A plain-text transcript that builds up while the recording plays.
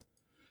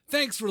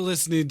Thanks for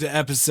listening to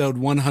episode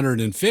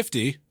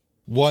 150.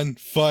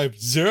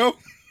 150?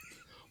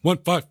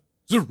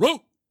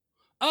 150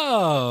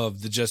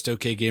 of the Just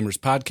Okay Gamers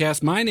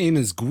podcast. My name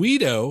is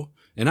Guido,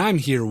 and I'm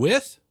here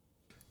with...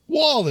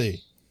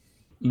 Wally.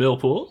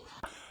 Millpool.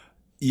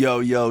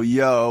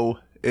 Yo,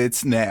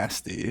 it's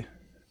Nasty.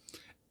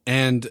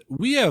 And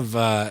we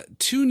have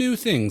two new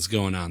things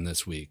going on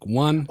this week.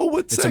 One,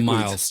 it's a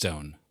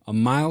milestone. A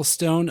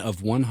milestone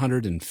of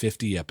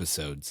 150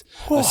 episodes.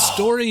 Whoa. A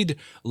storied,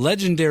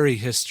 legendary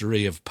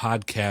history of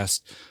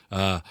podcast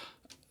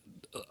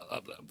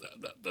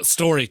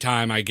story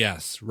time, I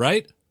guess,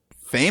 right?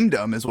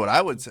 Famedom is what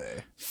I would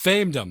say.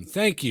 Famedom.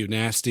 Thank you,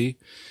 Nasty.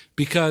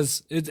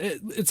 Because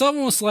it's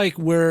almost like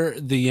we're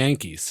the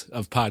Yankees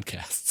of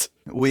podcasts.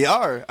 We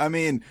are. I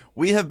mean,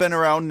 we have been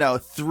around now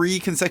 3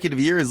 consecutive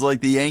years.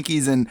 Like the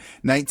Yankees in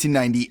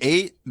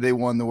 1998, they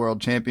won the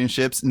World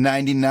Championships,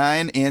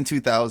 99 and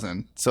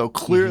 2000. So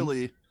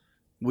clearly,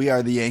 we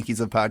are the Yankees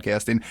of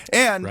podcasting.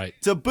 And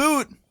to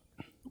boot,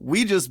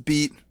 we just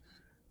beat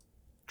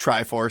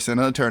Triforce in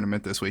a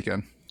tournament this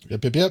weekend.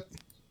 Yep.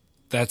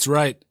 That's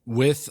right.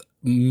 With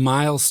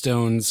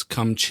milestones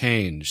come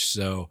change.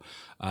 So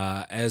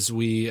as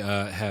we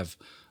have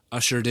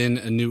ushered in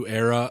a new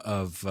era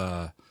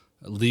of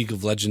League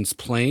of Legends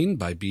playing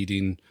by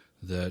beating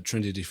the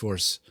Trinity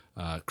Force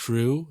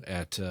crew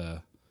at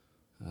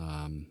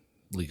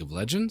League of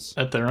Legends.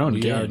 At their own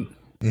game.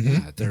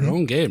 At their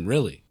own game,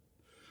 really.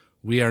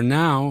 We are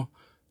now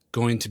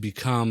going to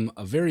become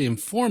a very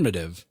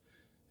informative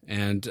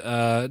and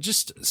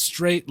just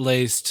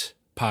straight-laced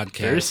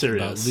podcast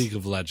about League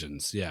of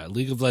Legends. Yeah,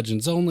 League of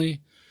Legends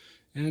only.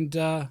 And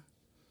I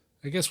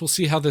guess we'll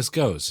see how this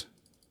goes.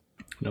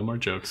 No more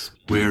jokes.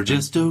 We're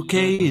just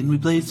okay and we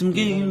play some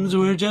games.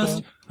 We're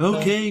just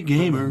okay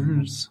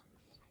gamers.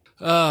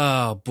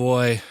 Oh,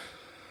 boy.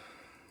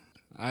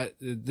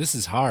 This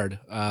is hard.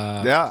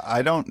 Yeah,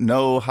 I don't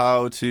know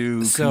how to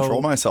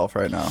control myself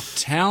right now.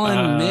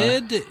 Talon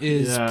Mid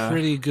is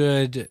pretty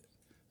good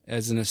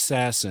as an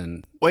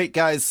assassin. Wait,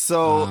 guys,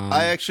 so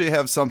I actually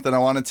have something. I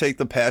want to take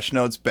the patch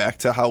notes back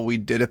to how we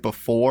did it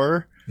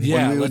before.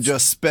 Yeah, when we would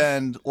just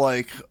spend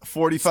like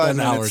 45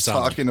 minutes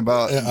talking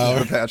about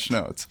the patch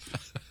notes.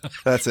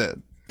 That's it.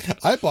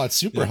 I bought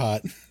Super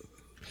Hot.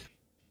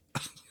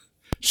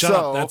 Shut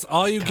up. That's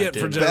all you get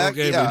for general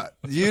gaming. Yeah,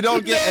 you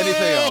don't get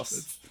anything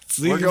else.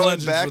 League of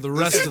Legends back for the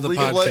rest of the League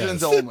podcast. League of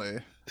Legends only.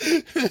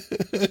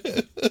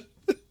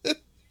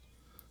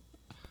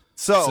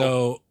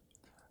 So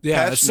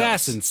yeah,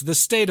 Assassins, notes. The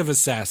state of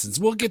Assassins.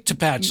 We'll get to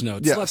patch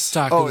notes. Yes. Let's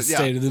talk of the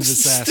state of the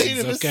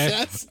Assassins,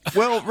 Assassins.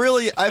 Well,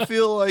 really, I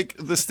feel like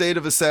the state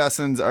of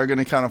Assassins are going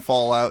to kind of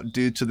fall out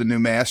due to the new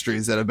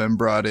masteries that have been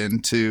brought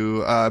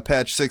into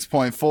patch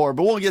 6.4,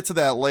 but we'll get to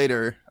that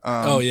later.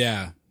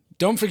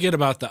 Don't forget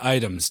about the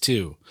items,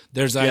 too.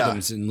 There's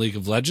items in League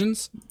of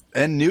Legends.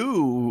 And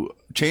new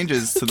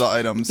changes to the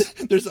items.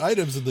 There's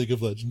items in League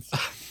of Legends.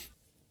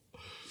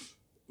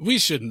 We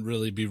shouldn't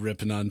really be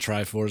ripping on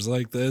Triforce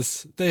like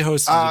this. They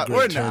hosted a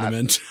great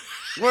tournament.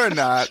 We're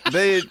not.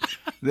 They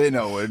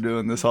know we're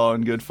doing this all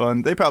in good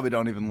fun. They probably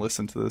don't even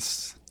listen to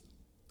this.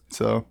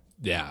 So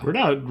yeah, we're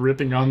not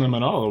ripping on them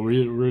at all.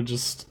 We're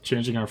just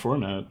changing our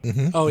format.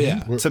 Oh yeah,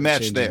 to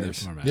match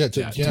theirs.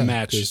 To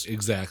match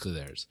exactly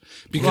theirs.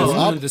 Because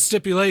one of the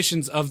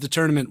stipulations of the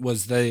tournament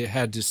was they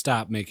had to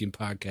stop making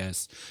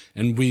podcasts,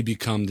 and we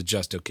become the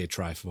Just Okay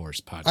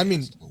Triforce podcast. I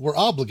mean, we're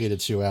obligated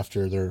to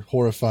after their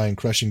horrifying,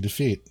 crushing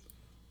defeat.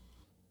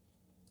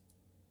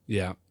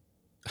 Yeah.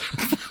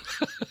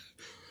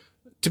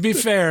 To be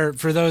fair,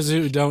 for those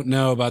who don't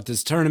know about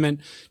this tournament,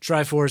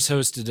 Triforce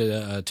hosted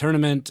a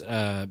tournament.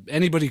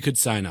 Anybody could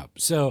sign up.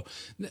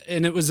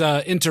 And it was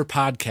an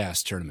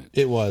inter-podcast tournament.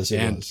 It was.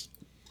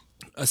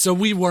 So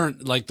we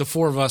weren't, like, the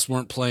 4 of us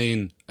weren't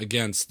playing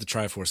against the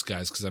Triforce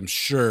guys because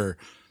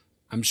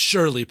I'm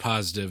surely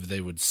positive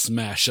they would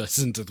smash us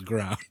into the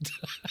ground.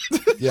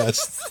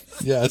 Yes.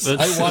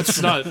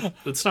 That's not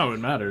what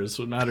matters.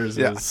 What matters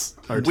is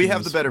our we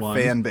have the better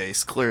fan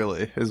base,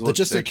 clearly, is what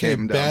just it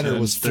came down banner to.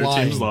 was their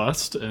flying. teams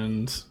lost,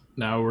 and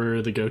now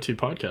we're the go-to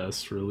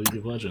podcast for League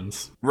of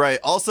Legends. Right.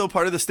 Also,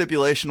 part of the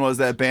stipulation was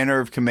that Banner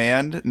of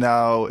Command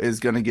now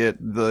is going to get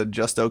the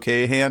Just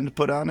Okay hand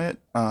put on it.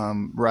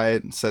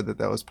 Riot said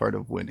that was part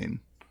of winning.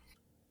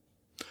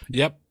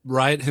 Yep.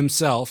 Riot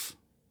himself.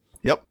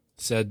 Yep.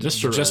 Said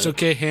just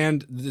okay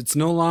hand. It's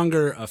no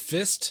longer a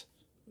fist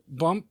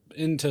bump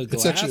into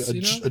glass. It's actually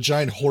a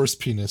giant horse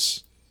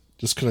penis,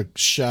 just kind of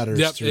shatters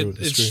through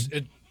the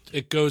screen.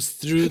 It goes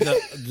through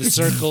the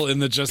circle in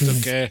the just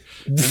okay,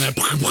 and then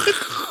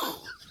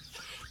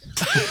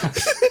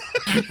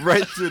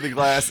right through the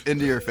glass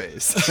into your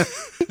face.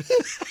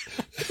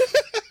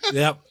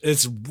 Yep,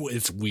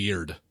 it's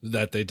weird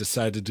that they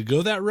decided to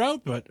go that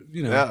route, but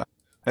Yeah.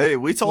 Hey,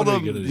 we told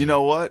them, you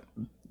know what?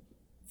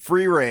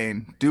 Free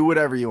reign. Do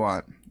whatever you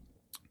want.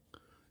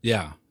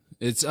 Yeah,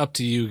 it's up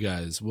to you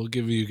guys. We'll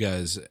give you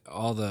guys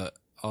all the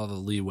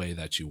leeway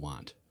that you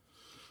want.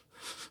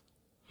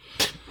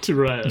 To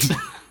Riot.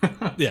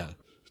 Yeah,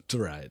 to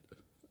Riot.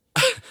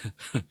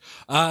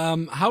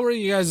 How are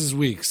you guys'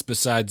 weeks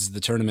besides the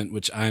tournament,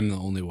 which I'm the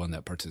only one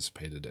that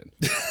participated in?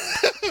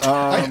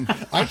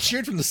 I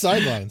cheered from the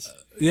sidelines.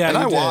 Yeah, and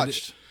I did.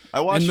 watched.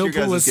 And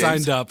Millpool was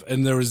signed up,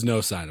 and there was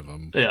no sign of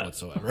him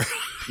whatsoever.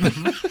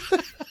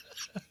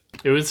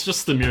 It was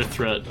just the mere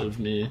threat of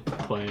me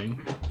playing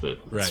that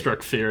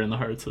struck fear in the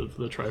hearts of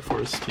the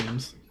Triforce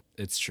teams.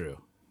 It's true.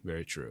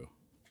 Very true.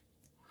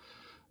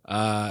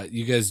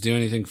 You guys do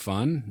anything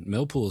fun?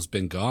 Millpool's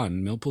been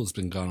gone. Millpool's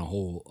been gone a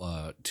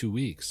whole 2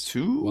 weeks.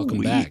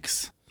 Welcome back.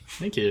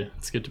 Thank you.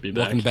 It's good to be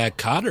back. Welcome back,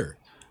 Cotter.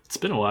 It's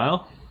been a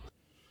while.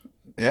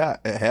 Yeah,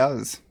 it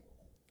has.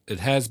 It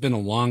has been a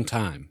long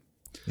time.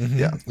 Mm-hmm.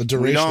 Yeah, the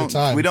duration of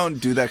time. We don't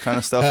do that kind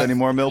of stuff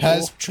anymore, Millpool.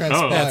 Has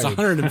transpired. Yeah, it's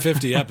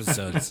 150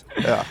 episodes.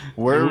 Yeah,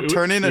 we're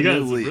turning a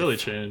new leaf. You guys have really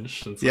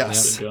changed since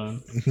Yes. I've been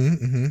gone.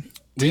 Mm-hmm.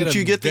 Didn't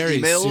you get the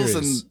emails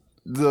and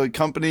the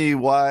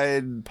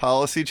company-wide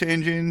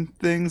policy-changing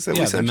things that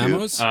we sent the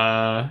memos?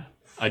 I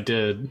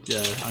did.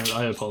 Yeah,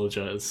 I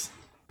apologize.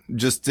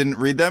 Just didn't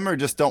read them, or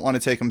just don't want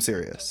to take them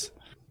serious?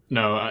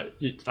 No,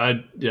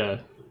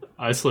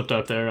 I slipped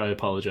up there. I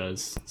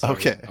apologize. Sorry.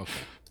 Okay.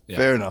 Yeah.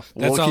 Fair enough.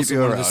 That's we'll keep also you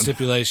one around. of the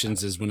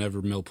stipulations is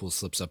whenever Millpool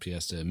slips up, he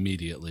has to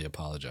immediately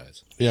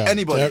apologize. Yeah,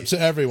 anybody. To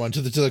everyone,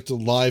 to the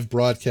live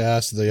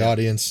broadcast, to the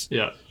audience.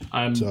 Yeah,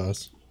 to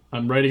us.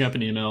 I'm writing up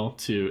an email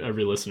to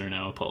every listener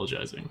now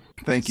apologizing.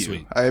 Thank you.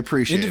 Sweet. I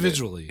appreciate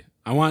individually. it.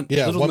 I want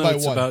little one by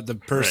notes one. about the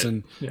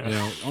person. Right. Yeah. You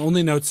know,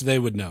 only notes they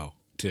would know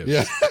too.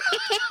 Yeah.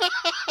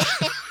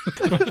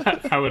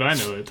 How would I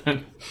know it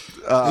then?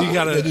 You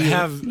got to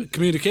have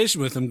communication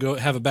with them. Go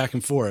have a back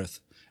and forth,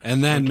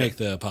 and then make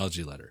the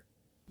apology letter.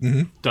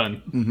 Mm-hmm.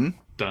 Done. Mm-hmm.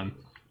 Done.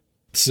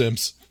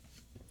 Sims.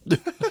 So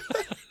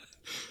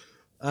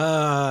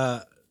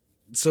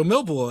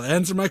Millpool,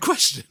 answer my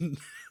question.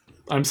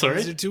 I'm sorry?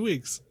 These are 2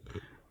 weeks.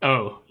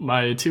 Oh,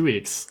 my 2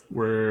 weeks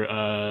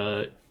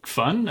were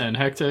fun and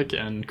hectic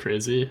and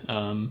crazy.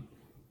 I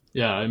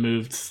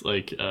moved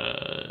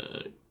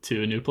to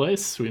a new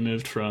place. We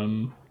moved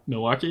from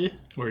Milwaukee,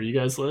 where you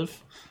guys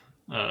live.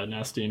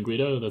 Nasty and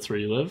Guido, that's where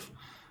you live.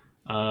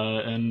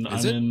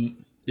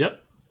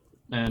 Yep.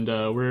 And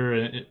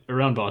we're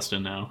around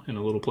Boston now, in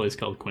a little place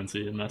called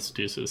Quincy in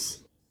Massachusetts.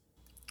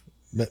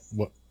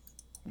 What?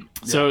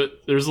 So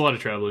there's a lot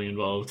of traveling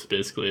involved,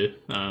 basically.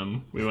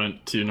 We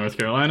went to North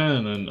Carolina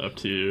and then up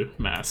to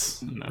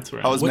Mass, and that's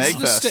where How was What's the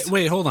Magfest?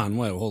 Wait, hold on.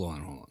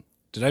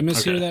 Did I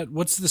mishear that?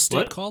 What's the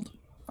state called?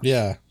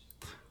 Yeah.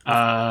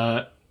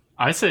 I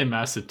say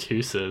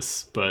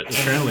Massachusetts, but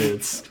apparently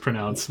it's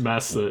pronounced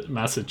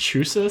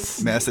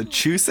Massachusetts.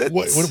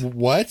 Massachusetts?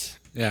 What?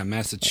 Yeah,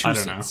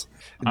 Massachusetts.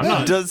 I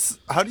don't know.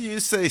 How do you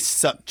say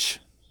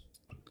such?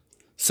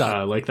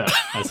 Like that.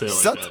 I say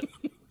it like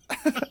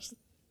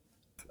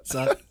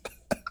that.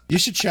 You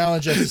should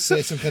challenge us to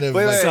say some kind of.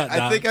 Wait,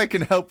 I think I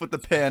can help with the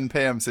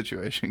Pam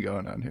situation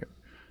going on here.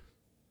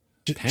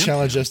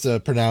 Challenge us to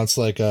pronounce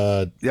like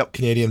a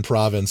Canadian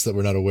province that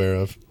we're not aware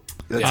of.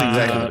 That's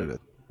exactly what it is.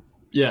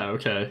 Yeah,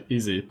 okay.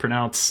 Easy.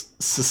 Pronounce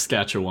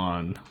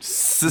Saskatchewan.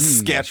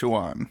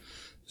 Saskatchewan.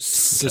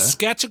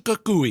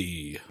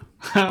 Saskatchewan.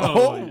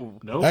 Oh,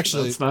 no,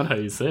 actually, that's not how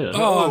you say it.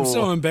 Oh, I'm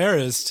so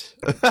embarrassed.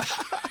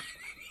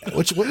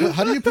 How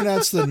do you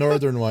pronounce the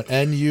northern one?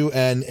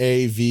 Nunavut.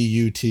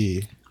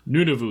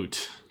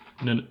 Nunavut.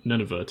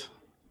 Nunavut.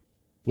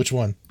 Which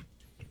one?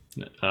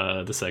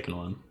 The second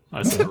one.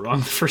 I said it wrong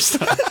the first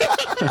time.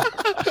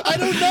 I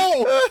don't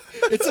know.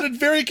 It's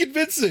very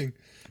convincing.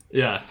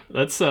 Yeah,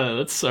 that's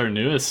our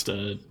newest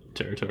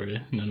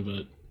territory,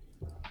 Nunavut.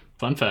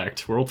 Fun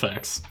fact, world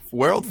facts.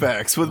 World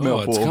facts with It's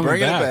Millpool. coming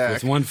Bring back it back.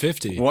 with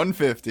 150.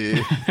 150.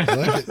 I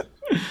like it.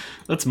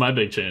 That's my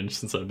big change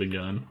since I've been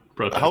gone.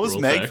 Brought back How was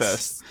world Magfest?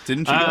 facts.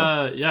 Didn't you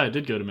go? Yeah, I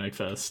did go to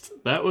Magfest.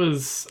 That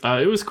was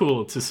it was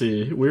cool to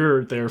see. We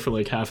were there for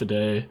like half a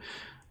day.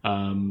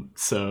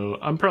 So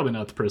I'm probably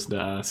not the person to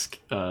ask,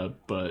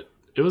 but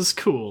it was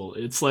cool.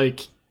 It's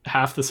like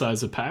half the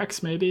size of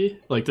PAX,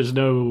 maybe. Like there's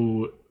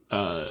no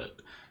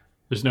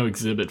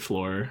exhibit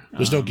floor.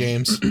 There's no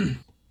games.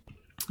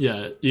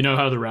 Yeah, you know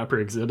how the rapper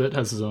Exhibit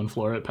has his own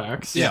floor at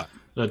PAX? Yeah.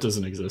 That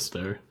doesn't exist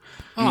there.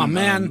 Oh,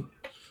 man.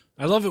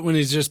 I love it when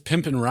he's just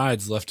pimping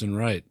rides left and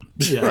right.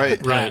 Yeah,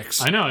 Right. right.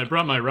 I know. I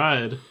brought my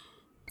ride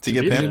To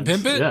get be pimped? there.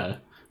 Pimp it? Yeah.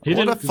 He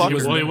What didn't. the fuck He,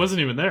 is well, he that?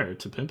 wasn't even there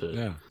to pimp it.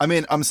 Yeah. I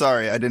mean, I'm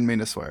sorry. I didn't mean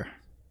to swear.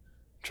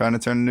 Trying to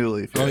turn a new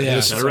leaf. Oh, here.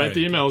 yeah. Gotta write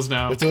the emails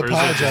now. Have to Where's it?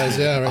 apologize.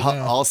 Yeah, right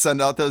now. I'll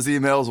send out those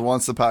emails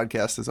once the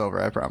podcast is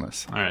over. I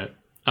promise. All right.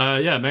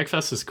 Yeah,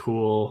 Magfest is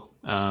cool.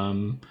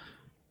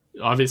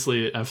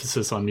 Obviously,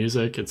 emphasis on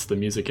music. It's the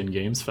Music and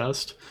Games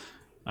Fest.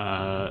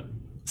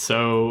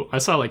 So I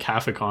saw like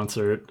half a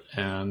concert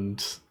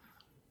and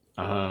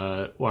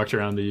walked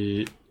around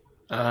the.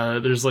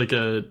 There's like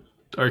a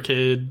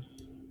arcade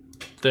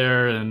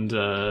there and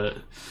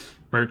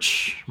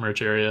merch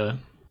area.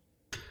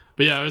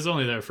 But yeah, I was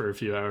only there for a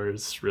few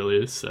hours,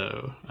 really.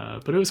 So,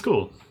 but it was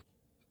cool.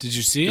 Did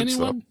you see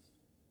anyone?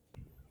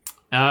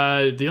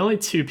 The only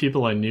two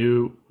people I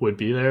knew would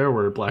be there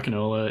were Black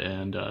Enola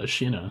and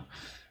Sheena,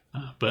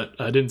 but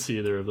I didn't see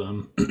either of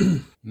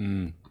them.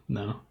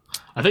 No.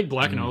 I think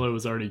Black and Ola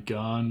was already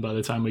gone by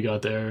the time we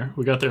got there.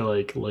 We got there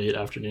like late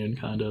afternoon,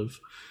 kind of.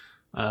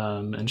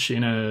 And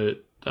Sheena,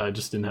 I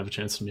just didn't have a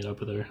chance to meet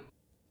up with her.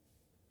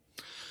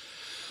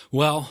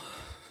 Well,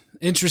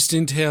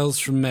 interesting tales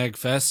from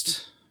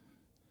MagFest,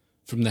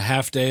 from the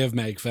half day of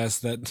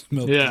MagFest that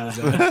Milton was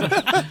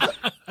at,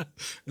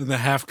 and the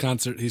half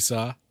concert he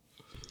saw.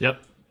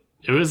 Yep,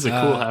 it was a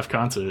cool half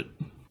concert.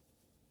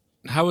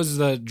 How was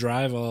the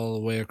drive all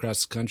the way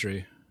across the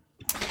country?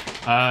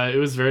 It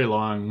was very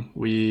long.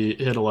 We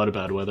hit a lot of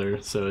bad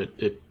weather, so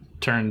it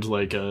turned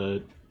like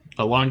a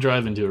long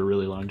drive into a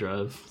really long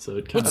drive. So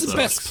it kind of What's the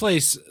best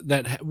place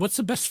what's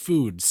the best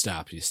food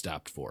stop you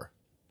stopped for?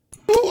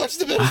 What's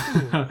the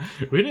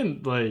best? We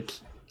didn't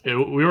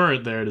we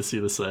weren't there to see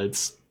the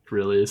sights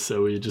really,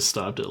 so we just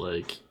stopped at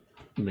like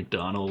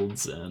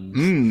McDonald's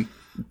and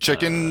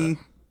chicken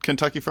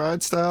Kentucky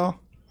Fried style.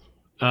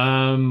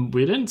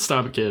 We didn't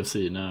stop at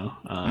KFC, no.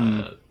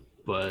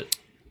 But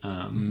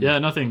yeah,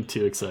 nothing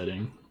too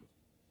exciting.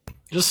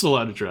 Just a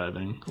lot of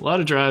driving.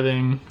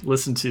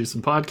 Listen to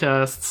some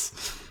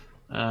podcasts.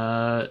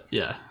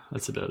 Yeah,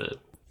 that's about it.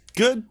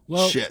 Good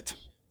shit.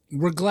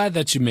 We're glad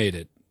that you made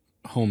it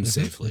home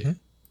safely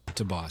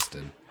to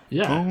Boston.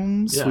 Yeah.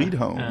 Home, sweet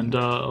home. And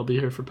I'll be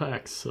here for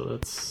PAX, so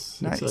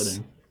that's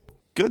exciting.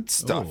 Good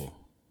stuff. Oh,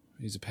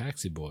 he's a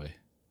Paxi boy.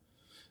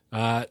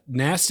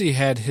 Nasty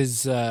had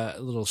his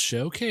little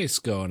showcase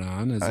going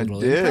on, his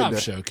little improv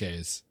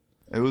showcase.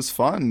 It was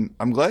fun.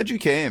 I'm glad you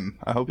came.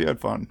 I hope you had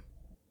fun.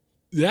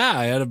 Yeah,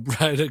 I had a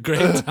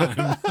great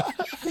time.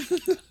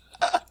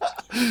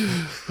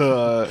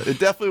 It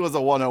definitely was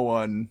a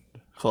 101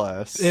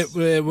 class.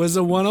 It was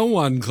a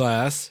 101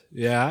 class.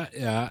 Yeah.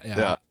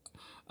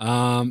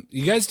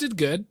 You guys did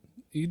good.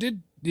 You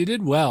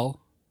did well.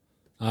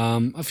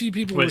 A few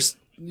people were,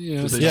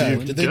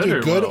 did they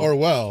do good or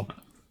well?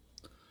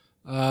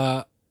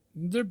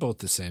 They're both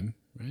the same,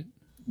 right?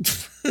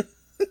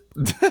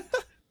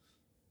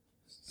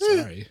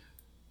 Sorry.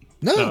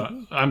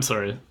 No, I'm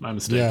sorry. My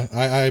mistake. Yeah,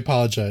 I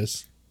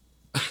apologize.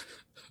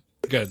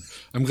 Good.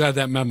 I'm glad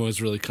that memo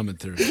is really coming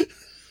through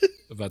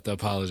about the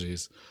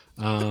apologies.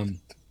 Yeah,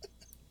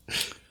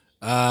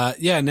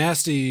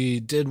 Nasty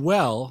did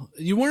well.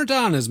 You weren't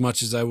on as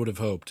much as I would have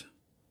hoped.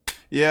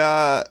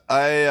 Yeah,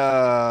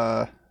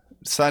 I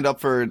signed up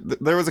for.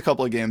 There was a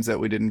couple of games that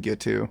we didn't get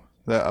to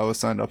that I was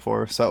signed up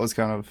for, so that was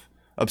kind of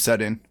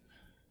upsetting.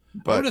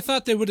 But I would have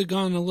thought they would have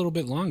gone a little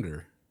bit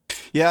longer.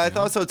 Yeah, I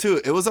thought so too.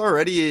 It was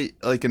already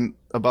like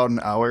about an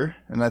hour,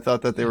 and I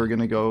thought that they were going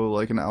to go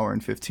like an hour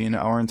and 15,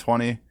 hour and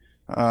 20,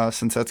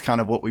 since that's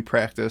kind of what we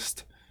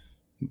practiced.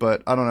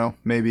 But I don't know,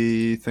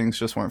 maybe things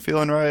just weren't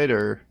feeling right,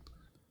 or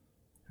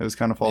it was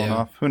kind of falling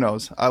off. Who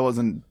knows? I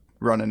wasn't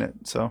running it,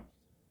 so.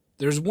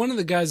 There's one of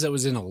the guys that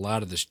was in a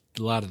lot of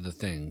the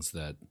things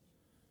that,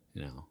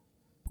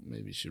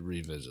 maybe you should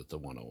revisit the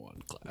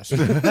 101 class.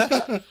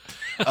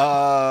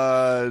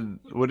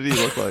 What did he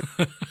look like?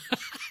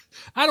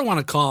 I don't want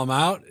to call him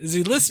out. Is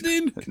he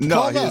listening?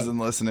 No, he isn't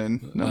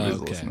listening. No, he's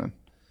listening.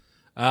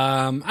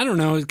 I don't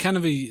know. Kind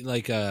of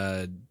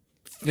a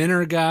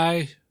thinner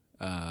guy.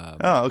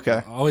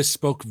 Okay. Always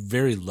spoke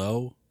very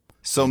low.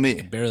 So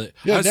me. Barely.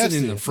 I was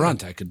sitting in the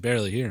front. I could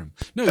barely hear him.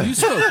 No, you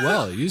spoke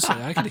well.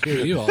 I could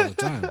hear you all the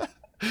time.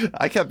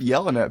 I kept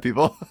yelling at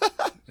people.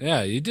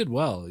 Yeah, you did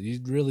well.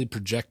 You really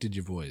projected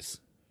your voice.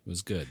 It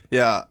was good.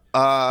 Yeah.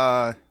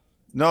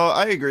 No,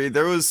 I agree.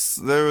 There was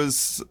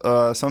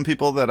some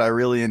people that I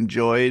really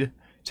enjoyed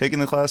taking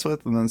the class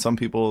with, and then some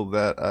people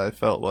that I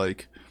felt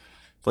like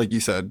you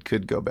said,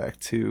 could go back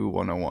to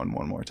 101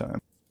 one more time.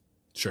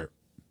 Sure.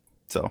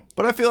 So,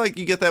 but I feel like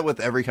you get that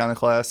with every kind of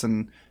class,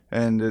 and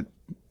it,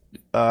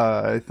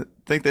 I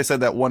think they said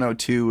that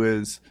 102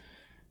 is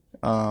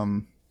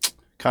kind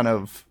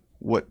of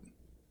what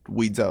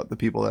weeds out the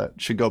people that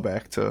should go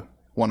back to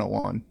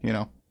 101,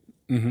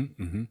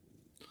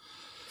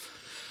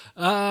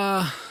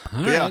 All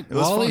right, it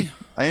was Wally, fun.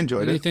 I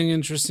enjoyed anything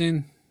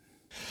interesting?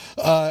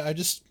 I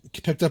just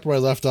picked up where I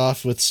left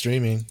off with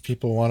streaming.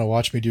 People want to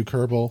watch me do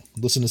Kerbal,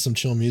 listen to some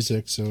chill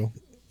music, so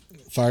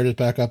fired it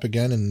back up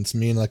again, and it's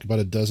me and like about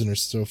a dozen or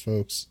so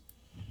folks.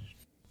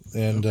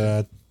 And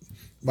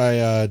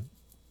my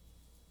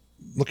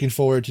looking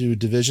forward to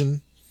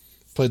Division.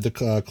 Played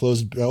the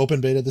closed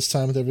open beta this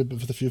time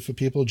with a few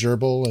people,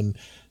 Gerbil and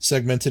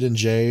Segmented and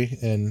Jay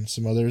and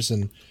some others.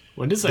 And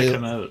when does that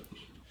come out?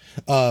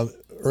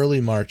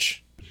 Early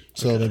March,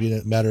 so maybe in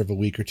a matter of a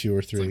week or two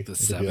or three.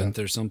 It's like the 7th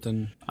or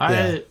something.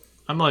 I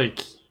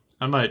might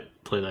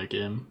play that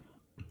game.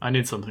 I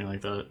need something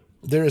like that.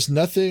 There is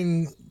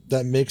nothing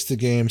that makes the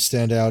game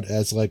stand out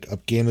as like a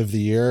game of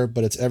the year,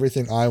 but it's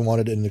everything I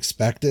wanted and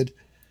expected.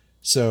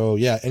 So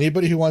yeah,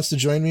 anybody who wants to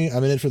join me,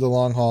 I'm in it for the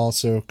long haul.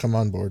 So come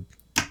on board.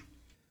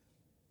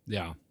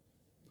 Yeah.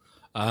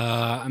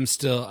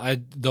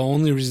 The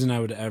only reason I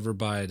would ever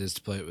buy it is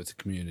to play it with the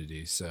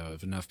community. So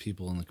if enough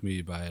people in the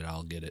community buy it,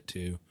 I'll get it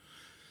too.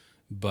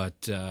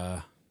 But,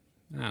 I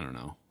don't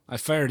know. I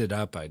fired it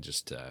up. I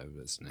just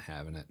wasn't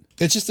having it.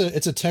 It's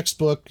a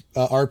textbook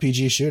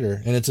RPG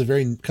shooter, and it's a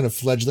very kind of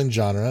fledgling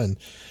genre, and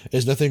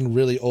there's nothing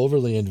really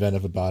overly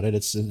inventive about it.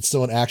 It's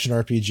still an action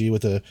RPG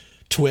with a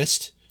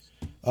twist,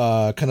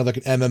 kind of like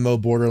an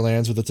MMO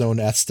Borderlands with its own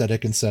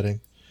aesthetic and setting.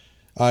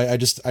 I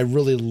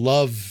really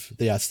love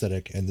the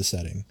aesthetic and the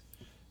setting,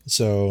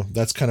 so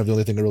that's kind of the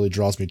only thing that really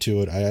draws me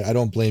to it. I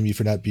don't blame you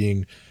for not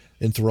being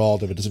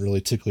enthralled if it doesn't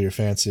really tickle your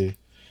fancy,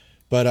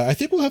 but I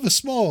think we'll have a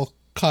small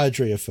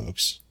cadre of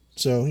folks.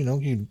 So, you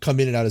can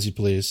come in and out as you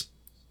please.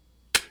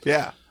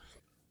 Yeah.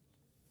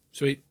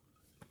 Sweet.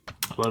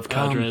 I love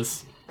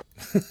cadres.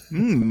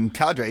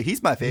 Cadre.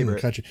 He's my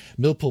favorite. Cadre.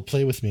 Millpool,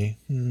 play with me.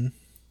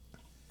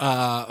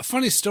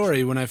 Funny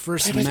story. When I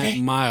first met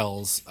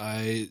Miles,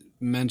 I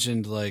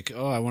mentioned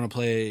I want to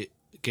play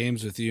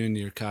games with you and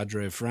your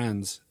cadre of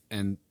friends.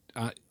 And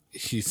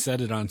he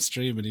said it on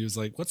stream and he was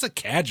like, what's a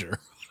cadre?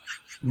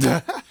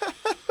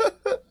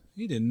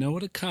 He didn't know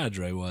what a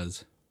cadre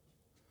was.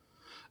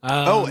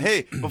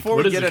 Hey, before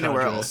we get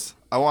anywhere else,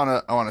 I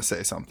wanna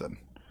say something.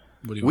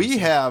 We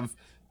have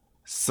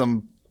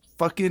some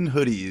fucking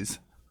hoodies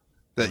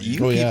that you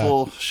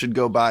people should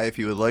go buy if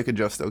you would like a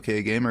Just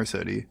Okay Gamers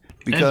hoodie,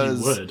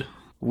 because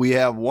we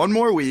have one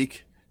more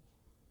week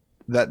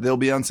that they'll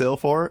be on sale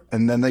for,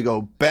 and then they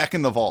go back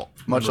in the vault,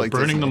 much like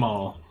burning Disney. them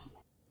all.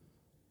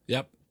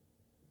 Yep.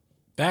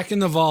 Back in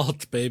the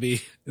vault,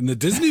 baby. In the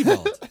Disney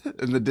vault.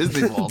 In the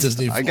Disney vault.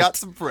 Disney vault. I got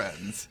some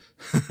friends.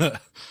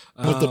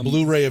 With the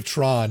Blu-ray of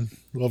Tron.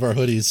 Love our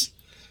hoodies.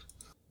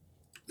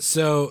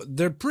 So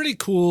they're pretty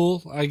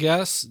cool, I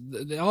guess.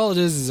 All it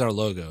is our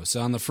logo.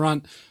 So on the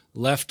front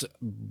left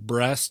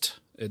breast,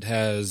 it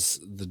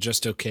has the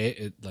Just Okay.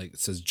 It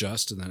says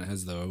Just, and then it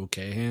has the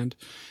OK hand.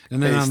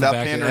 And then on stop the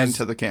back, pandering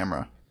to the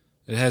camera.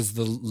 It has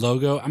the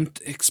logo. I'm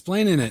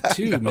explaining it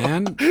too,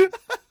 man.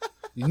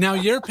 Now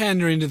you're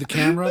pandering to the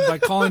camera by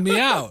calling me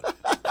out.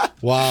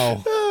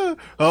 Wow.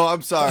 Oh,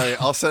 I'm sorry.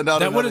 I'll send out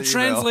that would have email.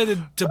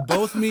 translated to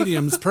both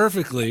mediums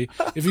perfectly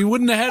if you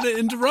wouldn't have had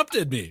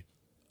interrupted me.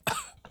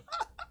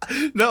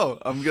 No,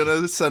 I'm going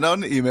to send out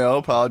an email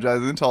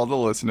apologizing to all the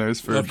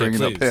listeners for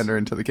bringing up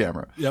pandering to the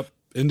camera. Yep.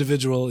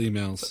 Individual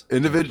emails.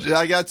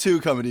 I got 2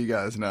 coming to you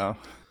guys now.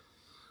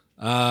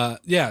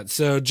 Yeah,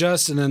 so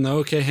Just, and then the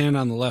OK hand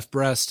on the left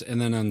breast,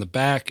 and then on the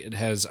back it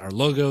has our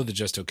logo, the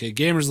Just Okay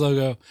Gamers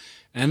logo,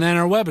 and then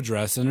our web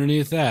address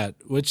underneath that,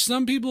 which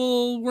some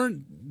people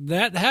weren't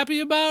that happy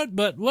about,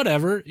 but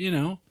whatever,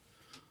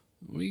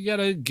 we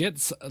gotta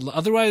get.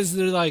 Otherwise,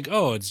 they're like,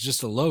 "Oh, it's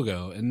just a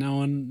logo," and no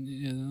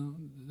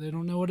one, they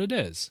don't know what it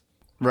is.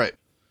 Right.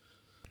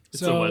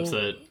 It's a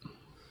website.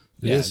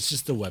 Yeah, it's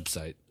just a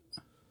website.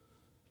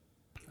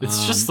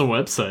 It's just the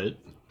website.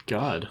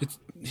 God.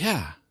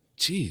 Yeah.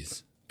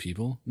 Jeez,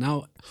 people.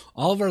 Now,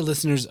 all of our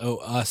listeners owe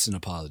us an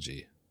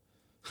apology.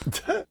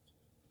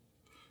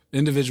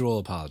 Individual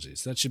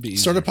apologies. That should be easy.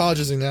 Start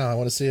apologizing now. I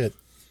want to see it.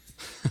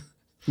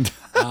 We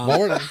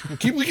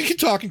can keep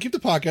talking. Keep the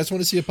podcast. I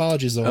want to see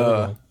apologies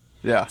though.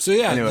 Yeah. So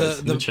yeah,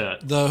 Anyways,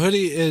 the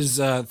hoodie is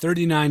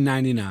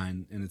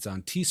 $39.99, and it's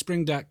on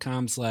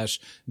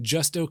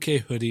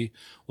teespring.com/justokhoodie.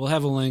 We'll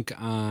have a link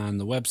on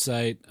the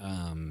website,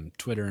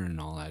 Twitter, and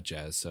all that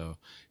jazz. So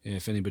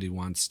if anybody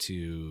wants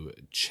to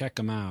check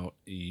them out,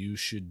 you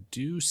should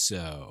do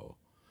so.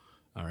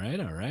 All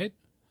right.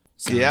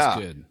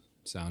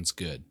 Sounds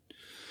good.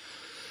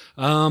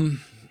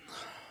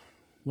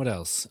 What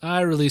else?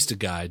 I released a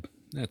guide.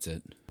 That's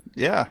it.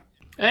 Yeah.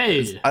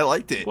 Hey. I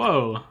liked it.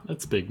 Whoa,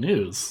 that's big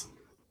news.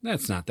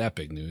 That's not that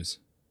big news.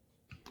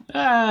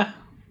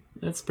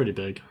 That's pretty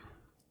big.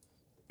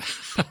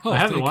 I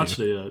haven't watched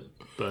it yet,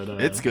 but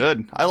it's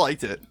good. I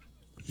liked it.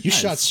 You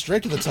shot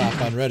straight to the top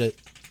on Reddit.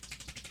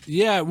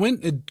 Yeah,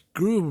 it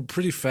grew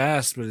pretty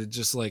fast, but it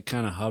just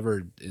kind of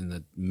hovered in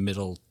the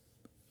middle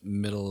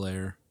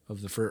layer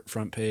of the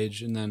front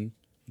page and then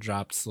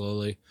dropped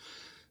slowly.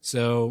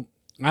 So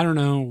I don't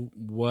know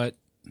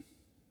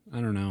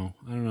how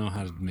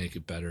to make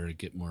it better to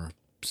get more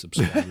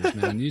subscribers,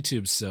 man.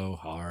 YouTube's so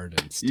hard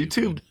and stupid.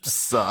 YouTube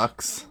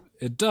sucks.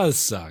 It does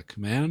suck,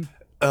 man.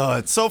 Oh,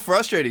 it's so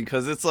frustrating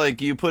because it's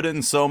like you put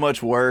in so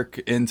much work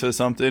into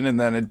something and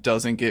then it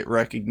doesn't get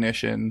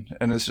recognition,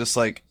 and it's just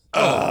like,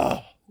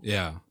 ugh.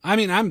 Yeah. I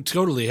mean, I'm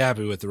totally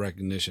happy with the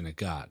recognition it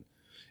got.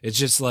 It's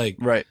just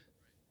right.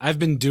 I've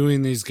been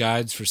doing these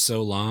guides for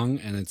so long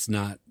and it's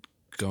not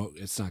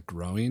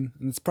growing,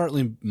 and it's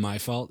partly my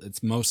fault.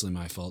 It's mostly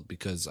my fault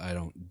because I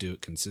don't do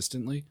it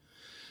consistently.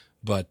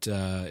 But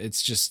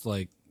it's just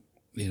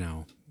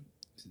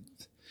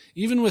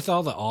even with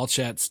all the all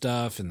chat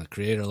stuff and the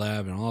Creator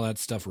Lab and all that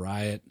stuff,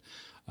 Riot,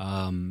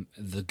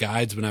 the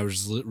guides when I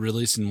was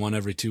releasing one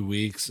every 2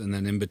 weeks, and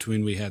then in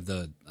between we had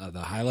the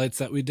highlights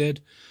that we did,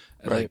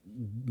 right.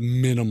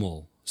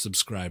 Minimal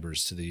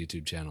subscribers to the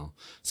YouTube channel.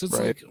 So it's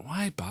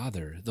why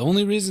bother? The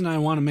only reason I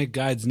want to make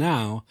guides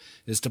now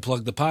is to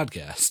plug the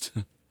podcast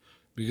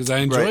because I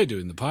enjoy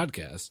doing the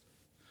podcast.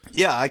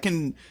 Yeah, I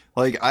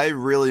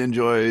really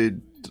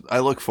enjoyed, I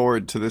look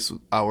forward to this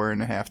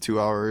 1.5, 2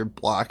 hour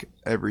block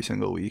every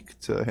single week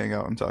to hang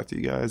out and talk to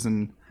you guys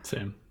and,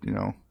 same,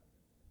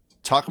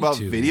 talk about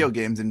video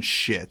games and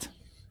shit.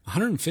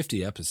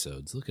 150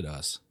 episodes. Look at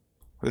us.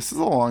 This is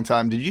a long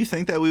time. Did you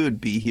think that we would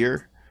be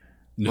here?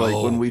 No.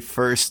 Like when we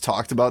first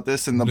talked about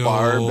this in the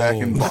bar back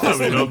in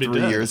Boston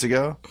 3 years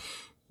ago?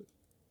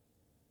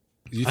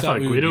 I thought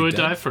Guido would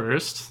die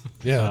first.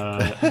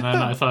 Yeah. And then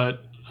I thought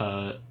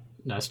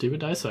Nasty would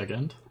die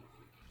second.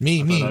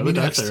 I would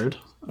die next. third.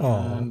 Oh.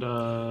 And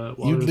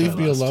You'd leave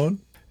me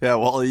alone? Yeah,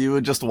 well, you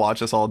would just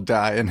watch us all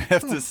die and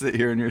have to sit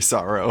here in your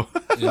sorrow.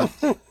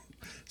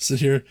 Sit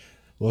here.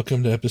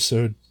 Welcome to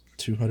episode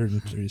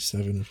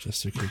 237 of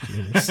Just Okay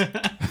Gamers.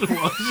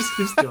 Well, he just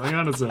keeps going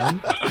on his own.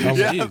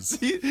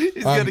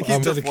 He's going to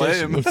keep the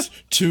flame.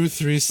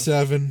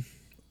 237.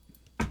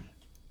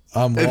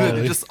 I'm And then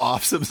Wally. he just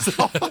offs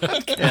himself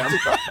on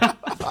camera.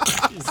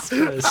 Jesus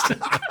Christ.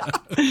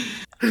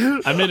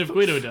 I mean, if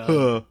Guido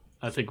died,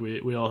 I think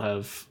we all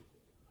have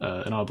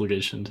an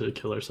obligation to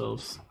kill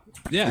ourselves.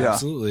 Yeah, Yeah.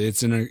 absolutely.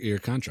 It's in your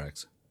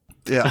contracts.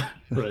 Yeah.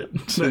 Right.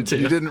 You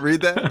didn't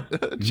read that?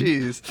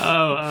 Jeez.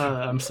 Oh,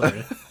 I'm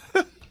sorry.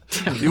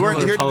 You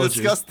weren't here Apologies.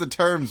 to discuss the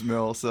terms,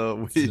 Mill,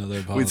 so Another we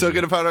apology. took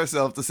it upon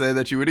ourselves to say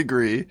that you would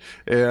agree,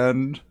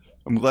 and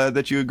I'm glad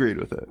that you agreed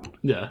with it.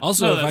 Yeah.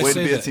 Also, if I Way to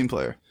say be a that, team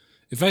player.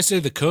 if I say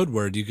the code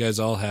word, you guys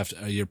all have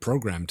to. You're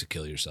programmed to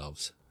kill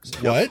yourselves. So,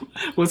 What?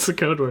 What's the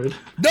code word?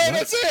 No,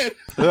 that's it.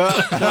 No,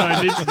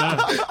 I need to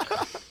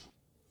know.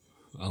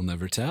 I'll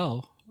never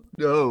tell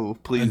No,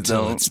 please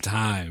until don't. it's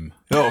time.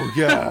 Oh,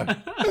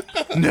 God.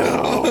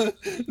 No.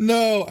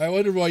 No, I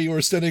wonder why you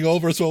were standing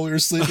over us while we were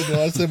sleeping the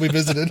last time we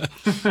visited.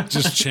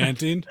 Just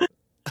chanting.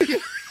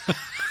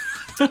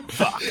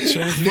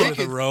 Chanting with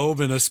a robe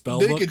and a spell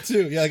book. Naked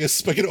too. Yeah,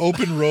 like an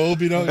open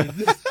robe, you know. Yeah,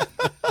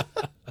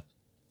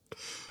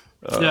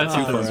 I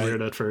think that was Alright.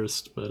 weird at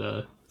first,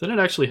 but then it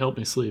actually helped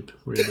me sleep.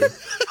 Weirdly.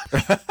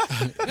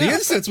 The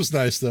incense was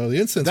nice though. The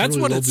incense. That's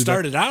really what it lulled me back.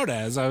 started out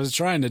as. I was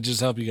trying to just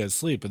help you guys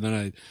sleep, and then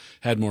I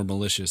had more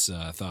malicious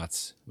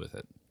thoughts with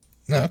it.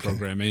 Okay.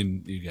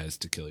 Programming you guys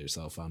to kill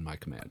yourself on my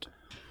command.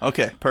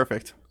 Okay,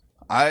 perfect.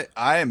 I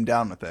am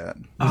down with that.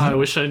 I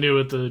wish I knew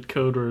what the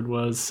code word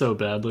was so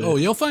badly. Oh,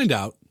 you'll find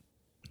out.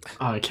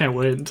 I can't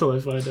wait until I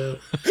find out.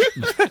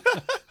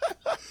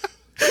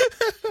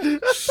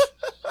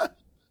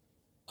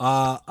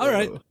 All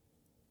right.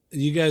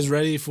 You guys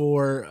ready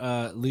for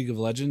League of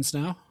Legends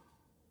now?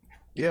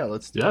 Yeah,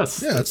 let's do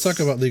Yes. Yeah, let's talk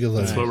about League of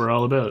That's Legends. what we're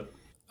all about.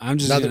 I'm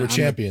just Now that gonna, we're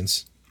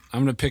champions. I'm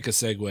gonna pick a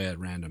segue at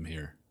random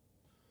here.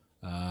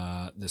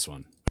 This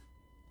one.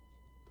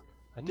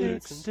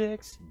 Dicks,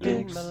 dicks,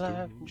 in my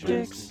life,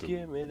 dicks,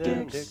 give me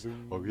them dicks,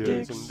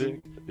 dicks,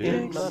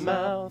 in my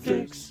mouth,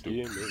 dicks, give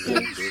me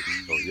them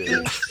dicks, oh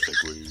yeah,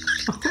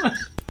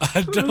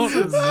 I don't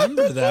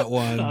remember that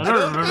one. I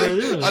don't remember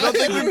it either. I don't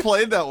think we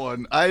played that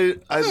one. I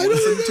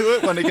listened to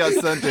it when it got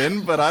sent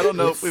in, but I don't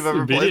know if we've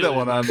ever played that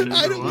one on the We've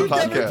never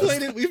podcast.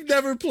 played it. We've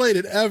never played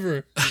it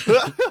ever.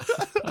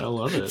 I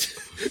love it.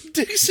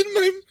 Dicks in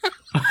my mouth.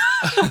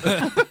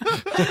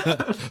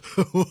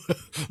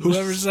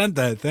 Whoever sent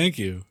that, thank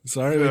you.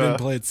 Sorry we didn't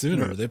play it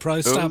sooner. They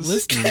probably stopped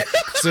listening.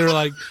 So they were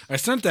like, I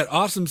sent that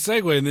awesome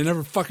segue and they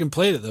never fucking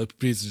played it, those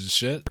pieces of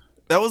shit.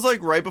 That was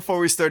like right before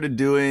we started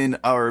doing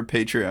our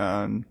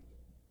Patreon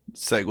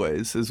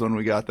segues is when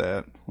we got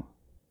that.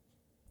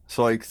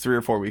 So like 3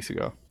 or 4 weeks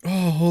ago.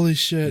 Oh, holy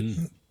shit.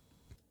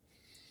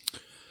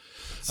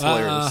 It's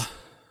hilarious.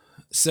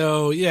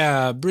 So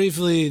yeah,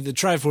 briefly, the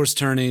Triforce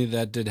tourney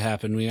that did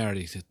happen. We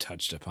already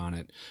touched upon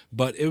it,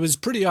 but it was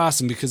pretty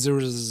awesome because there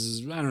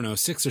was, I don't know,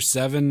 6 or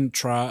 7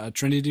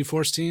 Trinity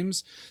Force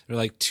teams. There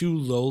were like 2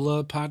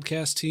 Lola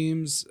podcast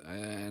teams,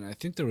 and I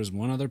think there was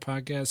one other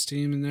podcast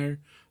team in there.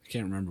 I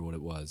can't remember what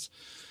it was,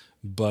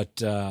 but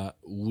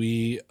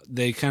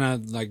they kind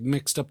of like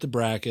mixed up the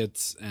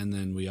brackets, and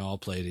then we all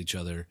played each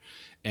other,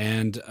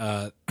 and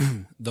the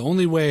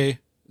only way.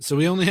 So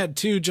we only had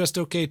 2 Just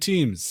Okay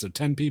teams, so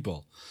 10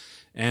 people.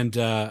 And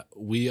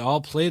we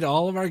all played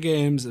all of our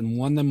games and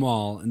won them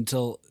all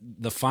until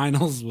the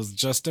finals was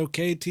Just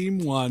Okay Team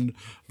 1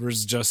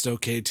 versus Just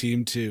Okay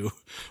Team 2.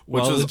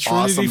 Which while was the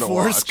Trinity awesome to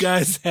Force watch.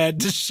 guys had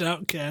to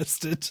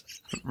shoutcast it.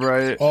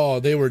 Right.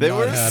 Oh, they were They not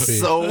were happy.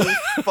 so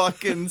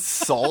fucking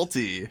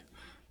salty.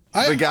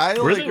 I- The guy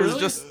Were like they was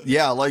really? just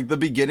like the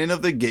beginning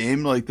of the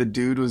game, like the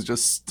dude was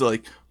just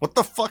like, "What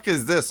the fuck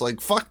is this? Like,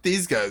 fuck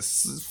these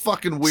guys,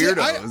 fucking See, weirdos."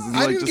 I And,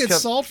 didn't just get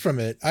kept- salt from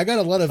it. I got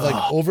a lot of I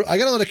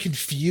got a lot of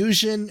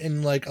confusion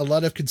and like a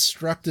lot of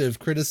constructive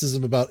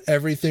criticism about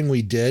everything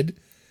we did.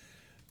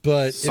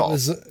 But Salt. it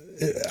was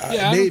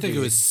Yeah, I don't think it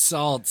was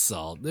salt.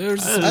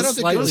 There's I don't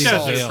think it was those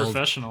guys salt. are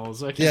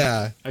professionals. I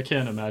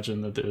can't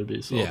imagine that they would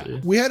be salty. Yeah.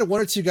 we had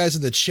 1 or 2 guys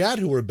in the chat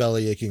who were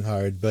belly aching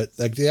hard, but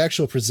like the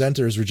actual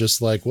presenters were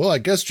just like, well, I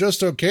guess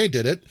Just Okay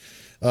did it.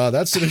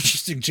 That's an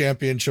interesting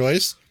champion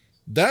choice.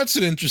 That's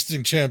an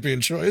interesting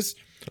champion choice.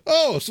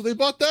 Oh, so they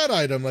bought that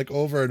item like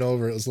over and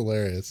over. It was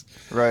hilarious.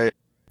 Right.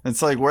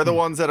 It's like we're the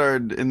ones that are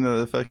in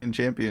the fucking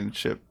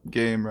championship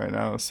game right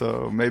now,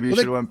 so maybe you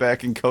should have went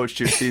back and coached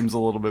your teams a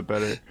little bit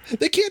better.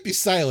 They can't be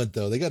silent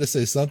though. They got to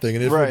say something.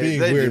 And if Right, we're being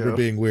they weird, do. we're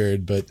being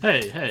weird. But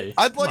Hey,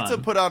 I'd like come to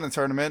on. put on a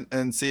tournament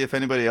and see if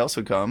anybody else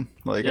would come.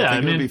 Like, Yeah, I think I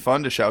it would mean- be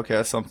fun to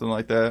shoutcast something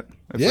like that.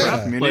 If Yeah. we're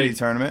a community Like-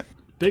 tournament.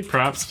 Big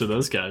props to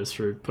those guys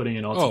for putting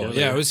it all Oh together.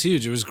 yeah, it was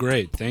huge. It was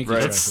great. Thank you.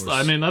 Right. That's, Triforce.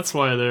 I mean, that's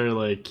why they're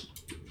like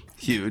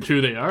Huge. who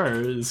they are,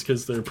 is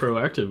because they're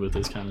proactive with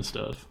this kind of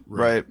stuff.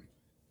 Right.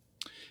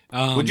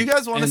 Would you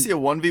guys want to and- see a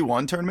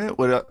 1v1 tournament?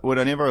 Would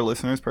any of our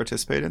listeners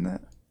participate in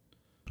that?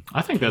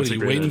 I think What, that's are a you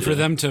great waiting idea. for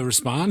them to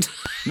respond?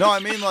 No, I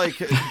mean, like,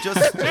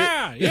 just...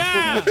 yeah.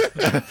 yeah,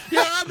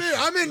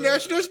 I'm in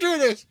National. Let's do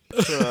this.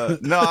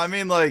 no, I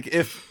mean, like,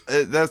 if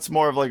that's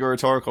more of like a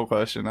rhetorical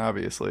question,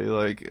 obviously.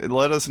 Like,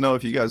 let us know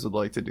if you guys would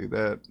like to do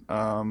that.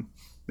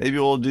 Maybe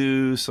we'll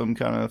do some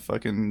kind of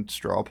fucking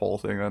straw poll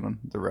thing on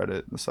the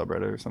Reddit, the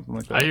subreddit, or something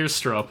like that. I hear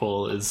straw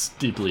poll is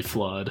deeply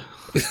flawed.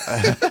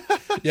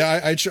 Yeah,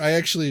 I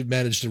actually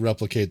managed to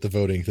replicate the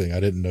voting thing. I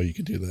didn't know you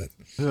could do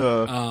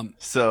that.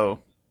 So,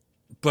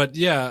 But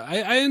yeah,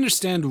 I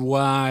understand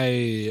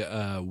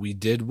why we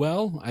did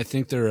well. I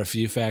think there are a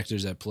few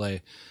factors at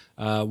play.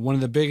 One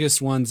of the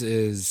biggest ones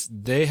is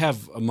they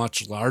have a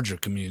much larger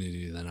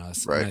community than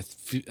us. Right.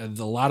 And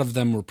a lot of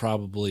them were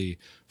probably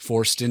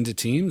forced into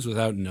teams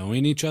without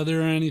knowing each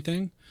other or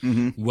anything.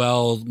 Mm-hmm.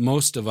 Well,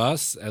 most of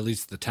us, at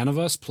least the 10 of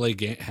us,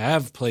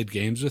 have played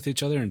games with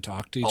each other and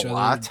talked to each other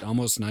lot.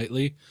 almost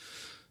nightly.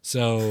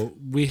 So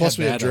we Plus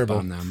had we had that up Gerbil.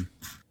 on them.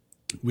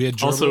 We had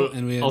Gerbil Also,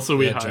 and we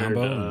had hired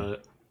Jumbo.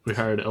 we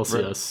hired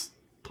LCS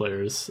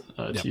players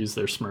to use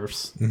their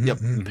Smurfs. yep.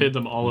 We paid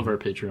them all of our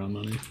Patreon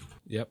money.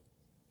 Yep,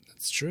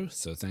 that's true.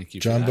 So thank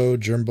you, Jumbo,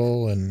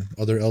 Jumbo, and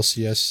other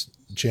LCS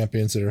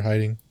champions that are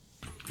hiding.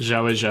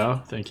 Zhao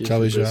Zhao, thank you. Zhao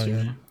for Zhao, boosting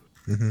yeah. me.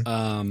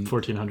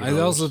 $1,400. I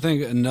also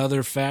think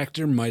another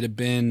factor might have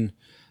been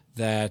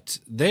that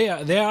they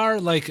are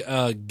like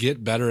a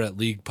Get Better at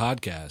League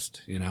podcast.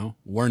 You know,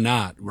 we're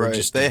not. We're Right,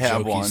 just they a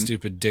have jokey, one.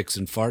 stupid dicks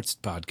and farts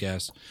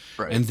podcast.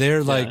 Right. And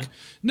they're like,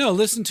 no,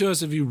 listen to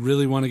us if you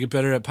really want to get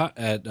better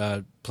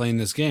at playing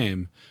this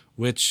game.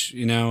 Which,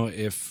 you know,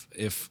 if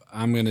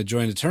I'm going to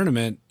join a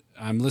tournament,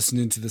 I'm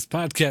listening to this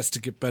podcast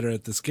to get better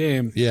at this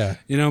game. Yeah.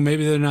 You know,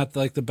 maybe they're not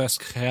like the best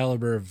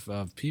caliber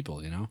of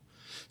people, you know?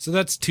 So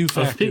that's two of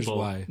factors people,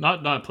 why.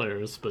 not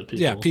players, but people.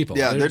 Yeah, people.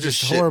 Yeah, they're just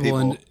shit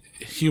horrible people.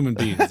 human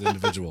beings,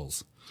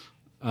 individuals.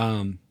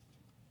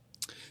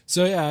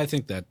 So yeah, I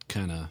think that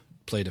kind of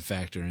played a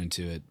factor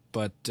into it.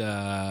 But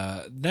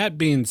that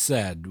being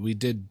said, we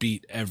did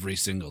beat every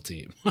single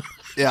team.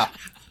 Yeah.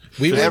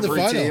 We won the Every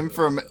final. team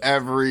from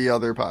every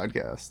other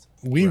podcast.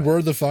 We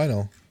were the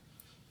final.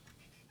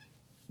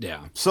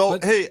 Yeah. So,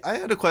 But- hey, I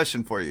had a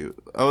question for you.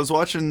 I was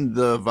watching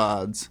the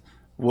VODs.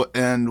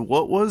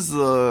 What was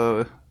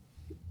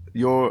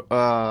your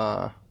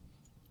What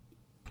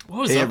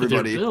was hey up with your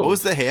everybody? build? What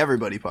was the hey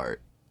everybody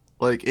part?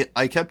 Like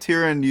I kept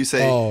hearing you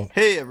say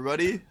hey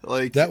everybody,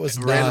 like That was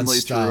randomly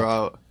nonstop.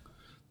 throughout.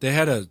 They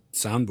had a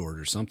soundboard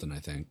or something, I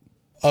think.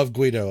 Of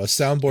Guido, a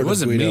soundboard It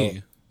wasn't of Guido.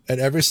 me. And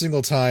every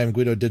single time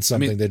Guido did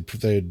something, they'd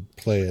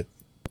play it.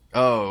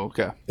 Oh,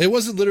 okay. It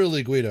wasn't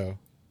literally Guido.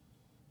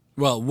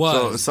 Well, it was.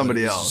 So it was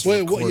somebody but it else. just a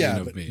Wait, recording yeah,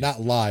 of but me.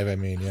 not live. I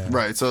mean, yeah.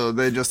 Right. So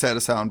they just had a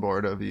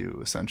soundboard of you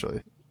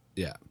essentially.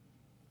 Yeah.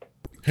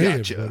 Hey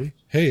Gotcha. everybody.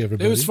 Hey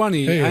everybody. It was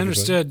funny. Hey, I everybody.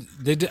 understood.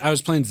 They did, I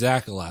was playing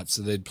Zach a lot,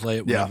 so they'd play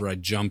it Yeah. whenever I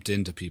jumped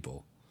into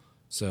people.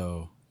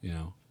 So, you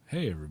know,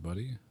 hey,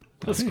 everybody.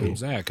 That's cool.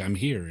 Zach, I'm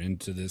here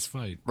into this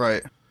fight.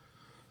 Right.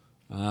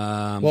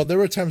 Well, there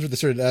were times where they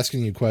started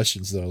asking you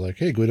questions though, like,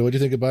 "Hey Guido, what do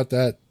you think about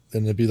that?"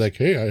 And they'd be like,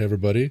 "Hey, hi,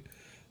 everybody."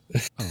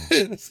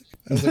 I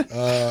was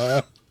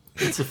like,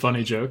 It's a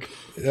funny joke.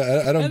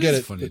 I don't That get is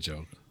it. a funny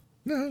joke.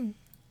 No.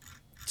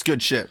 It's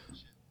good shit.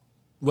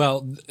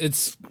 Well,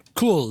 it's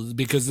cool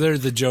because they're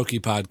the jokey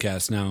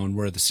podcast now, and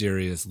we're the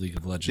serious League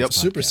of Legends. Yep. podcast.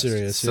 Super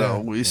serious. So yeah.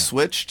 we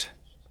switched.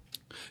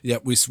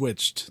 Yep, we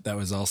switched. That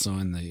was also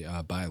in the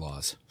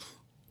bylaws.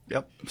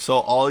 Yep. So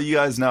all you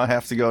guys now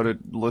have to go to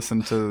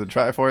listen to the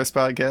Triforce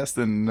podcast,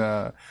 and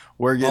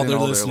we're All getting their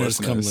all listeners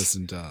their come listeners.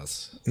 listen to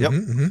us. Yep.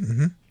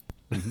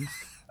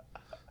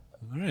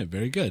 All right,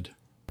 very good.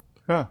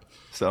 Yeah.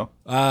 So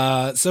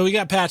So we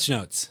got patch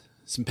notes.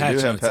 Some we patch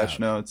do have notes. patch out.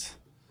 notes.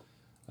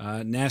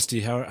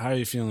 Nasty, how are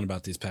you feeling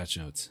about these patch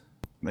notes?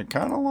 They're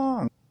kind of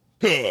long.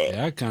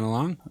 Yeah, kind of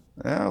long.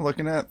 Yeah,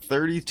 looking at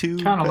 32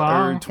 Kinda or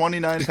long.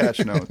 29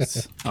 patch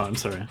notes. Oh, I'm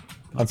sorry.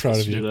 I'm proud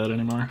of Do you. that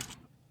anymore?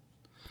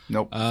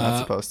 Nope, not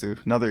supposed to.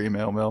 Another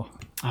email, Mill.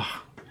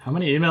 How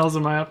many emails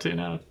am I up to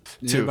now?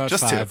 Yeah, Two, about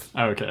just 5.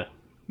 Oh, okay.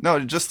 No,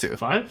 just 2.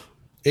 5?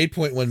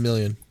 8.1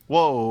 million.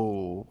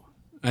 Whoa.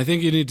 I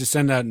think you need to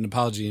send out an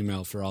apology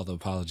email for all the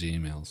apology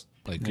emails.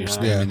 Like you're Yeah.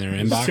 spamming their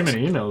There's inbox. too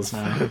many emails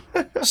now.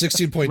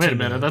 16.2 Wait a minute,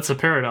 million. that's a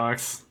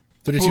paradox.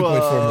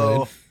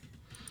 32.4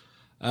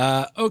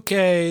 million.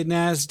 Okay,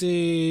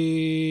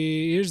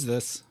 Nasty. Here's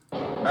this.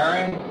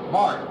 Bearing,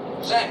 mark,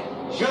 set,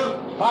 shoot,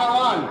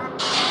 fire one.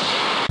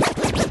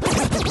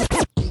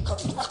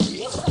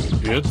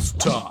 It's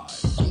time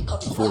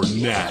for for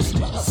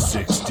nasty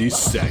 60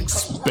 sex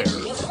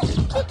sparrow.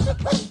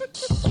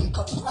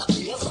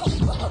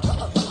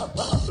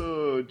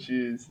 Oh,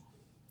 jeez.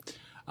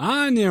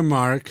 On your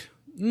mark,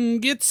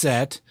 get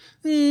set,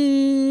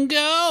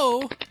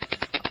 go.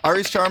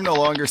 Ari's charm no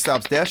longer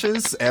stops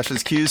dashes.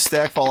 Ash's Q's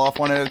stack fall off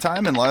one at a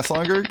time and last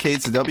longer.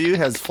 Kate's W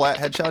has flat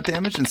headshot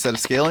damage instead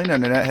of scaling,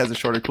 and Annette has a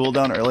shorter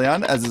cooldown early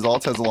on, as his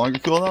alt has a longer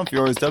cooldown.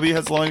 Fiora's W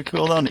has a longer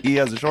cooldown. E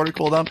has a shorter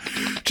cooldown.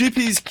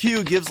 GP's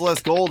Q gives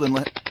less gold,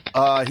 and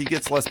he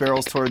gets less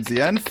barrels towards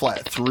the end.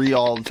 Flat 3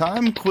 all the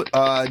time.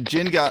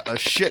 Jin got a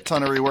shit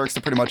ton of reworks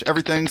to pretty much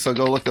everything, so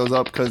go look those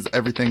up because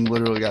everything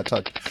literally got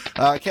touched.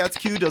 Cat's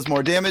Q does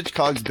more damage.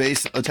 Cog's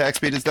base attack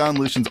speed is down.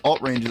 Lucian's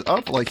alt range is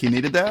up, like he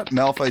needed that.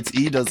 Malphite's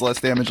E does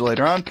less damage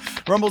later on.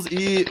 Rumble's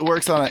E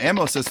works on an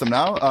ammo system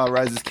now.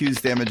 Rise's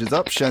Q's damage is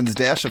up. Shen's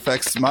dash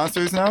affects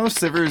monsters now.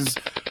 Sivir's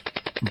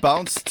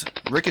bounced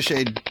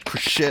ricocheted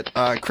shit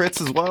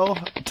crits as well.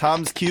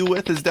 Tom's Q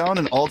width is down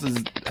and alt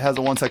has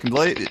a 1 second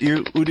delay.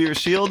 Udyr's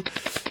shield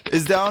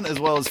is down as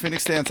well as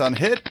Phoenix stance on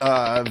hit.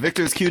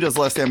 Victor's Q does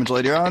less damage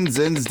later on.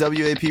 Zin's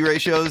WAP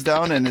ratio is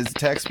down and his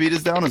attack speed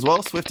is down as well.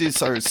 Swifties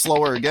are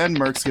slower again.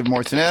 Mercs give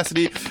more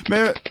tenacity.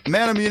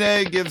 Mana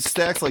Mune gives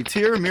stacks like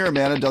Tyr. Mirror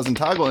Mana doesn't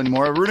toggle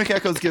anymore. Runic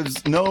Echoes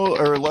gives no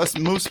or less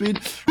move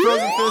speed.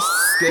 Frozen Fist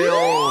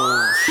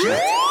scale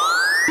shit.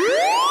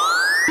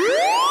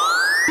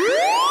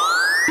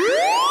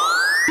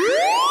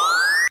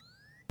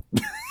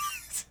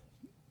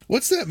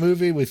 What's that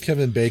movie with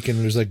Kevin Bacon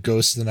where there's like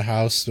ghosts in a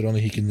house, but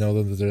only he can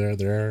know that they're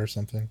there or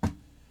something?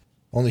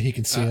 Only he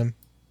can see them.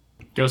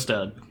 Ghost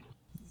Dad.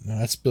 No,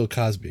 that's Bill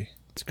Cosby.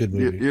 It's a good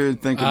movie. You're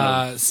thinking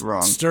of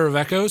wrong. Stir of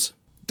Echoes?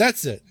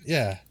 That's it.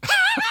 Yeah.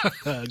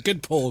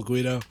 Good poll,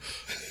 Guido.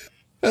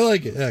 I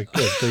like it. Yeah,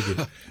 good. Thank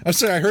you. I'm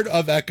sorry. I heard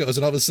of Echoes,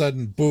 and all of a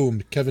sudden,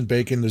 boom! Kevin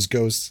Bacon. There's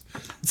ghosts.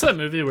 It's that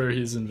movie where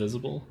he's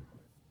invisible.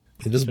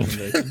 Invisible.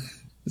 Kevin Bacon.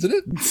 Isn't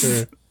it?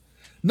 Or...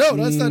 No,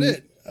 that's not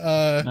it.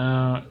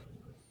 No.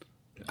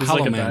 He's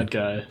Hollow like a Man. bad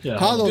guy. Yeah.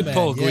 Hollow Good Man.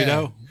 poll, yeah.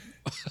 Guido.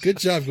 Good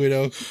job,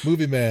 Guido.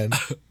 Movie man.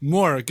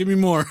 More. Give me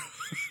more.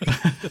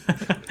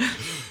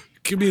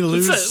 Give me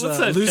loose, what's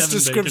that loose Kevin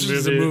descriptions Bacon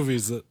of movie?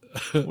 movies.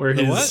 Where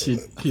The what?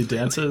 he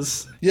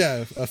dances.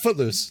 Yeah,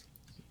 Footloose.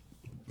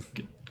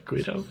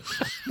 Guido.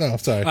 No, I'm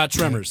sorry.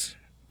 Tremors.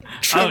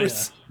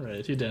 Tremors. Oh, yeah.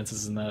 Right. He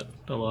dances in that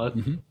a lot.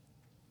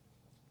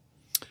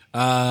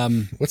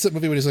 What's that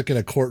movie when he's like in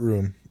a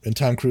courtroom and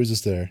Tom Cruise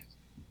is there?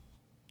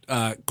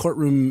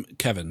 Courtroom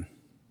Kevin.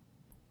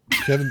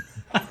 Kevin.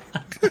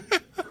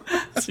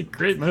 It's a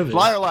great movie.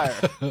 Liar, liar.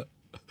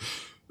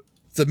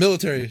 It's a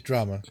military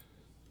drama.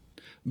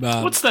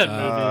 What's that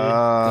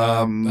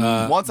movie?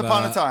 Once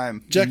Upon a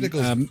Time. Jack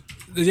Nicholson.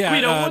 Yeah,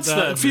 Guido, what's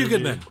that Few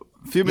Good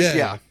movie? Men.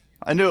 Yeah.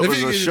 I knew it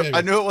If was you-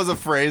 I knew it was a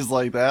phrase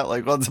like that,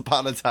 like Once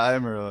Upon a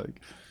Time, or like,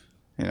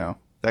 you know,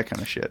 that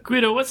kind of shit.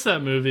 Guido, what's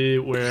that movie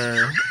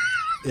where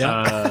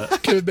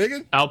Kevin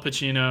Bacon? Al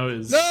Pacino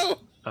is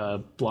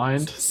No.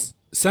 blind?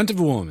 Scent of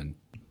a Woman.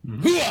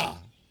 Hoo-ah!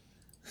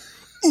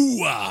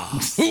 Ooh ah.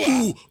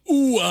 Ooh,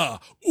 ooh ah.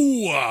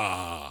 Ooh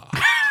ah.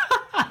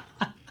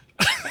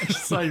 I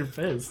just saw your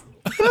face.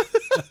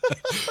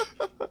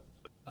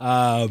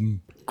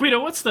 Guido,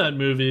 what's that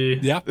movie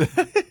Yeah.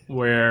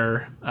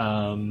 where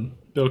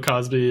Bill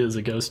Cosby is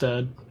a ghost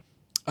dad?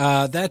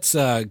 That's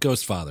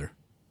Ghost Father.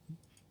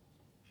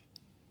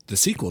 The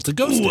sequel to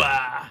Ghost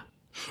Dad.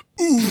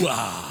 Ooh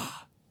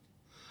ah.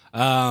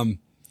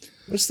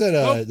 What's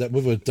that that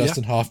movie with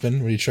Dustin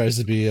Hoffman where he tries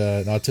to be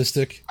an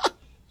autistic?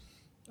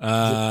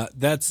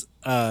 That's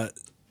He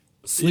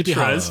Sleepy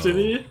tries Hollow. to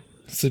be.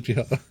 Sleepy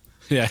Hollow.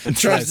 Yeah, it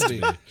Tries to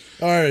be. All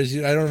right,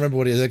 I don't remember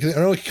what he is. I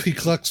know he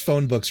collects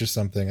phone books or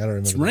something. I don't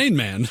remember. It's Rain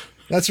Man.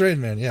 That's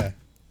Rain Man, yeah.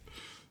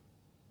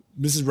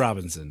 Mrs.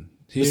 Robinson.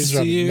 Here's Mrs.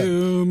 to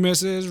you,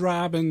 Mrs.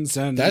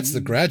 Robinson. That's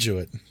The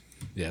Graduate.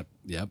 Yep.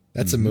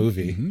 That's a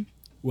movie.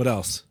 What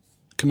else?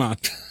 Come on.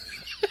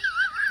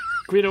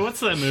 Guido, what's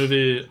that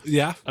movie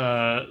Yeah.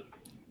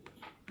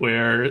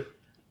 where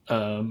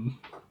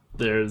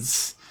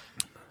there's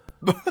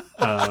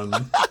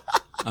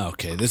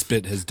Okay, this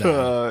bit has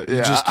died. You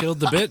Yeah. just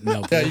killed the bit?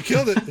 No. Yeah, you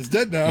killed it. It's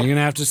dead now. You're going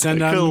to have to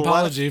send out an killed what?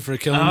 apology for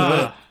killing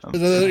the bit.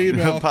 Another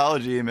email.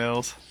 Apology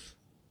emails.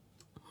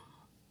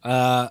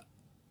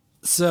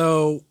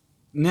 So,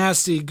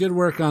 Nasty, good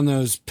work on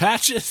those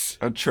patches.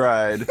 I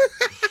tried.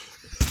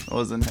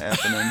 Wasn't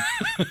happening.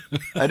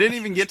 I didn't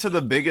even get to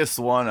the biggest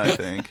one, I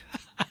think.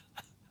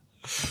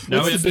 no,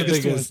 What's it's the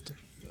biggest one?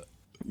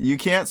 You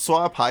can't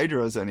swap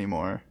Hydras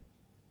anymore.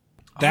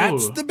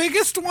 That's Oh. the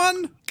biggest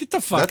one? Get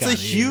the fuck That's out a of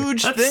here.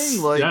 huge That's,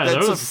 thing. Like yeah, that's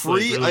that a was,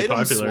 free really item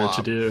popular swap.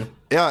 to do.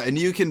 Yeah, and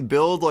you can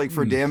build like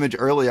for damage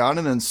early on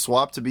and then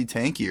swap to be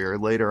tankier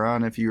later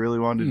on if you really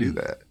wanted to do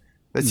that.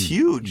 That's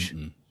huge.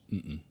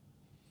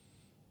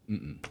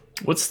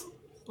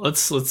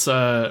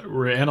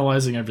 We're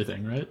analyzing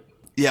everything, right?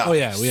 Yeah. Oh,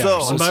 yeah, we are. So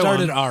One by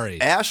started one.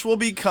 Ari. Ash will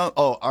become.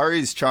 Oh,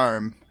 Ari's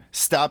charm.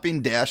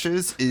 Stopping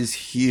dashes is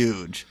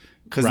huge.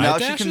 Because Riot now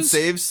she can dashes?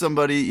 save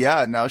somebody.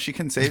 Yeah, now she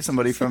can save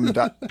somebody from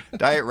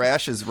Diet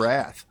Rash's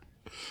wrath.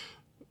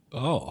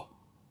 Oh.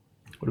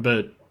 What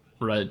about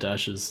Riot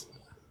Dash's?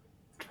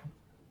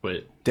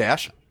 Wait,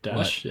 Dash?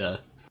 Dash? What? Yeah.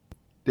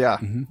 Yeah.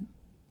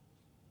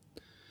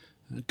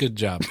 Good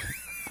job.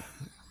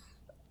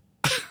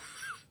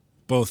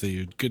 Both of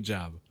you. Good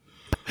job.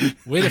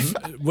 Way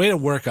to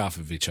work off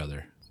of each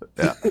other.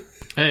 Yeah.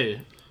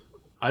 Hey,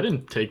 I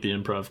didn't take the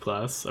improv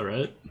class, all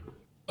right?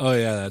 Oh,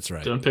 yeah, that's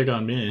right. Don't pick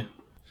on me.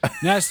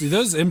 Nasty,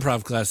 those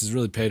improv classes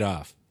really paid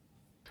off.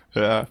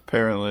 Yeah,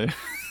 apparently.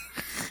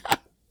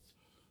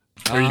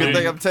 Are you Good thing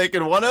doing, I'm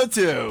taking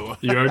 102.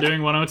 you are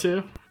doing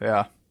 102?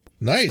 Yeah.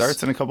 Nice.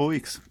 Starts in a couple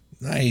weeks.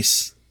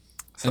 Nice.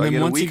 So And I then get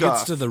a once he week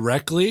gets off. to the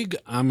rec league,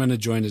 I'm going to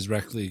join his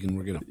rec league and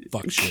we're going to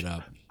fuck shit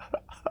up.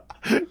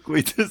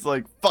 We just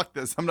like, fuck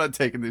this. I'm not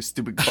taking these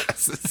stupid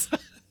classes.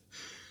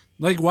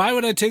 Like, why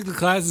would I take the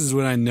classes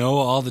when I know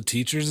all the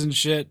teachers and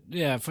shit?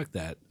 Yeah, fuck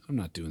that. I'm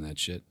not doing that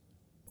shit.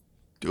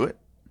 Do it.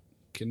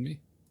 Kidding me?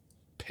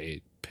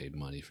 Paid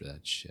money for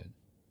that shit.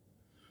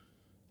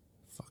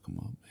 Fuck them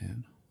up,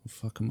 man. I'll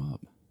fuck them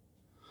up.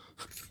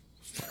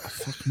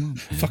 Fuck them up,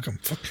 man. Fuck him.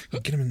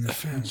 Get him in the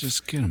face.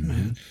 Just get them,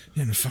 man.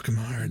 Yeah, fuck him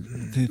hard.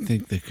 They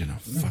think they're gonna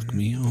fuck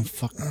me. I'll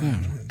fuck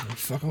them.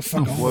 Fuck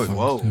him. Whoa,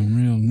 whoa. I'm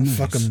real nice.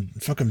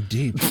 Fuck him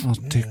deep. I'll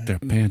take their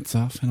pants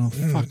off and I'll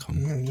fuck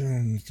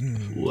them.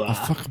 I'll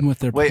fuck them with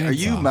their Wait, pants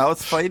are you off.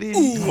 mouth fighting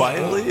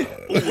quietly?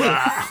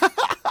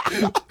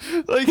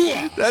 Like,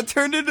 that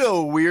turned into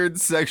a weird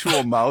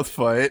sexual mouth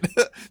fight.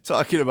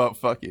 Talking about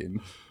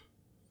fucking.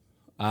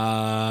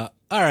 All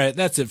right,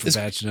 that's it for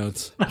batch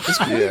notes.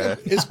 Yeah.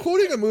 Is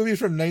quoting a movie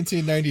from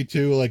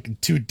 1992 like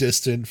too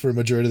distant for a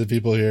majority of the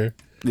people here?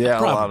 Yeah,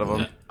 a lot of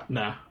Probably. them.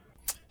 Nah.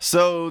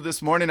 So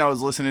this morning I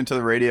was listening to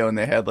the radio and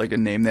they had like a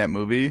name that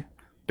movie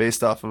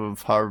based off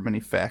of however many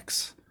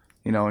facts,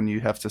 you know, and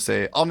you have to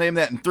say, I'll name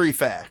that in 3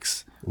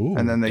 facts. Ooh,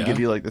 And then they yeah. give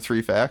you like the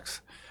 3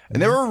 facts.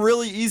 And they were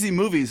really easy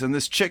movies and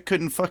this chick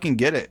couldn't fucking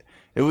get it.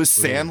 It was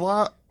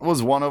Sandlot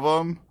was one of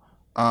them.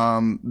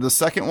 The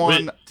second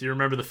one. Wait, do you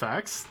remember the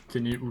facts?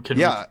 Can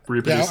Yeah. we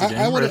reproduce the game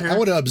I want right to. here? I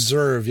want to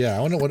observe. Yeah,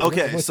 I want to.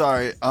 Okay,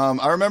 sorry.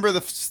 I remember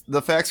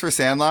the facts for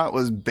Sandlot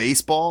was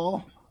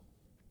baseball,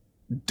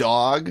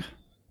 dog,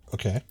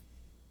 Okay.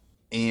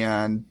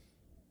 and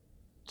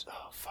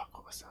fuck,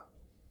 what was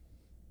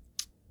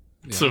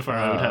that? So far,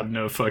 I would have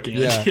no fucking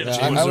Yeah, idea. yeah,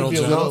 James I would Earl be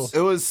a Jones.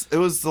 little It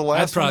was the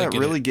last one probably that get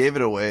really it. gave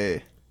it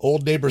away.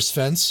 old neighbor's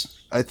fence.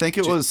 I think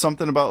it was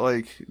something about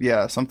like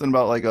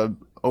a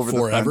over the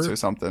Forever? fence or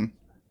something.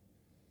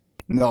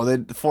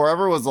 No,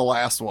 Forever was the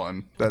last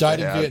one that Died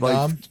they in had,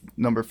 Vietnam? like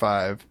number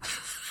 5.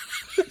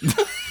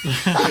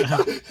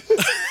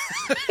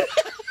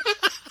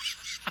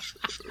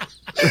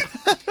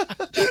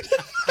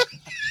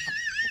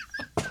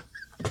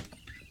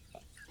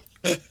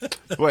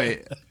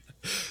 Wait.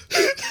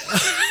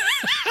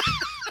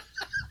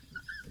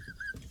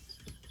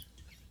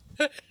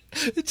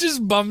 It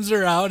just bums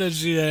her out as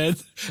she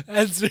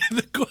answering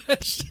the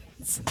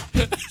questions.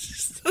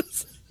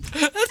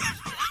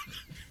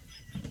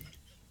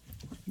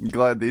 I'm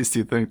glad these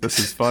two think this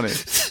is funny.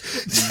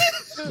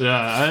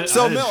 Yeah.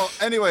 So Mill,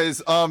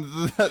 anyways,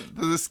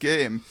 this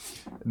game.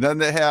 Then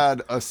they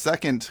had a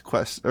second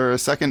a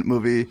second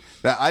movie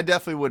that I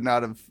definitely would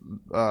not have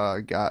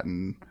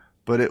gotten,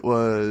 but it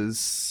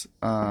was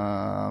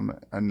a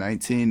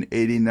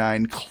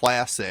 1989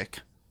 classic.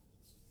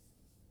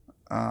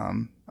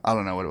 I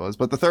don't know what it was,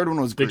 but the third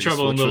one was Big Grease,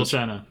 Trouble in which Little was-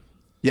 China.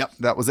 Yep,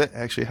 that was it.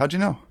 Actually, how'd you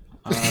know?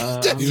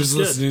 He was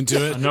listening to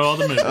I it. know all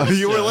the movies.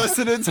 You were yeah.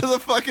 listening to the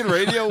fucking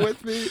radio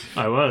with me.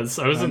 I was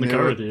in the knew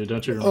car it. with you.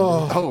 Don't you remember?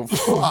 Oh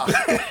fuck!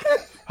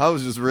 I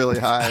was just really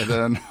high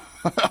then.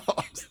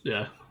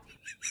 Yeah.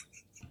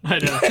 I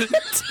know.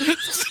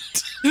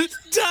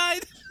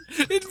 Died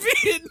in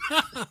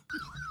Vietnam.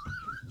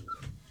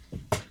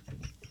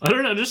 I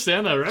don't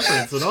understand that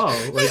reference at all.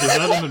 Like, is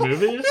that in the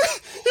movie?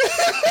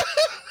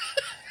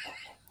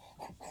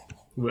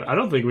 I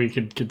don't think we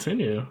can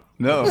continue.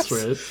 No, That's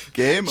right.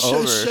 game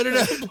over. Shut it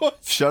down, boy.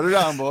 Shut her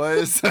down,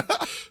 boys. All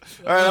right,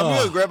 I'm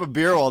gonna go grab a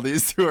beer while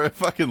these two are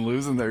fucking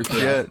losing their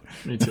shit.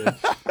 Me too.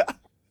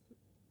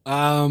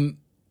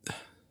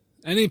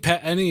 Any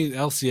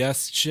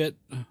LCS shit?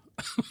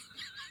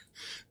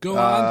 Go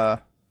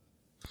on.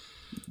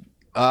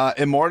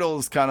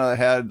 Immortals kind of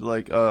had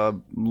like a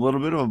little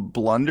bit of a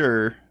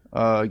blunder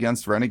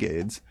against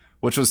Renegades,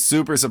 which was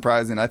super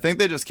surprising. I think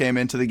they just came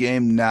into the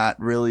game not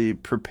really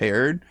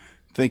prepared,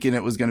 thinking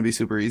it was going to be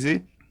super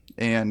easy,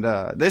 and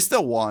they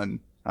still won,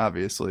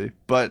 obviously.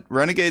 But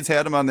Renegades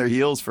had them on their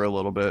heels for a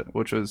little bit,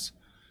 which was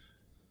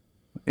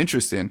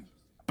interesting.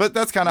 But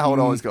that's kind of how it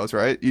always goes,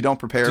 right? You don't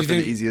prepare Do you for the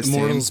think easiest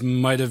Immortals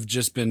team. might have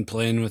just been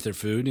playing with their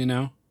food, you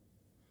know?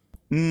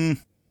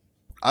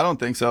 I don't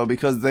think so,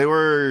 because they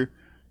were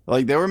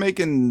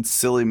making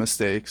silly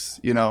mistakes,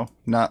 you know,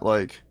 not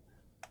like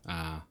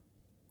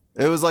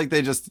it was like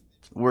they just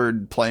were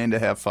playing to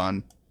have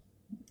fun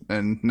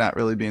and not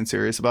really being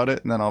serious about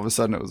it. And then all of a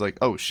sudden it was like,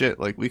 oh shit,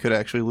 like we could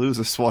actually lose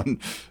this one.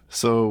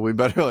 So we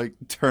better like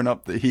turn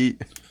up the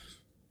heat.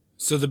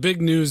 So the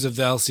big news of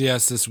the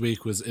LCS this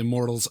week was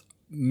Immortals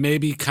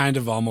maybe kind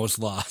of almost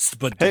lost,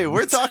 but Hey, didn't.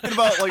 we're talking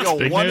about like a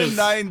Big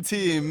 1-9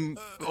 team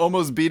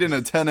almost beating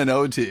a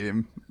 10-0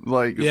 team.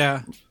 Like,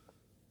 Yeah.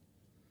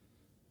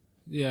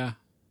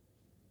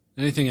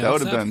 Anything that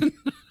else? would have been.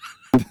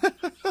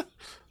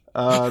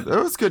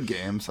 There was good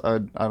games. I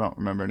don't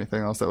remember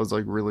anything else that was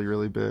like really,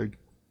 really big.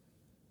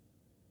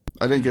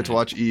 I didn't get to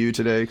watch EU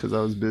today because I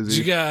was Did you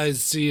busy.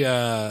 guys see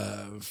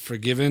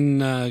Forgiven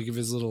give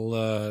his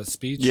little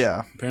speech?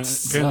 Yeah.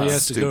 Apparently he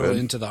has to go Stupid.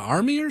 into the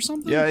army or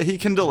something? Yeah, he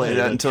can delay Yeah,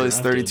 that he until got he's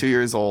drafted. 32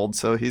 years old,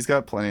 so he's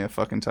got plenty of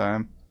fucking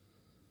time.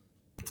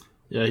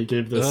 Yeah, he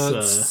gave It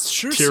this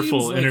sure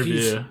tearful seems like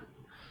interview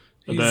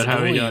he's about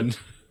how he going.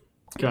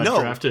 got No.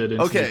 drafted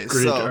into Okay, the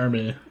Greek so-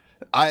 army.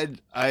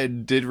 I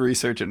did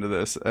research into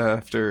this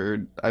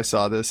after I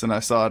saw this, and I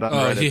saw it on Oh,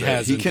 Reddit. he that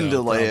hasn't. He can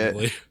though, delay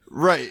probably. it.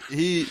 Right.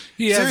 He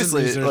hasn't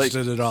seriously like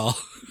researched it at all.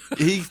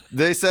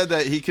 they said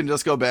that he can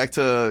just go back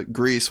to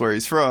Greece where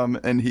he's from,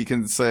 and he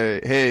can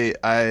say, "Hey,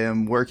 I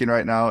am working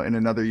right now in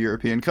another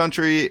European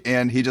country,"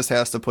 and he just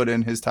has to put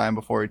in his time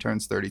before he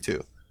turns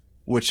 32,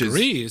 which is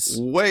Greece?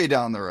 way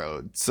down the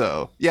road.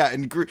 So yeah,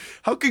 and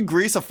how could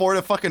Greece afford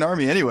a fucking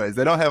army anyways?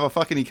 They don't have a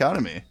fucking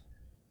economy.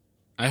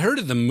 I heard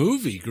of the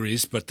movie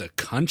Grease, but the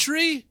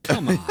country?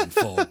 Come on,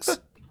 folks.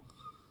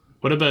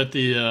 What about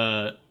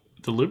the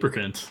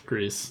lubricant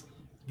grease?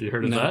 Have you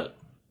heard of No. that?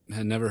 I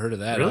had never heard of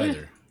that Really?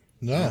 either.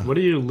 No. What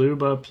do you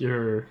lube up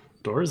your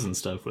doors and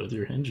stuff with,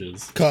 your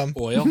hinges? Come.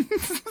 Oil?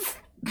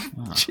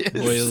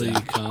 Jeez. Oily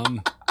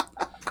cum.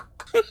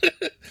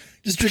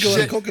 Just drink a lot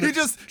of Shit,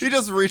 coconut. he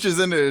just reaches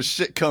into his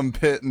shit cum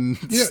pit and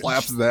Yeah,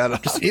 slaps that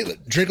up. Just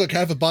drink like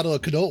half a bottle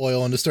of canola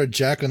oil and just start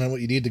jacking on what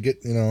you need to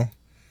get,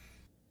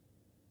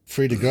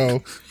 free to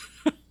go.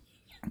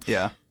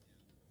 Yeah.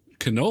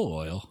 Canola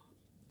oil?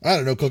 I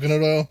don't know,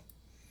 coconut oil.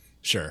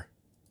 Sure.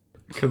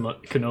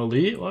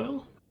 Cannoli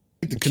oil?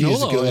 I think the key is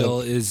to Canola get a lot oil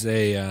of- is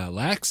a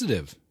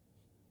laxative.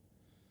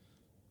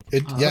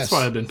 It, Oh, yes. That's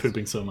why I've been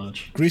pooping so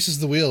much. Greases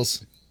the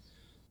wheels.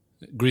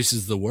 Grease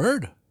is the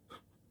word.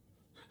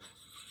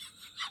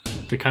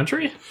 The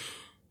country?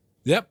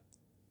 Yep.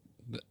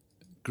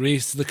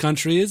 Greece, the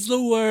country is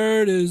the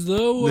word, is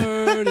the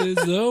word, is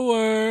the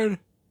word.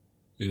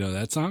 You know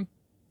that song?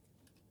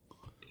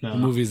 No. What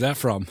movie is that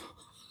from?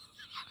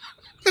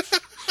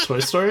 Toy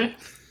Story?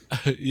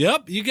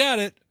 Yep, you got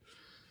it.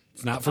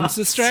 It's not from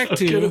Sister Act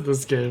So good at 2.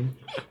 this game.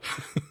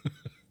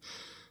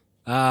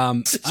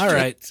 All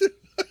right.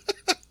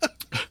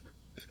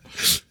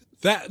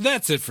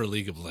 That's it for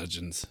League of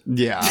Legends.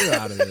 Yeah. We're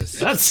out of this.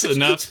 That's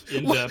enough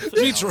in depth.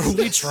 We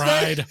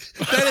tried.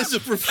 That is a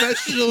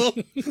professional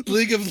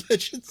League of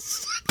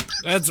Legends.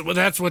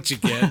 That's what you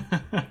get.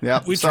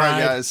 Yep. We Sorry, tried.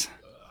 guys.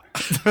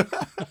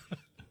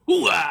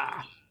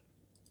 Ooh-ah!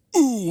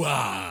 Ooh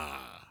ah.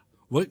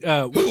 What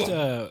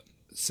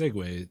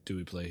segue do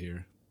we play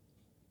here?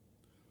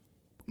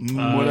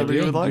 Whatever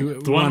you would like. Do we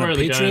The one want a where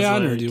the guy's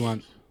Patreon or like- do you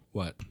want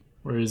what?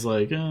 Where he's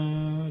like,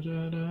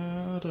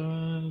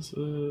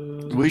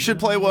 We should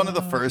play one of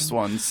the first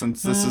ones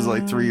since this is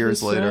like 3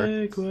 years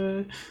later.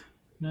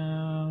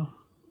 No.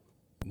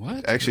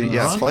 What? Actually,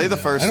 yeah, play the I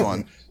first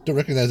one. don't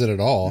recognize it at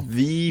all.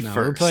 The No,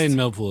 first. we're playing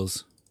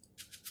Millpools.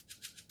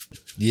 I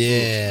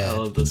Yeah.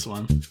 love this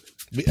one.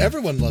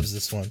 Everyone loves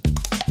this one.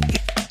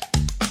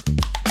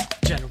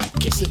 General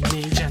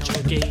gaming,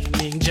 general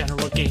gaming,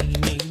 general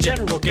gaming,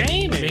 general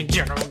gaming,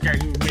 general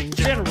gaming,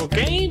 general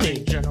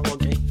gaming, general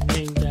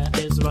gaming. That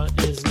is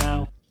what is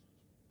now.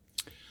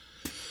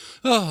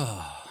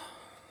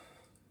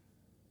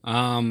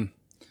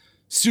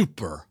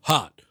 Super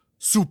hot.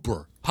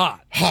 Super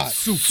hot. Hot.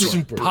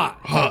 Super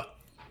hot.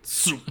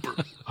 Super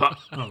hot.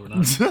 Oh, we're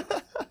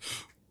not.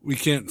 We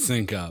can't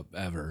sync up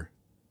ever.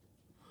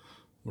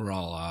 We're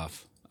all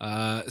off.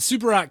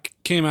 Super Rock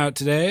came out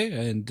today,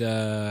 and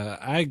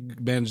I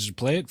managed to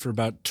play it for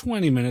about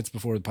 20 minutes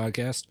before the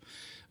podcast.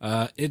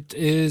 It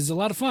is a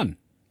lot of fun.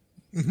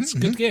 It's a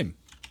good game.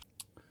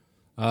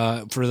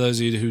 For those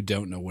of you who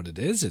don't know what it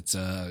is, it's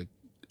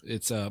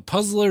a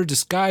puzzler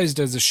disguised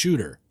as a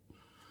shooter.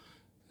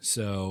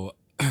 So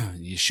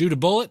you shoot a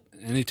bullet.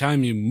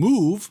 Anytime you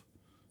move,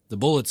 the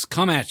bullets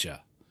come at you.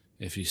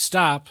 If you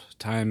stop,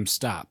 time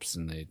stops,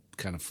 and they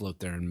kind of float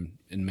there in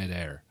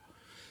midair.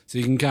 So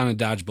you can kind of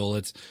dodge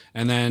bullets,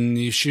 and then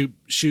you shoot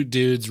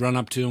dudes, run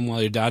up to them while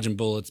you're dodging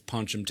bullets,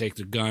 punch them, take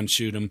their gun,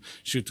 shoot them,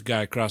 shoot the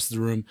guy across the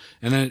room,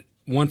 and then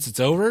once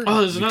it's over...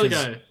 Oh, there's another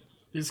because- guy.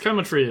 He's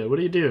coming for you. What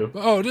do you do?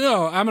 Oh,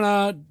 no, I'm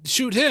going to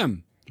shoot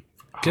him.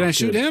 Can I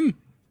shoot good. him?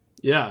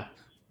 Yeah,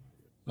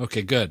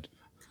 Okay, good.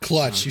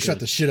 Clutch. You shot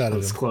the shit out of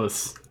that's him.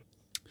 close.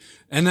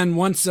 And then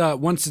once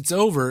it's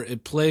over,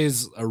 it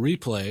plays a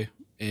replay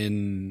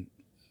in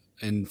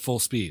full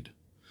speed.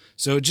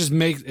 So it just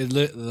makes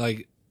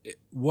it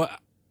what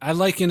I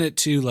liken it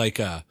to like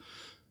a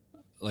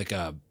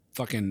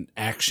fucking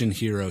action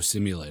hero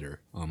simulator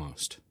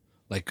almost,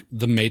 like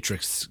the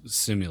Matrix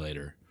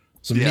simulator.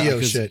 Some Yeah, Neo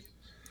 'cause- shit.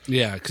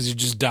 Yeah, because you're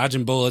just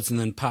dodging bullets and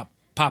then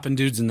popping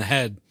dudes in the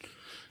head,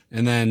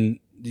 and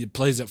then it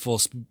plays at full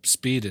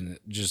speed, and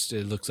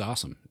it looks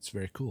awesome. It's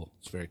very cool.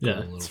 It's very cool.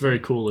 Yeah, it's a very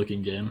cool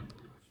looking game.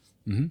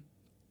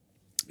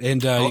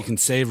 And you can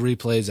save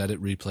replays,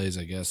 edit replays,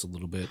 I guess, a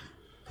little bit.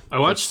 I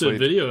watched a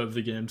video of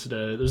the game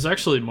today. There's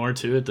actually more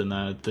to it than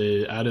that.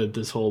 They added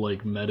this whole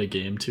like meta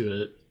game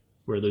to it,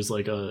 where there's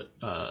like a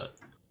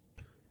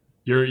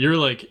you're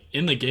like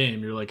in the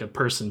game. You're like a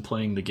person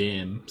playing the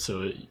game.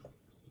 So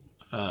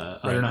I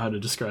don't know how to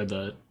describe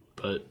that,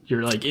 but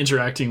you're like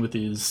interacting with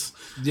these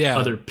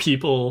other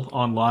people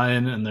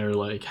online, and they're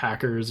like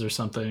hackers or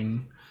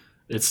something.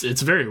 It's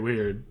very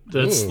weird.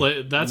 That's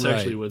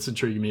actually what's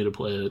intriguing me to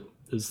play it.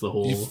 Is the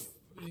whole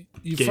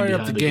you fire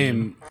up the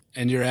game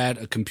and you're at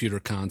a computer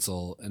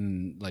console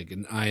and like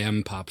an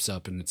IM pops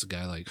up and it's a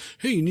guy like,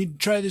 hey, you need to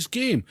try this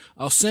game.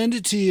 I'll send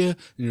it to you. And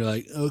you're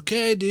like,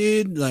 okay,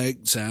 dude, like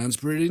sounds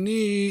pretty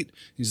neat.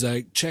 He's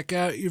like, check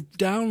out your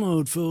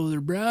download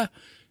folder, bruh.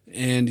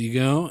 And you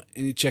go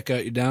and you check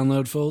out your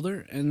download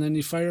folder and then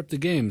you fire up the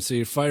game. So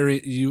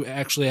you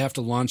actually have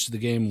to launch the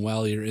game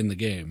while you're in the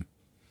game.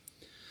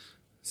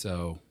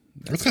 So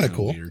that's kind of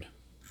cool. Weird.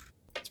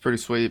 It's pretty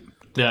sweet.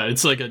 Yeah,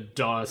 it's like a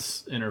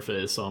DOS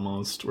interface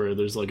almost, where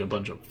there's like a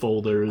bunch of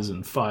folders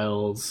and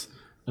files,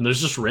 and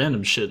there's just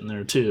random shit in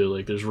there too.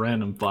 Like there's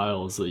random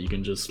files that you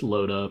can just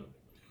load up.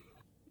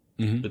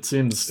 Mm-hmm. It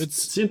seems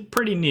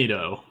pretty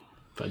neato,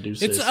 if I do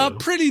say so.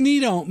 It's pretty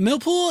neato.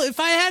 Millpool, if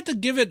I had to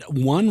give it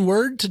one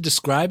word to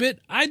describe it,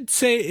 I'd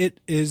say it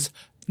is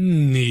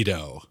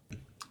neato.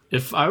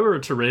 If I were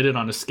to rate it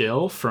on a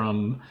scale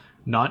from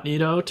not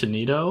neato to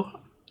neato,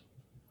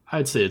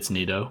 I'd say it's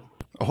neato.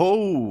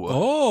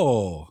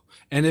 Oh.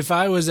 And if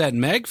I was at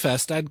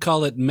Magfest, I'd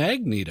call it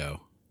Magneto.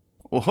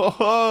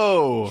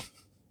 Whoa!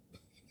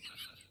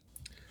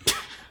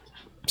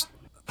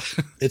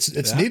 It's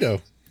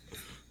neato.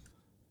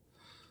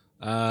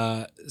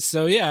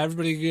 So yeah,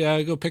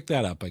 everybody go pick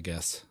that up, I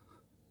guess.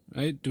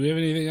 Right? Do we have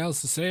anything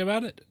else to say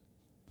about it?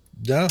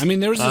 No. I mean,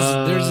 there's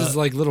this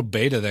like little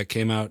beta that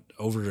came out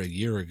over a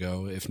year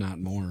ago, if not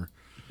more.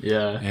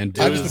 Yeah, and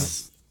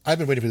I've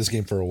been waiting for this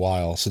game for a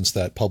while, since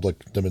that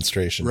public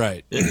demonstration.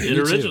 Right. It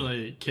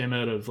originally came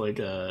out of like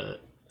a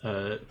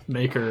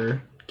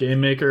game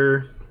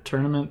maker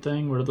tournament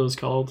thing. What are those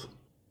called?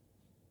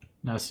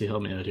 Nasty,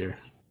 help me out here.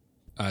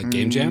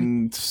 Game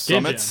Jam?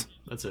 Summits? Game Jam.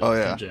 That's it. Oh,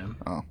 yeah. Game Jam.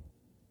 Oh,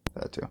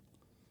 that too.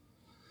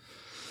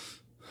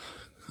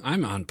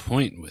 I'm on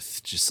point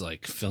with just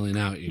like filling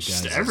out you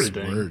guys'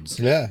 everything. words.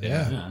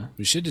 Yeah.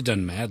 We should have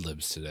done Mad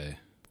Libs today.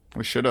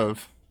 We should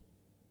have.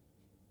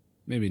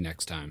 Maybe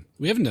next time.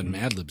 We haven't done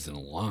Mad Libs in a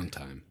long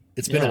time.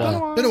 It's been a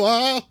while. Been a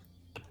while.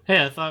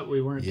 Hey, I thought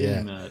we weren't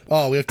doing that.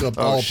 Oh, we have to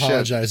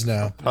apologize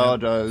now.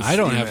 Apologize. I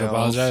don't have to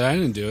apologize. I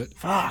didn't do it.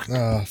 Fuck.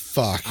 Oh,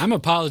 fuck. I'm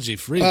apology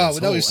free. Oh,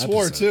 no, he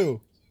swore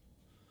too.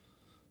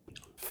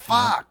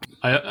 Fuck.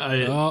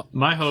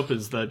 My hope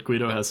is that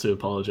Guido has to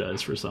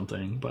apologize for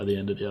something by the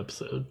end of the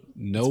episode.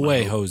 No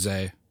way,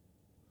 Jose.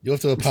 You'll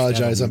have to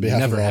apologize on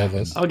behalf of all of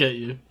us. I'll get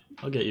you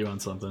on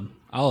something.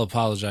 I'll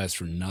apologize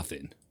for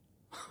nothing.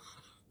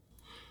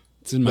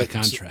 It's in my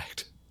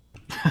contract.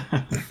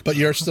 But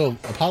you're still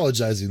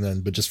apologizing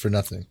then, but just for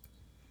nothing.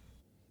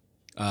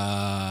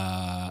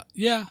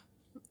 Yeah.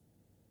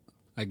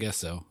 I guess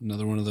so.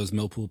 Another one of those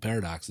Millpool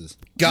paradoxes.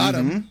 Got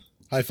him.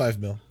 High five,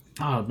 Mill.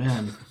 Oh,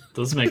 man.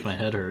 Those make my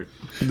head hurt.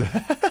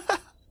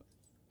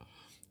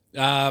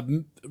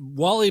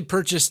 Wally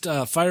purchased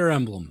Fire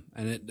Emblem,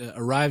 and it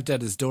arrived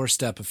at his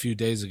doorstep a few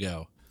days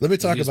ago. Let me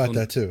talk about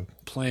that too.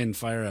 Playing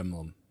Fire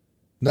Emblem.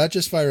 Not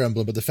just Fire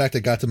Emblem, but the fact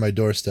it got to my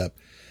doorstep.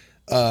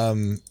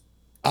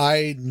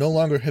 I no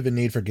longer have a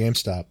need for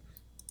GameStop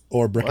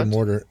or brick and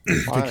mortar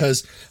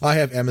because I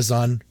have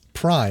Amazon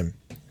Prime.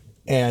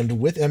 And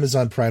with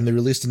Amazon Prime, they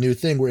released a new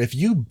thing where if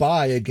you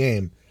buy a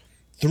game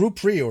through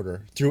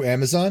pre-order through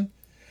Amazon,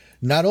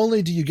 not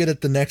only do you get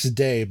it the next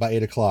day by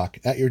 8 o'clock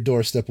at your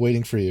doorstep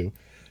waiting for you,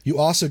 you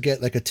also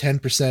get like a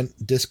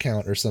 10%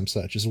 discount or some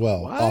such as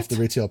well off the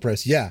retail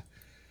price. Yeah.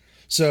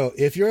 So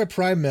if you're a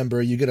Prime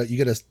member, you get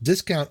a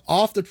discount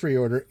off the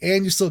pre-order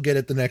and you still get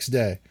it the next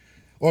day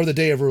or the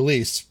day of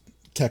release,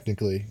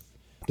 technically,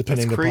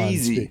 depending That's upon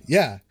crazy. speed.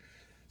 Yeah.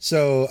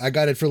 So I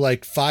got it for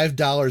like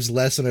 $5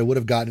 less than I would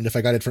have gotten it if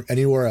I got it from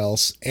anywhere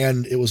else,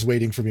 and it was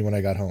waiting for me when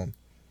I got home.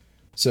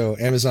 So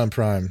Amazon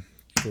Prime,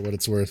 for what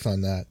it's worth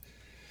on that.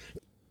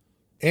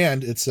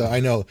 And it's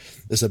I know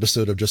this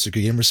episode of Just a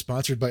Good Gamer is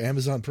sponsored by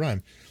Amazon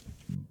Prime,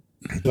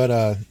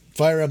 but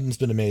Fire Emblem's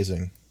been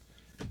amazing,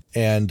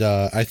 and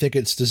I think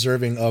it's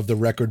deserving of the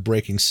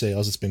record-breaking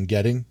sales it's been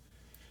getting.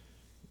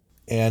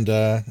 And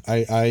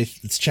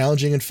it's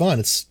challenging and fun.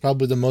 It's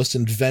probably the most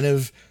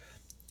inventive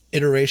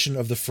iteration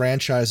of the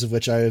franchise of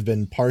which I have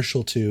been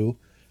partial to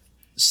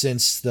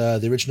since the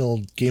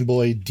original Game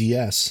Boy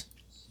DS.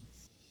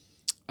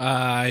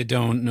 I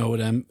don't know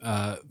what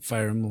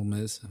Fire Emblem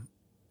is.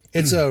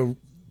 It's a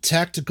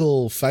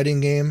tactical fighting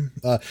game.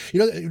 Do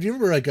you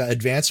remember like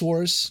Advance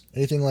Wars,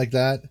 anything like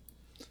that?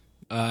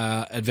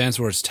 Advance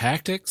Wars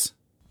Tactics,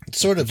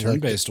 sort of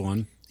turn-based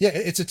one. Yeah,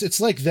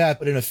 it's like that,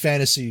 but in a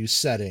fantasy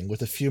setting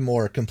with a few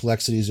more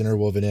complexities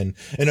interwoven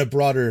in a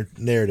broader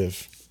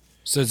narrative.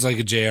 So it's like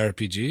a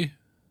JRPG?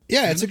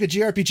 Yeah, it's like a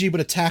JRPG, but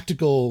a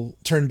tactical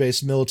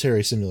turn-based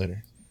military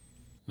simulator.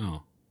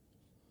 Oh.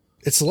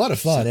 It's a lot of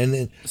fun, and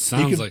then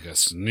Sounds like a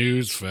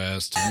snooze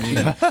fest to me.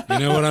 You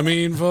know what I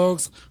mean,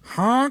 folks?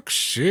 Honk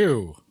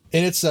shoe.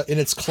 in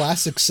its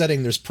classic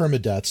setting, there's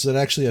permadeath, so that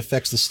actually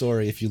affects the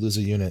story if you lose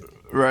a unit.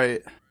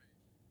 Right.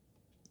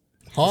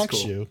 Honk cool.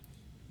 shoe.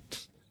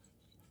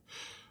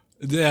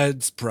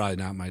 That's probably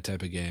not my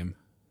type of game.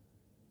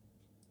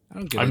 I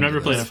don't get I've into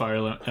never played a this.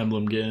 Fire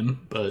Emblem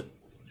game, but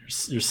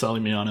you're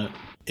selling me on it.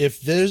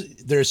 If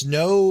there's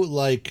no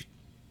like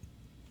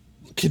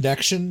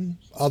connection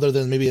other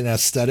than maybe an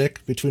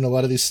aesthetic between a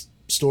lot of these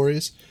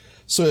stories,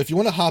 so if you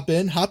want to hop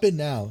in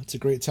now. It's a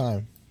great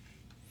time.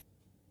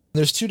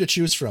 There's two to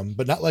choose from,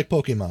 but not like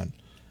Pokemon.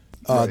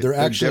 Right, They're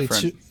actually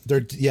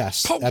different.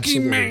 yes,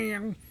 absolutely.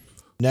 Pokemon.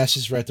 Nash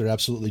is right. They're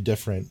absolutely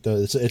different.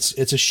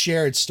 It's a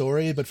shared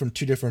story, but from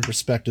two different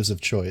perspectives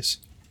of choice.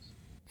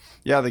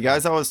 Yeah, the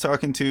guys I was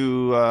talking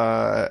to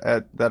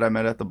that I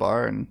met at the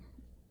bar and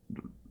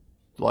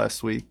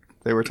last week,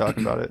 they were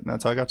talking about it, and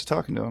that's how I got to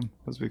talking to them.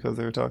 Was because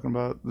they were talking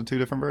about the two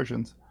different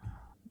versions.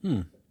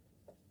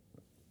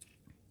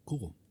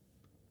 Cool.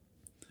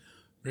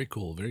 Very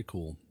cool. Very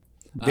cool.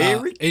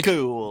 Very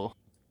cool.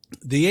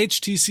 The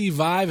HTC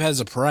Vive has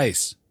a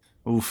price.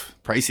 Oof,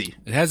 pricey.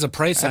 It has a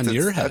price That's on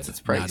its- your head, that's its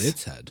price. not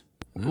its head.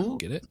 Ooh.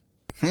 Get it?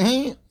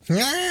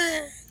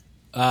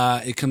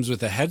 It comes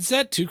with a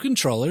headset, 2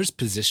 controllers,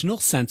 positional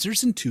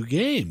sensors, and 2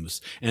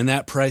 games. And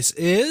that price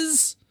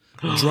is...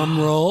 drum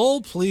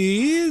roll,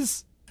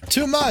 please.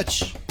 Too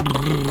much.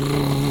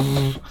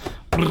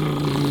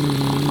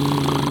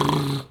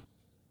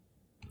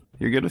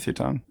 You're good with your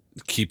tongue.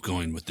 Keep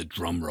going with the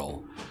drum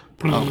roll.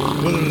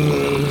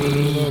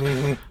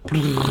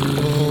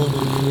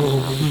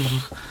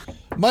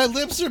 My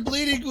lips are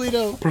bleeding,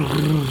 Guido.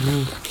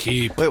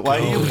 Keep Wait, why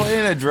going. are you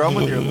playing a drum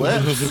with your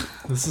lips?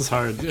 This is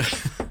hard. Can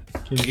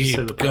you just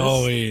say the Keep price?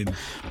 going.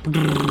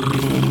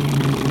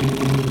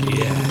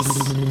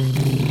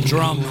 Yes.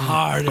 Drum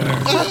harder.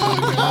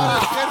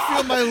 I can't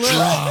feel my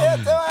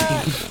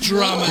lips.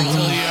 Drum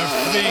until your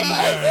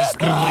fingers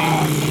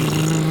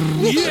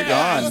bleed. They're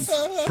gone.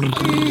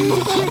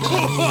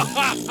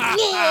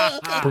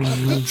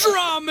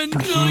 Drum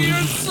until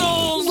your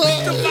souls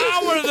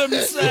devour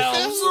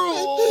themselves.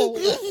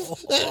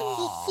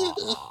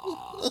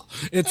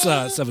 It's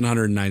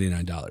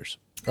 $799.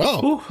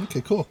 Oh,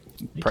 okay, cool.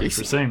 Thank you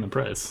for saying the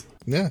price.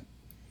 Yeah.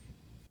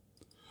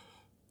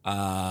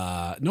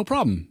 No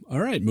problem. All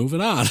right,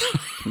 moving on.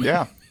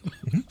 Yeah.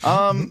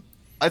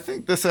 I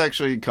think this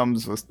actually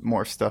comes with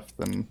more stuff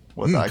than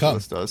what the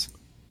Oculus does.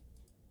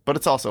 But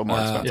it's also more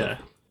expensive.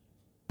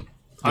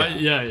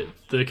 Yeah.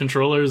 The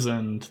controllers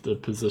and the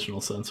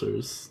positional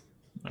sensors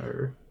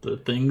are the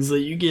things that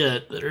you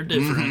get that are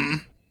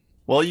different.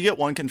 Well, you get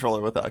one controller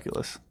with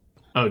Oculus.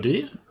 Oh, do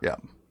you? Yeah.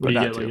 What, But do you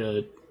not get two.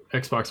 like a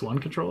Xbox One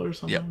controller or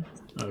something?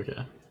 Yep.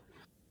 Okay.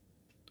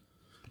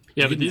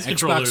 Yeah, but these Xbox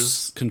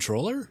controllers,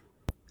 controller?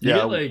 you Yeah,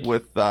 get, like-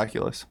 with the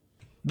Oculus.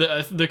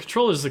 the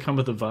controllers that come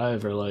with the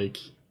Vive are like,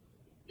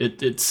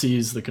 it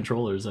sees the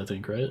controllers, I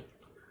think, right?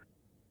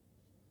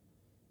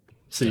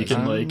 So you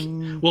can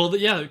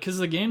because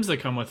the games that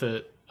come with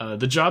it,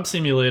 the job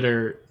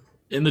simulator.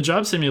 In the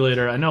job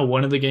simulator, I know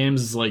one of the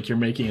games is like you're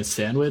making a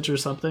sandwich or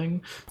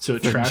something, so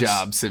it The tracks.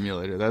 job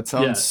simulator. That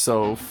sounds Yeah.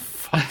 so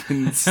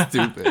fucking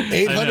stupid.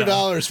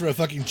 $800 for a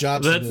fucking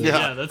job. That's- simulator.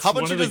 Yeah, that's How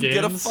about one you of the just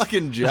get a games.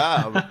 fucking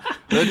job?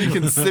 Then you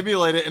can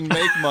simulate it and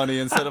make money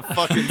instead of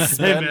fucking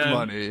spend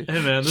money.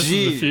 Hey man, this is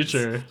Jeez. the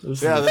future.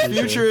 This Yeah, is the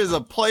future is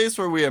a place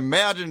where we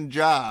imagine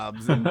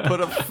jobs and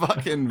put a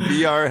fucking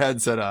VR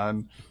headset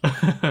on.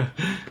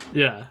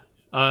 Yeah.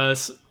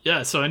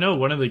 So I know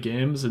one of the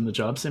games in the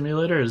job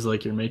simulator is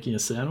like you're making a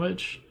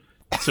sandwich.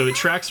 So it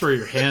tracks where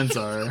your hands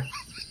are.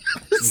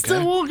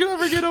 Still won't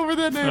never get over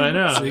that name. I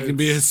know. So you can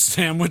be a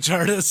sandwich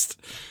artist.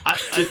 I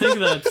think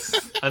that's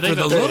For the that's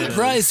low what it is.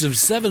 price of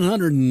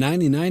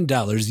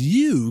 $799,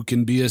 you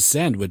can be a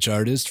sandwich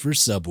artist for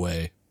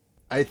Subway.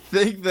 I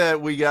think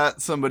that we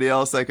got somebody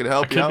else that could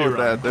help I you could out be with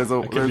wrong. that. There's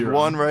I could be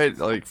one wrong. right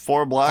like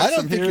 4 blocks I don't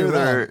from think here. you're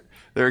wrong.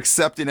 They're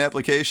accepting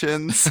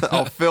applications.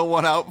 I'll fill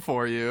one out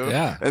for you.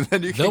 Yeah. And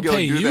then you can They'll go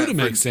pay do you that to for-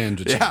 make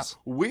sandwiches. Yeah,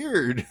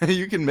 weird.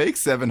 You can make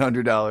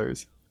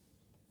 $700.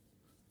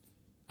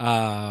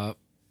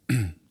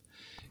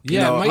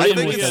 Yeah, No, it I might think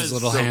come with it's those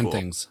little so hand cool.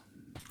 things.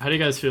 How do you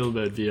guys feel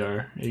about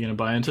VR? Are you gonna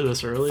buy into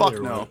this early? Fuck or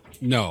no. what?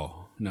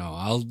 No.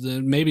 I'll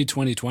maybe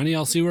 2020.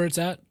 I'll see where it's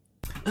at.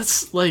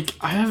 That's like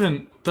I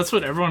haven't. That's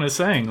what everyone is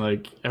saying.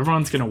 Like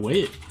everyone's gonna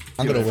wait.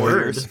 I'm going to wait.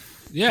 Word.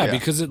 Yeah, Yeah.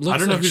 because it looks I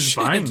don't know like who's shit.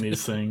 buying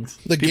these things.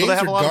 The People that games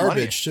have a lot are of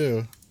money. garbage,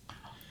 too.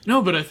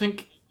 No, but I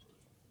think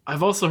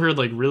I've also heard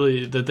like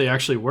really that they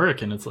actually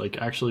work and it's like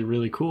actually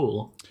really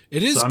cool.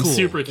 It is So I'm cool.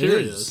 super It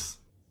curious. is.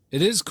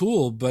 It is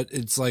cool, but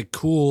it's like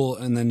cool,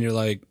 and then you're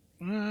like,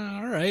 all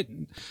right.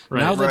 Right,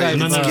 Now that Right, I've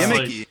and it's then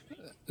there's, gimmicky.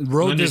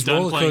 rode When you're this done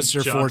roller playing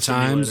coaster Job 4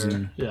 times, Simulator,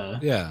 and yeah.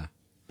 yeah,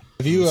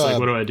 Have you It's like,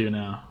 what do I do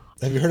now?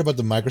 have you heard about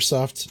the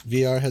Microsoft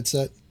VR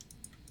headset?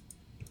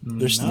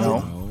 There's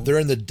No. they're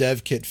in the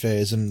dev kit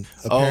phase, and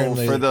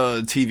apparently for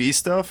the TV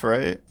stuff,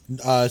 right?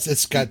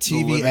 It's got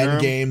TV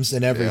and games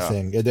and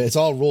everything. Yeah. It's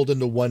all rolled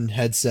into one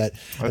headset,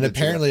 and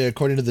apparently,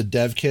 according to the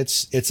dev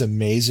kits, it's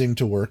amazing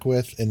to work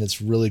with, and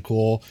it's really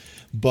cool.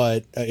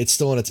 But it's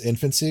still in its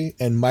infancy,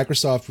 and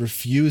Microsoft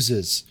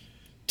refuses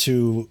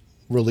to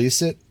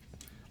release it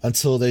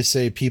until they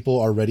say people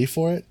are ready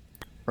for it.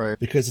 Right.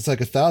 Because it's like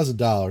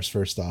 $1,000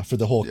 first off for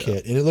the whole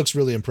kit, and it looks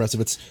really impressive.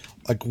 It's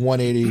like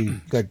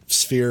 180 like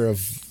sphere of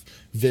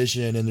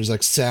vision, and there's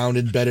like sound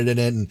embedded in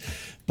it.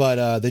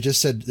 But they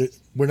just said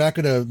we're not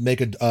going to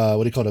make a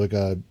what do you call it, like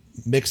a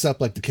mix up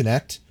like the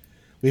Kinect.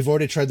 We've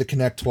already tried the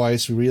Kinect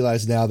twice. We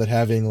realize now that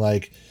having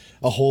like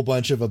a whole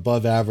bunch of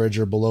above average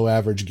or below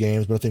average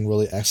games, but nothing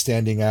really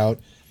standing out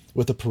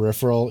with a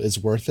peripheral is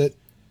worth it.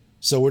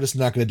 So we're just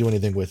not going to do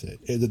anything with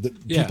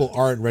it. People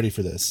aren't ready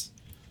for this.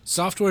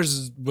 Software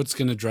is what's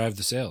going to drive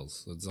the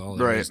sales. That's all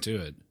there is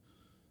to it.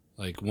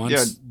 Like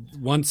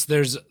once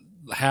there's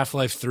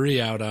Half-Life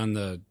 3 out on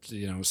the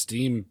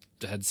Steam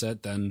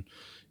headset, then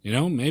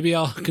maybe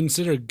I'll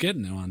consider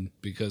getting one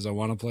because I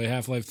want to play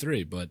Half-Life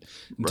 3. But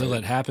until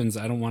that happens,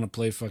 I don't want to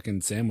play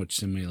fucking Sandwich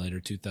Simulator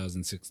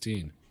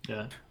 2016.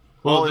 Yeah.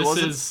 Well, this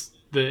is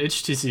the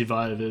HTC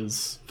Vive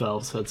is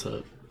Valve's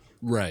headset.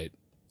 Right.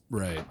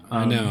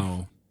 I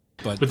know,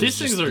 but these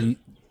things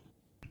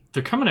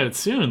they're coming out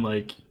soon.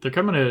 Like they're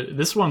coming out.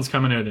 This one's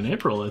coming out in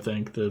April, I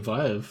think. The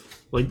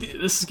Vive. Like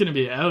this is going to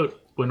be out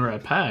when we're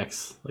at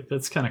PAX. Like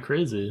that's kind of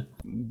crazy.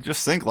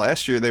 Just think,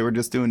 last year they were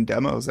just doing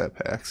demos at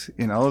PAX.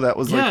 That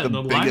was like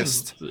the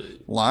biggest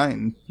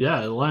line.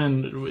 Yeah, the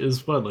line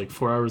is like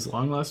 4 hours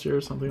long last year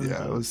or something. Like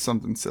that. It was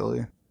something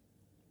silly.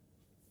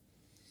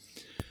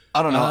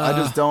 I don't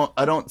know.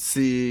 I don't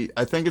see.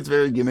 I think it's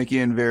very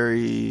gimmicky and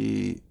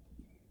very.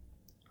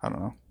 I don't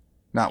know.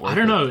 Not worth I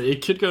don't know.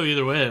 It could go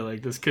either way.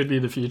 Like this could be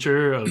the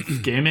future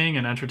of gaming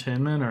and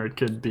entertainment, or it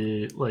could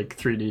be like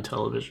 3D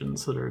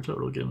televisions that are a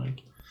total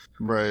gimmick.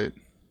 Right.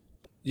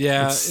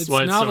 Yeah, it's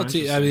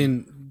novelty. I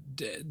mean,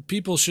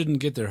 people shouldn't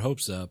get their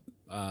hopes up.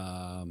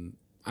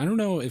 I don't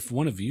know if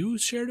one of you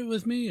shared it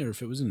with me or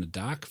if it was in the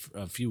doc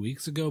a few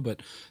weeks ago,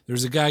 but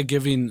there's a guy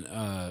giving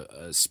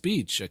a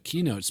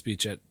keynote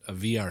speech at a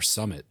VR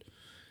summit,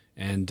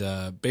 and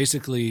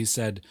basically he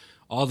said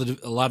a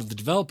lot of the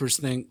developers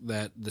think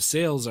that the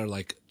sales are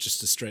like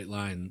just a straight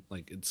line,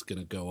 like it's going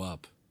to go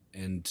up,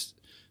 and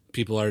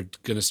people are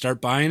going to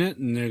start buying it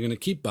and they're going to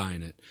keep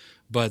buying it.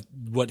 But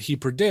what he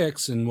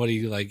predicts and what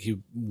he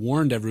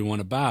warned everyone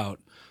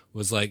about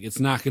was like, it's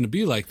not going to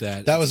be like that.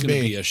 It's going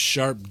to be a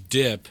sharp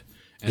dip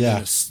and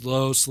then a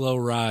slow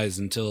rise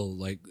until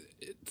like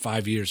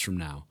 5 years from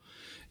now.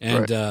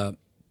 And, and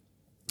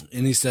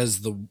he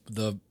says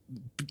the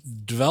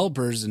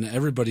developers and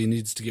everybody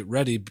needs to get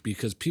ready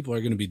because people are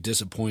going to be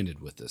disappointed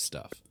with this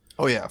stuff.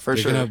 Oh yeah, sure.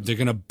 They're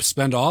going to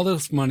spend all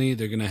this money.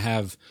 They're going to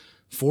have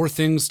 4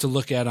 things to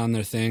look at on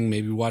their thing.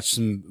 Maybe watch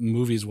some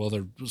movies while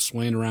they're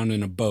swaying around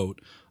in a boat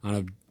on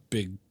a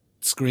big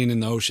screen in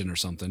the ocean or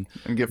something.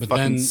 And get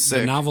fucking sick.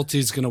 The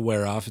novelty's going to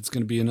wear off. It's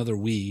going to be another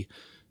Wii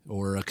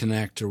or a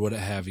Kinect or what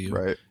have you.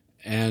 Right.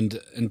 And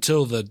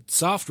until the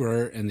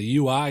software and the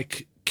UI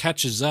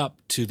catches up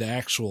to the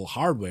actual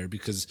hardware,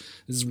 because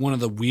this is one of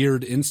the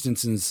weird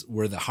instances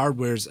where the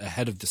hardware's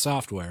ahead of the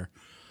software.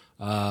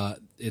 People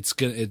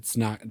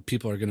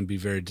are going to be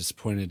very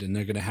disappointed, and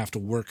they're going to have to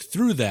work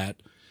through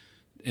that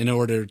in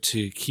order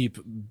to keep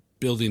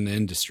building the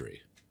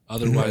industry.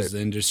 Otherwise,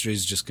 the industry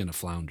is just going to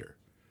flounder.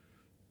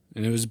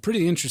 And it was a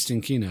pretty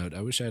interesting keynote.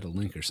 I wish I had a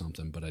link or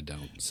something, but I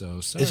don't.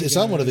 So sorry, it's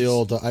on one of the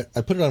old. I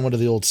put it on one of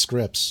the old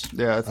scripts.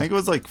 Yeah, I think it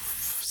was like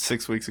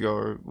 6 weeks ago,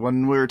 or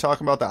when we were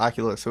talking about the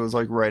Oculus. It was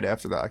like right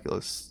after the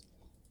Oculus,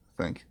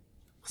 I think,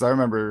 because I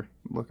remember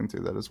looking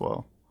through that as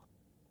well.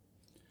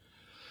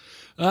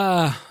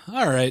 All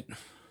right.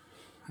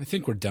 I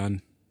think we're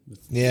done.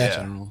 Yeah.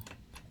 General.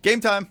 Game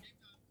time.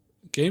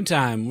 Game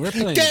time. We're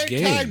playing a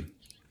game.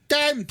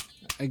 Game.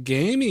 A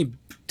gamey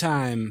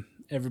time,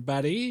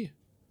 everybody.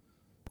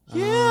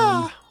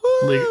 Yeah.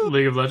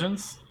 League of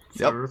Legends?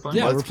 Yep. We're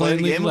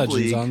playing League of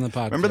Legends on the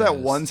podcast. Remember that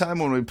one time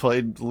when we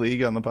played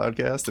League on the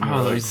podcast? And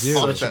that was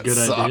such a good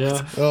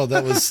idea. Oh,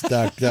 that was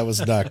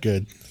not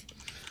good.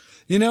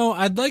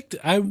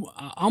 I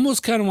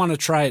almost kind of want to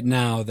try it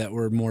now that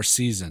we're more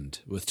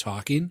seasoned with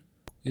talking.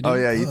 Oh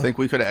yeah, you think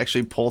we could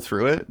actually pull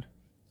through it?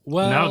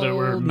 Well, now that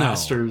we're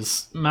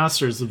masters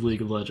of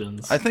League of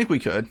Legends. I think we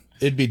could.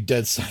 It'd be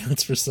dead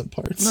silence for some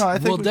parts. No, I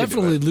think we'll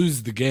definitely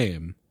lose the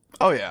game.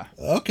 Oh yeah.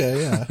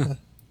 Okay, yeah.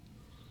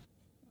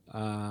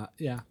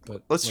 Yeah,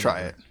 but let's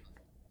try it.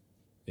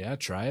 Yeah,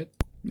 try it.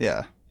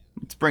 Yeah,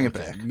 let's bring it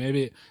back.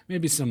 Maybe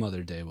some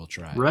other day we'll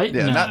try it. Right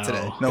now. Not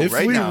today. No, if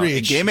right we now.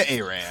 Reach, game at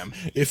ARAM.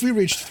 If we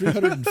reach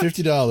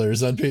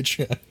 $350 on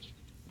Patreon,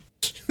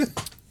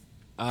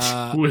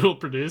 we'll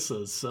produce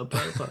a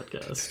subpar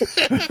podcast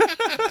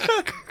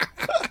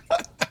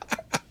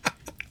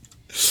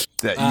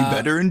that you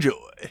better enjoy.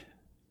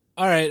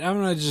 All right, I'm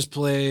going to just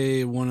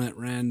play one at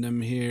random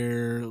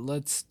here.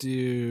 Let's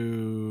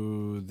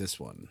do this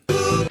one.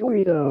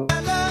 We don't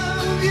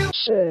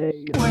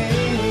say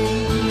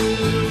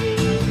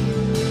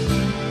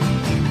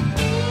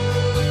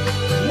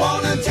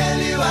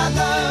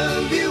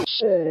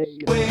You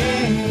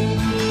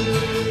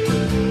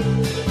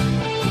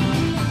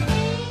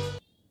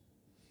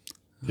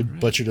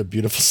butchered a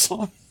beautiful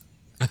song.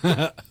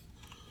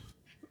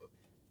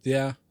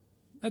 Yeah,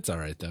 that's all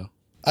right though.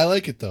 I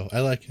like it though.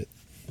 I like it.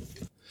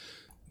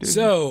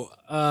 So,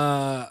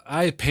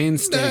 I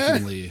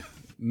painstakingly,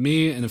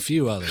 me and a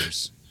few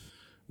others,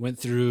 went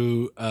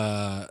through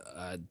a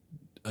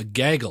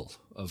gaggle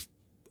of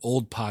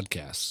old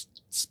podcasts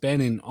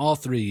spanning all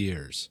 3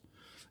 years.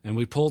 And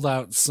we pulled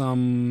out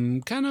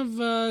some kind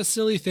of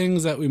silly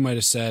things that we might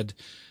have said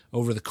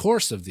over the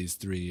course of these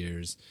 3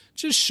 years.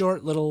 Just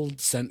short little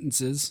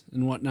sentences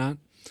and whatnot.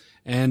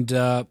 And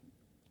I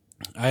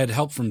had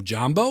help from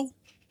Jumbo.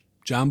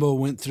 Jumbo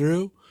went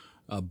through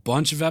a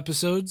bunch of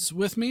episodes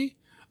with me.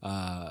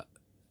 Agro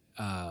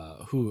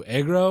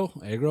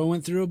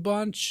went through a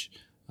bunch.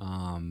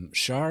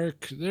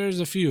 Shark, there's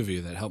a few of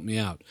you that helped me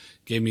out,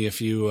 gave me a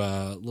few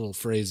little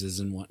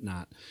phrases and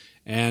whatnot.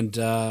 And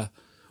I'm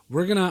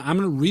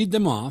gonna read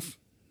them off,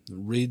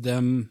 read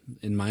them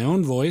in my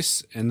own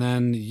voice, and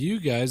then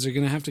you guys are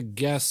gonna have to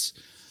guess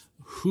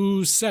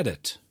who said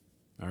it.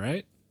 All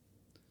right?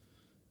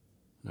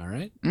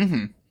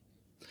 Mm-hmm.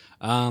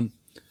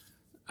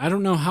 I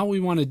don't know how we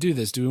want to do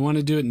this. Do we want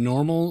to do it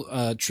normal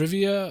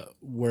trivia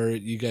where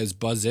you guys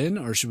buzz in,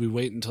 or should we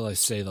wait until I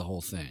say the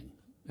whole thing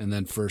and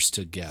then first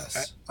to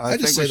guess? I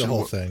just say the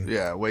whole thing.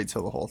 Yeah, wait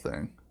till the whole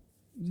thing.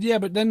 Yeah,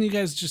 but then you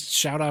guys just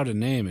shout out a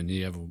name and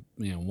you have a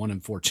 1 in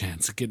 4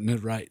 chance of getting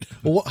it right.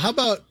 Well, how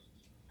about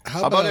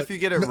if you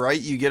get it right,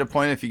 you get a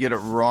point. If you get it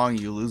wrong,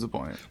 you lose a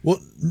point. Well,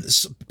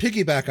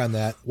 piggyback on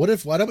that.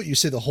 Why don't you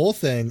say the whole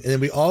thing and then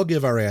we all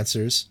give our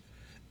answers,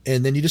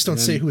 and then you just don't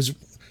say who's.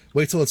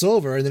 Wait till it's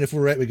over, and then if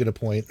we're right, we get a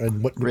point.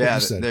 And what you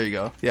said. There you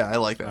go. Yeah, I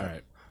like that. All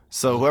right.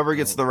 So whoever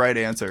gets the right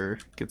answer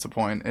gets a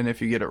point, and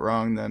if you get it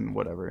wrong, then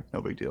whatever,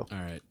 no big deal. All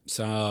right.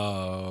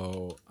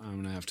 So I'm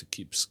gonna have to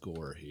keep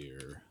score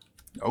here.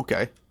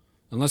 Okay.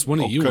 Unless one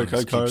of you wants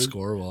to keep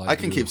score. Well, I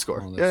can keep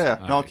score. Yeah.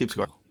 No, I'll keep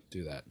score.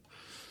 Do that.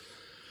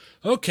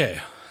 Okay.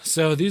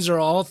 So these are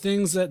all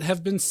things that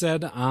have been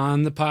said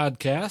on the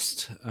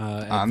podcast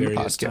at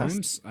various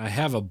times. I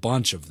have a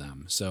bunch of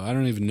them, so I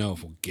don't even know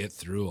if we'll get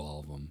through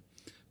all of them.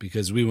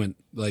 Because we went,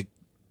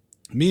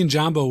 me and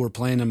Jumbo were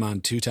playing them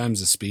on 2 times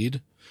the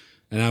speed.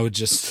 And I would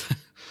just,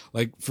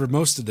 for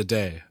most of the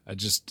day, I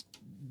just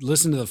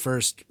listen to the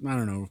first,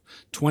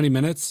 20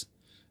 minutes.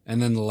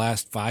 And then the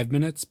last 5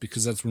 minutes,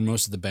 because that's where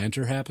most of the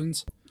banter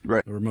happens.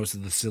 Right. Or most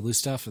of the silly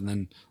stuff. And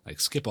then,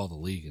 skip all the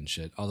league and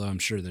shit. Although I'm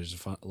sure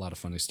there's a lot of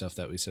funny stuff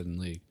that we said in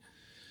league.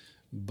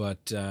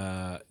 But,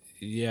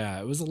 yeah,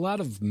 it was a lot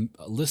of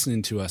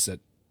listening to us at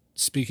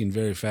speaking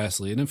very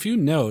fastly. And a few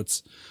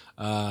notes,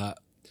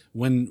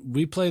 when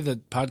we play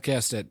the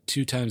podcast at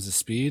 2 times the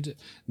speed,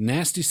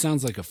 Nasty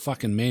sounds like a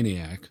fucking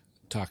maniac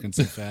talking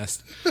so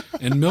fast.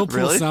 And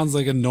Millpool sounds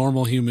like a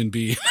normal human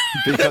being.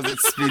 Because it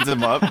speeds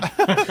him up.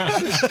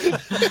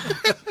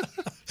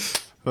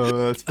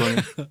 Oh, that's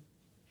funny.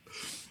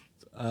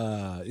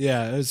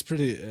 Yeah, it was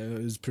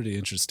pretty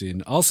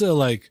interesting.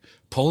 Also,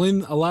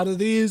 pulling a lot of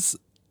these,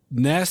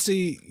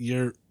 Nasty,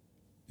 you're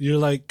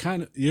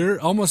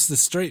you're almost the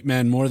straight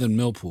man more than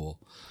Millpool.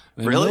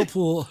 And really?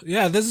 Millpool,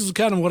 yeah, this is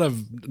kind of what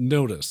I've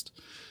noticed.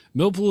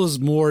 Millpool is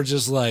more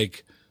just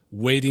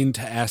waiting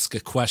to ask a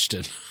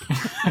question.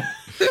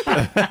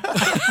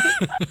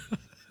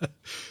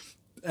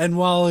 And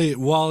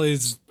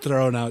Wally's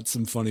throwing out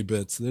some funny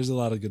bits. There's a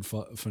lot of good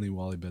funny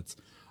Wally bits.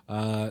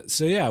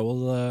 So yeah,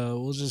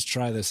 we'll just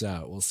try this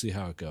out. We'll see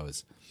how it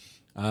goes.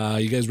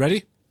 You guys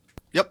ready?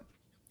 Yep.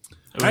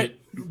 All right.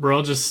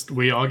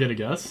 We all get a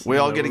guess. We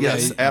all get a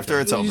guess after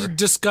it's over. You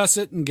discuss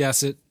it and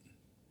guess it.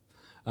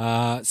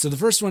 So the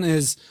first one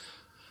is,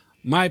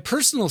 my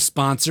personal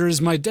sponsor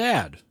is my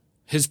dad.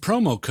 His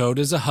promo code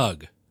is a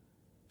hug.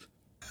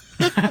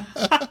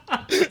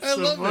 I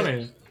love funny.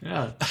 it.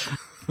 Yeah.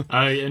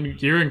 And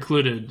you're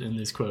included in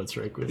these quotes,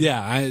 right? Guido?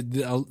 Yeah,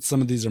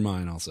 some of these are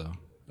mine also,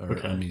 or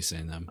me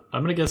saying them.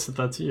 I'm gonna guess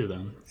that's you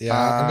then. Yeah,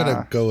 I'm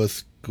gonna go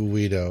with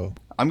Guido.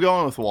 I'm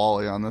going with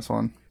Wally on this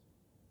one.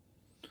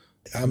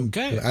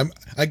 Okay.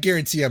 I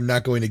guarantee I'm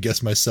not going to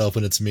guess myself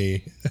when it's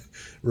me,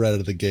 right out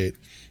of the gate.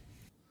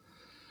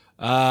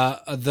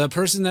 The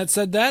person that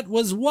said that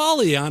was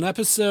Wally on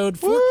episode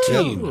 14.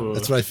 Yep,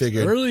 that's what I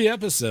figured. Early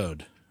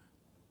episode.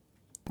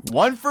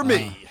 One for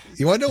me.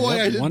 You want to know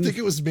why I didn't think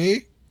it was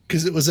me?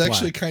 Because it was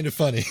actually kind of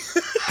funny.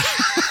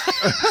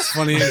 It's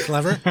funny and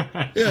clever.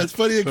 Yeah, it's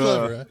funny and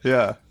clever.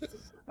 Yeah.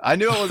 I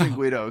knew it wasn't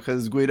Guido,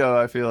 because Guido,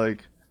 I feel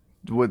like,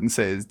 wouldn't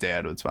say his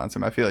dad would sponsor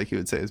him. I feel like he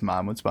would say his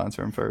mom would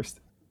sponsor him first.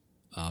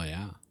 Oh,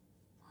 yeah.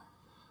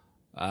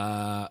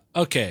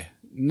 Okay,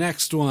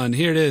 next one.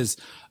 Here it is.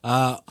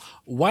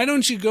 Why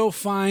don't you go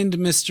find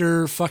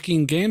Mr.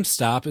 fucking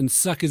GameStop and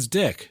suck his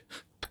dick?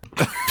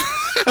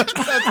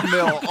 That's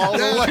Mill all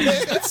the way.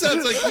 That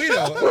sounds like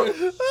Guido.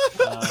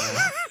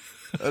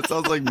 That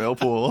sounds like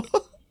Millpool.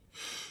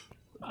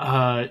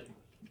 I'm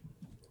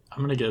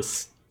gonna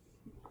guess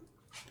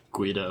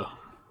Guido.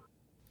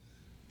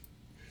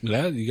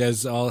 Yeah, you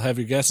guys all have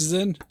your guesses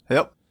in?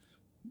 Yep.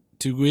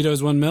 2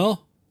 Guidos, 1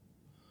 Mill?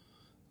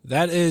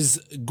 That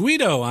is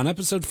Guido on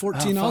episode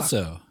 14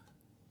 also.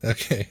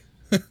 Okay.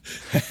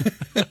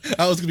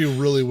 I was going to be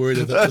really worried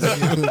if that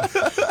was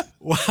you.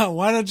 Wow,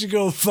 why don't you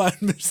go find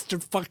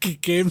Mr. fucking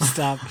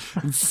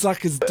GameStop and suck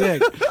his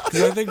dick?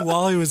 Because I think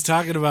Wally was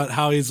talking about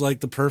how he's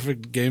like the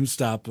perfect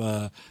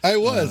GameStop I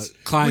was.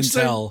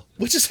 clientele.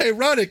 Which is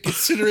ironic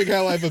considering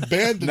how I've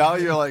abandoned Now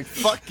you're like,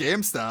 fuck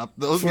GameStop.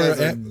 Those For guys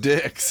a- are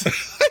dicks.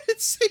 I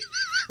didn't say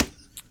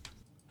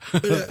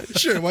that.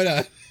 Sure, why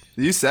not?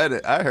 You said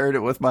it. I heard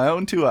it with my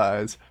own two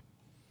eyes.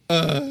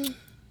 All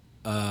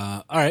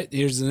right,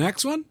 here's the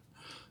next one.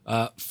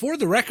 For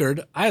the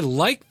record, I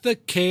like the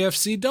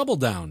KFC Double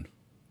Down.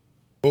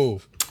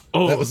 Oh,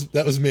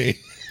 that was me.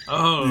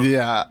 Oh.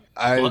 Yeah,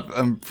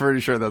 I'm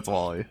pretty sure that's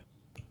Wally.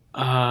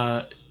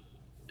 Oh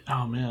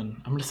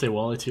man, I'm gonna say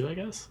Wally too, I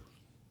guess.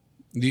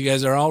 You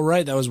guys are all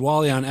right. That was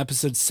Wally on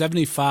episode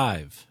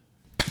 75.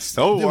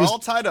 Oh, It we're was all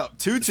tied up.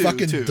 2-2.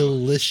 Fucking 2.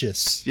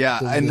 delicious. Yeah,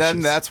 and then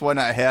Delicious. that's when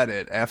I had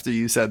it after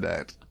you said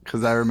that.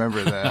 Because I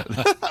remember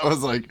that. I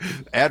was like,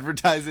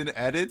 advertising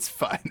at its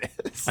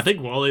finest. I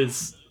think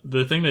Wally's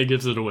the thing that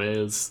gives it away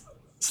is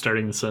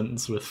starting the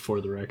sentence with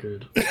 "for the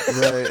record."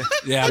 Right.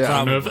 Yeah, I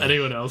don't know if probably.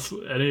 anyone else,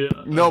 Nobody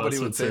of us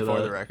would say "for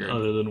that the record."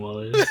 other than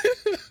Wally.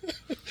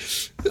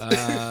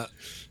 All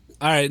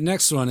right,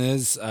 next one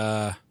is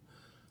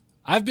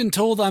I've been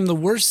told I'm the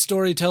worst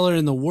storyteller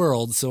in the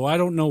world, so I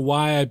don't know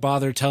why I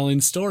bother telling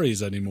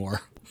stories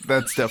anymore.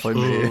 That's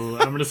definitely me. Ooh,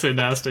 I'm gonna say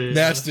nasty.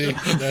 Nasty.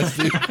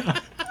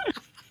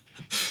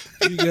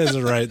 You guys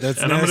are right. That's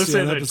And I'm gonna nasty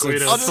say on that episode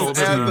Guido I'll told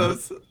just add him.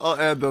 those. I'll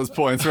add those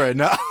points right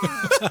now.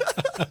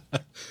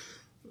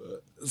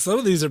 Some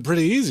of these are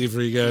pretty easy for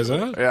you guys,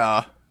 huh?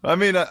 Yeah. I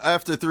mean,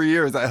 after 3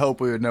 years, I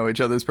hope we would know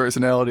each other's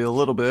personality a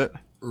little bit.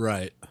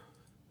 Right.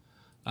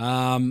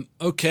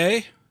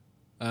 Okay.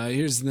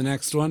 Here's the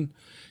next one.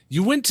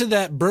 You went to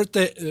that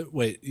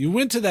you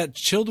went to that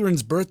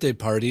children's birthday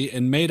party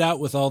and made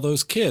out with all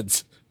those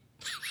kids.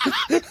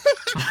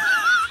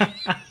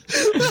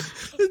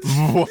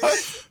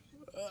 What?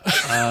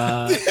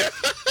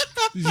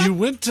 You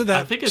went to I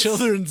that think it's-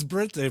 children's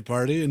birthday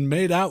party and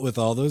made out with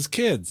all those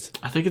kids.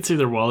 I think it's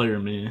either Wally or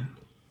me.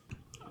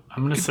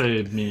 I'm gonna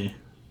say me.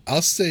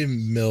 I'll say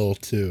Mill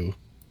too.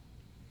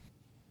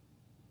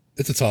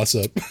 It's a toss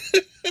up.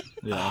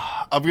 Yeah.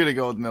 I'm going to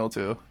go with Mill,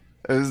 too.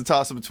 It was a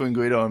toss-up between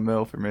Guido and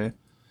Mill for me.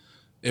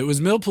 It was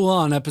Millpool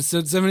on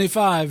episode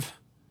 75.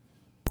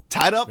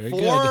 Tied up Very 4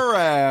 good.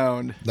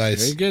 round.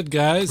 Nice. Very good, We're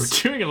guys.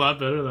 doing a lot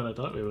better than I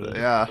thought we would.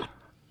 Yeah.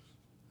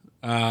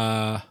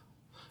 All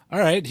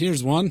right,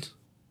 here's one.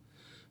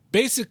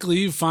 Basically,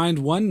 you find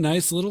one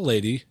nice little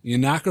lady, you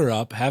knock her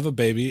up, have a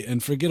baby,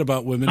 and forget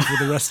about women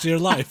for the rest of your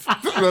life.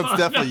 That's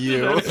definitely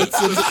you. It's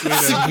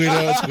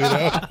Guido.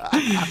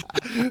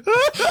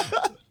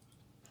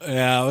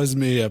 Yeah, it was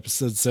me,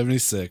 episode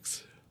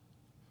 76.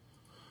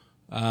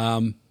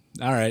 All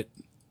right.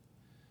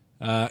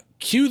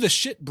 Cue the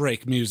shit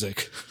break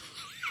music.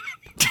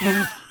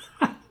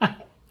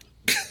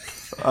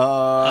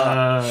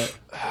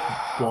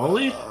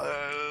 Wally?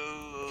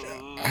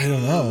 I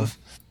don't know.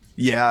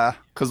 Yeah,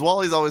 because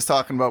Wally's always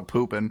talking about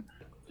pooping.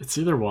 It's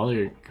either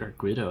Wally or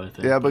Guido, I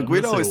think. Yeah, I'm but gonna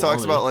Guido say always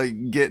talks Wally. about,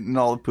 like, getting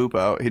all the poop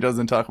out. He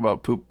doesn't talk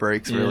about poop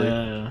breaks, really.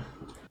 Yeah.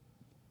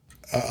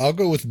 I'll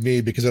go with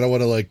me because I don't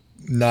want to like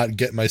not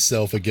get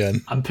myself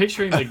again. I'm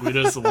picturing that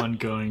Guido's the one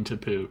going to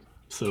poop,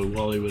 so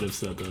Wally would have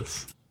said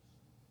this.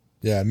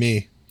 Yeah,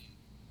 me.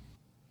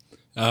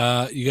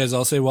 You guys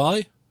all say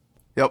Wally?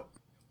 Yep.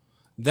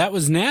 That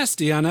was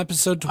nasty on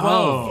episode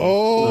 12.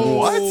 Oh,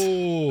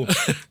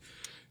 What?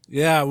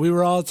 Yeah, we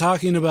were all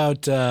talking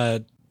about,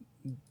 or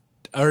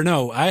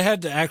no, I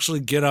had to actually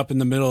get up in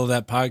the middle of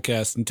that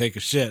podcast and take a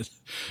shit.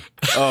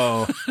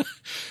 Oh.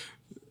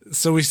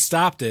 So we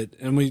stopped it,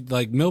 and we,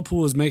 like,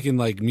 Millpool was making,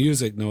 like,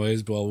 music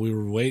noise while we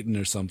were waiting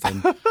or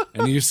something.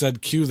 And you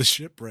said, cue the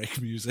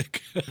shipwreck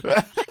music.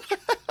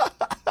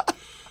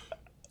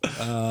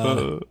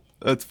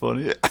 That's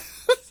funny.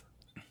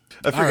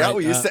 I forgot right,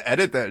 we used to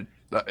edit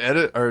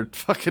our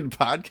fucking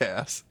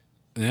podcast.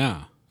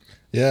 Yeah.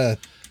 yeah.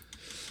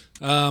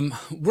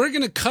 We're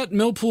going to cut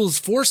Millpool's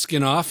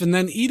foreskin off and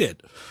then eat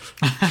it.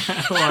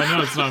 Well, I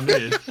know it's not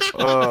me.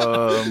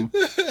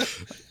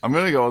 I'm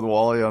going to go with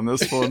Wally on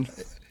this one.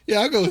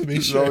 Yeah, I'll go with me.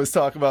 We Sure. always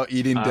talk about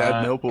eating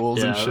dead millpools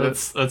Yeah, and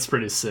shit. that's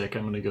pretty sick.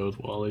 I'm gonna go with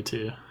Wally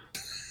too.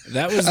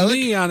 That was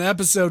me on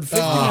episode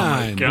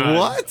 59. God.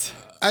 What?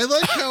 I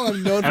like how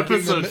I'm known for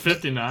being Episode the,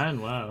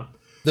 59. Wow.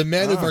 the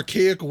man of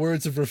archaic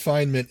words of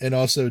refinement and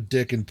also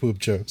dick and poop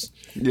jokes.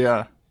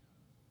 Yeah.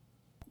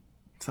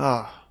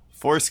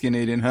 Foreskin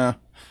eating, huh?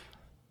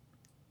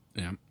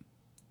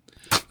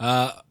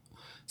 Yeah.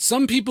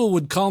 Some people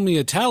would call me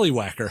a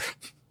tallywhacker.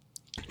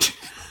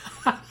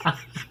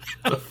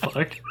 The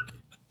fuck.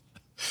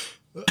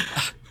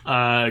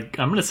 I'm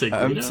gonna say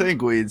Guido. I'm saying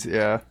Guides,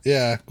 yeah.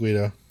 Yeah,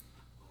 Guido.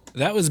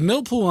 That was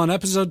Millpool on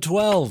episode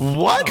 12.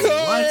 What?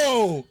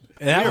 Oh!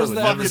 That was, would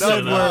the never say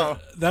episode that. where,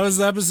 that was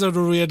the episode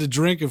where we had to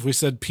drink if we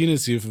said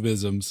penis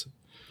euphemisms.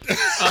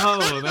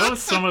 Oh, that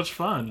was so much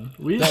fun.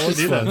 We That used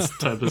to was do fun. that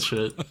type of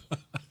shit.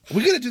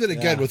 We gotta do that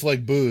again with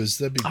like booze.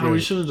 That'd be great. Oh, we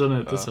should have done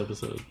it this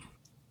episode.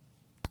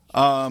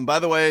 By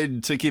the way,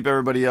 to keep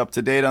everybody up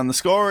to date on the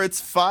score,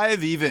 it's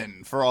 5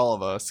 even for all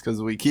of us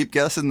because we keep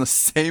guessing the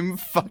same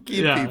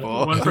fucking Yeah,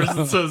 people. one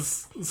person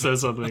says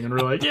something, and we're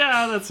like,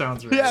 yeah, that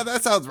sounds right. Yeah,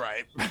 that sounds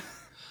right.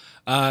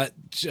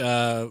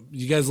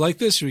 You guys like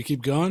this? Should we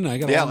keep going? I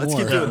got a Yeah, lot let's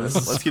more. keep doing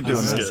this. Let's keep doing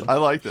This is this. good. I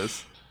like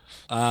this.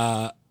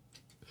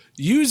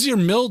 Use your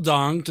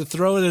mildong to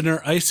throw it in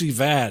her icy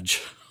vag.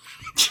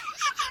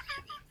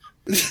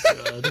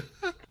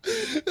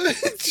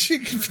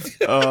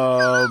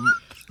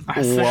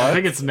 I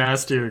think it's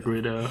Nasty or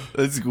Guido.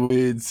 It's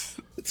Guides.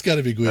 It's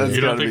gotta be Guido. It's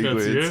You don't gotta think be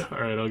that's Guides. you?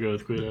 All right, I'll go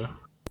with Guido.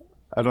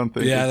 I don't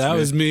think. Yeah, it's that me.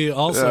 was me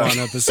also Yeah. on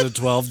episode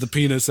 12, the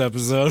penis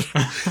episode.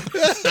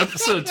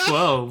 Episode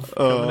 12.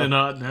 Coming in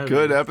hot and heavy.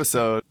 Good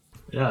episode.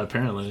 Yeah,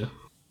 apparently. I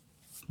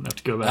have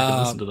to go back and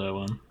listen to that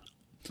one.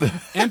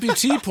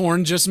 Amputee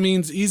porn just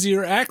means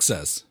easier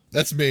access.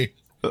 That's me.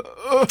 All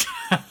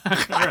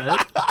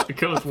right. I'll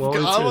go with Wally,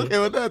 I'm too. okay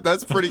with that.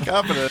 That's pretty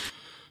confident.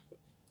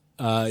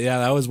 Yeah,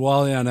 that was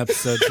Wally on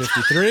episode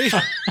 53.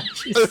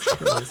 Jesus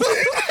Christ.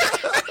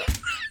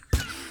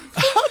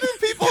 How do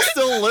people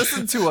still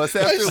listen to us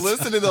after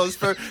listening to those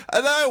first?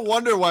 And then I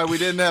wonder why we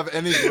didn't have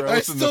any I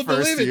growth in still the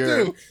first believe it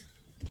year. too.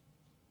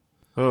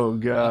 Oh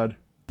God.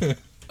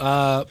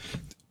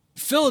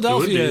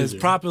 Philadelphia It would is be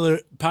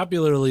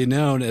popularly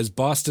known as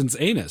Boston's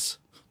anus.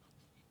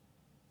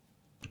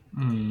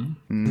 Man,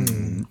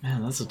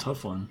 that's a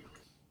tough one.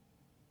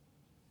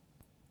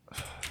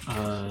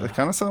 That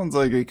kind of sounds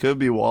like it could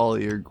be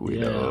Wally or Yeah,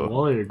 Guido.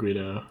 Wally or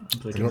Guido. I'm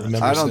thinking I don't that.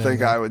 remember. I don't saying think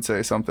that. I would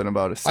say something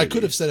about a city. I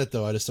could have said it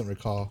though. I just don't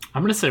recall.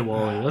 I'm going to say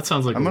Wally. That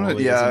sounds like I'm a gonna,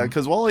 Wally-ism. yeah,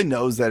 because Wally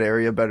knows that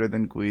area better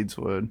than Guides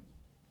would.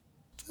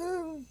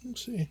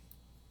 Let's see.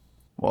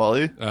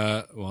 Wally?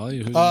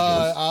 Wally, who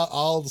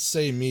I'll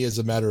say me as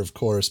a matter of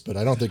course, but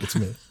I don't think it's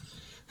me.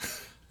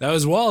 that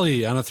was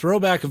Wally on a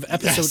throwback of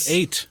episode Yes.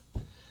 8.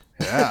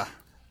 Yeah.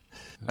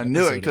 I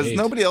knew it Episode because 8.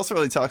 nobody else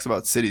really talks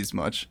about cities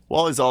much.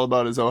 Wally's all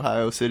about his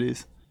Ohio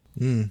cities.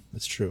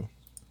 That's true.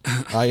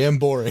 I am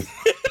boring.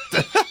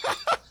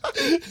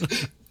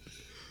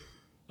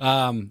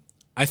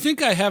 I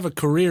think I have a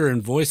career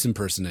in voice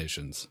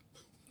impersonations.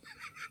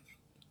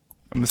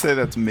 I'm gonna say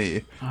that's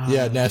me.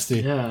 Yeah,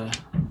 nasty. Yeah.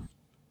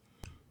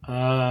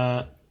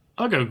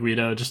 I'll go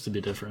Guido just to be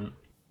different.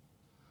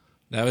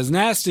 That was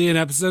nasty in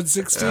episode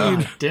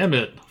 16. Damn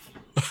it.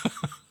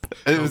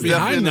 It was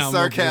definitely in now, a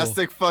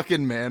sarcastic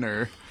fucking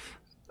manner.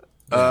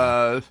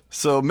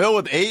 So Mill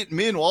with 8,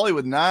 me and Wally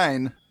with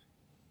 9.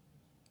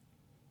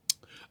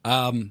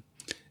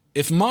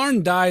 If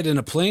Marn died in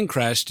a plane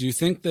crash, do you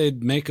think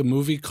they'd make a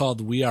movie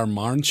called We Are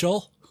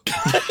Marnchel?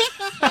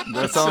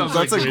 That's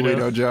like a Guido.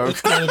 Guido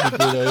joke. Gotta be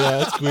Guido.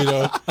 Yeah, it's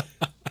Guido.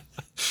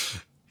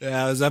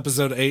 Yeah, it was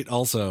episode 8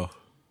 also.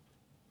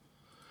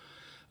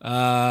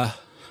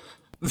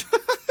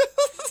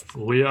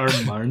 We are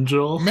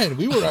Marngel. Man,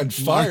 we were on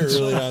fire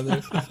early on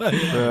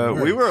there.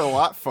 We were a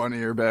lot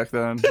funnier back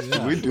then.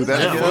 Did we do that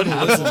Yeah, again?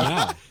 what Listen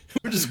now.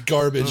 We're just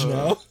garbage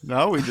now.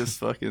 No, we just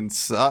fucking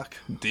suck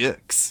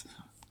dicks.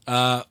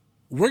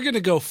 We're going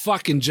to go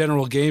fucking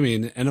General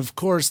Gaming. And of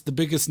course, the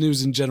biggest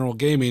news in General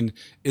Gaming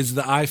is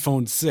the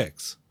iPhone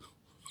 6.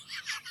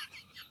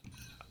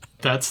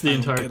 That's the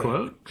entire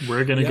quote.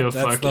 We're gonna go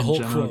that's the fucking whole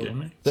General quote.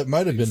 Gaming. That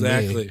might have been me.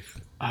 Exactly.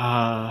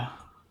 I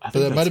But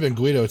think that might have been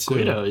Guido too.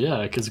 Guido.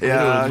 Yeah, because Guido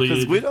Yeah, would because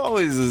lead. Guido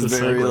always is the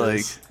very segues.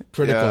 like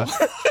Critical.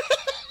 yeah.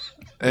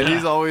 And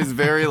he's always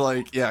very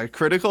like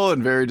critical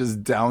and very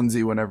just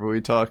downsy whenever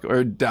we talk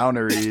or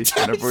downery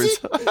whenever we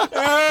talk.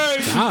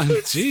 Ah,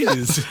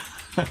 jeez.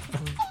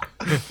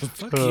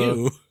 Fuck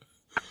you.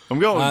 I'm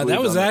going with That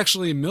Guido. was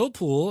actually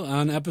Millpool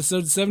on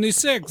episode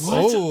 76.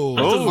 Oh,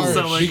 That doesn't harsh.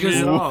 sound like me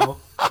at all.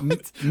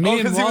 Me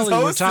and 'cause he was Wally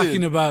were hosting.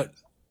 talking about.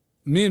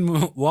 Me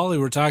and Wally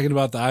were talking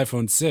about the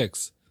iPhone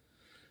 6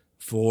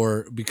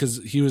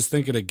 because he was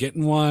thinking of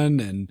getting one,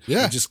 and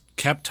Yeah. we just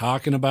kept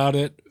talking about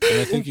it. And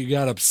I think you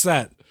got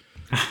upset.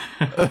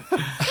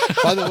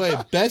 By the way,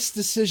 best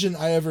decision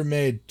I ever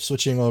made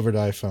switching over to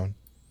iPhone.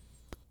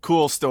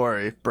 Cool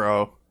story,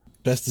 bro.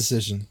 Best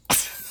decision.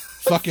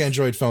 Fuck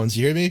Android phones.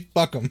 You hear me?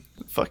 Fuck them.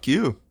 Fuck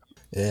you.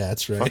 Yeah,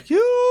 that's right. Fuck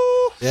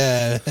you.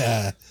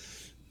 Yeah.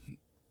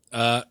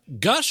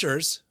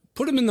 Gushers,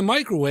 put them in the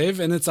microwave,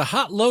 and it's a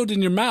hot load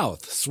in your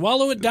mouth.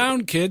 Swallow it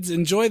down, kids.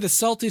 Enjoy the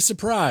salty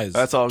surprise.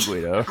 That's all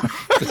Guido.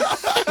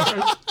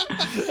 I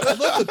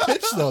love the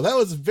pitch though. That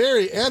was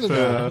very anime.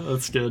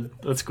 That's good.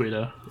 That's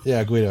Guido.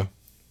 Yeah, Guido.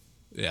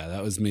 Yeah,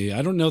 that was me.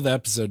 I don't know the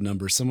episode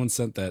number. Someone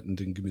sent that and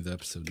didn't give me the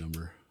episode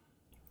number.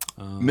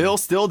 Mill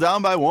still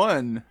down by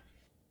 1.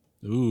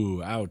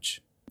 Ooh,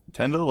 ouch.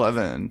 10 to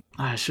 11.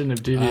 I shouldn't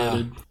have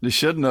deviated. You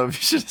shouldn't have.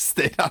 You should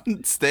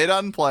have stayed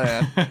on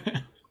plan.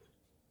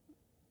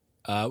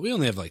 We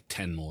only have like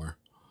 10 more.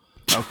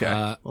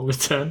 Okay. Only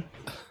 10.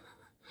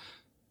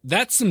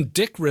 That's some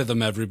dick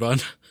rhythm, everyone.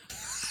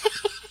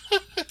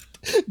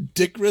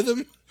 Dick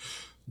rhythm?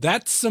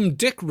 That's some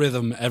dick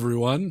rhythm,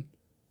 everyone.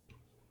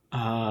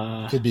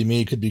 Could be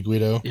me, could be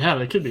Guido. Yeah,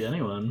 that could be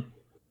anyone.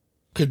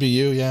 Could be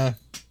you, yeah.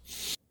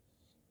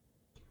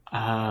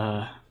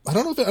 Uh, I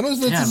don't know if it Damn.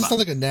 doesn't sound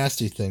like a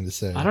nasty thing to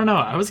say. I don't know.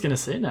 I was gonna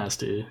say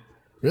nasty.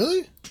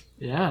 Really?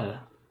 Yeah.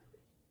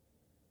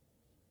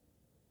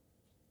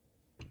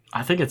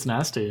 I think it's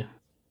nasty.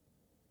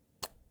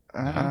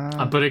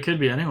 But it could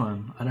be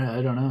anyone. I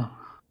don't know.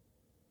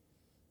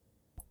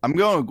 I'm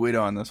going with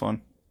Guido on this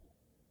one.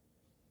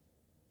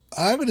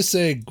 I'm going to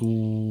say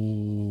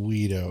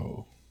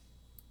Guido.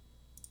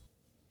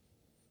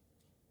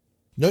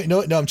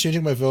 No, I'm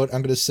changing my vote.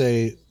 I'm going to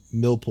say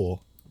Millpool,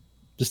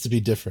 just to be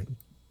different.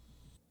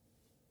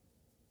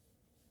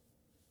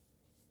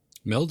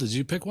 Mill, did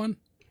you pick one?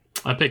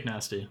 I picked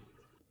nasty.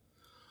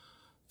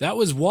 That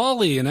was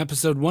Wally in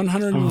episode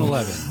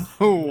 111.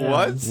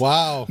 What?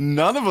 Wow.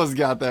 None of us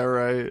got that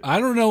right. I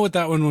don't know what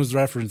that one was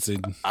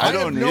referencing. I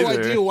don't have no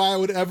either. idea why I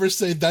would ever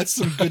say that's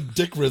some good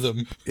dick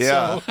rhythm.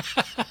 Yeah.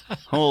 So,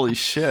 Holy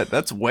shit.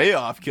 That's way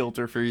off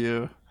kilter for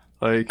you.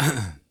 Like,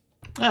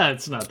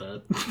 It's not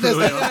that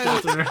really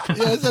off kilter.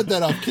 yeah, it's not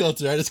that off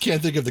kilter. I just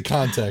can't think of the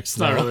context. It's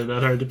not really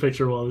that hard to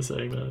picture Wally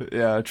saying that.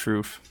 yeah,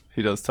 truth.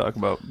 He does talk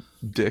about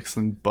dicks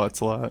and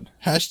butts a lot.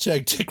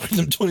 Hashtag dick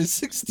rhythm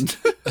 2016.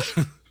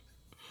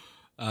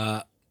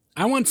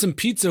 I want some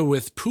pizza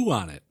with poo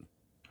on it.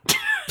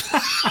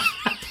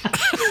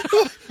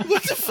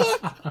 What the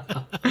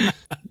fuck?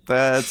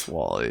 That's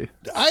Wally.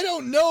 I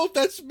don't know if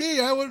that's me.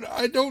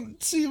 I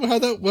don't see how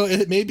that. Well,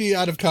 it may be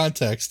out of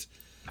context.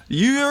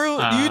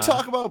 You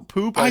talk about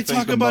poop. I think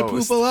talk the about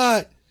most. poop a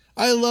lot.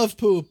 I love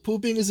poop.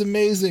 Pooping is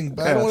amazing,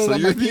 but I don't want so it on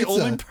you're my the pizza.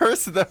 only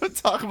person that would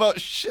talk about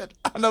shit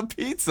on a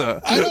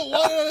pizza. I don't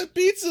want it on a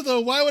pizza,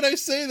 though. Why would I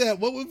say that?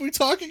 What were we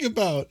talking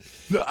about?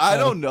 I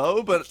don't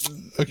know, but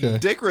Okay.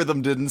 dick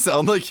rhythm didn't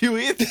sound like you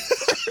either.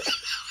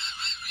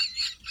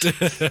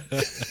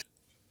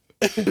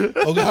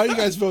 Okay, how are you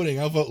guys voting?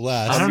 I'll vote I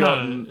last. don't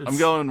know. I'm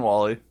going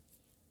Wally.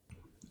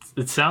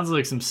 It sounds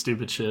like some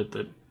stupid shit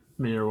that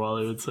me or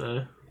Wally would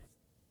say.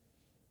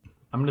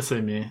 I'm gonna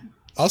say me.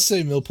 I'll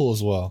say Millpool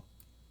as well.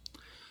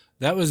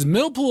 That was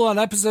Millpool on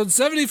episode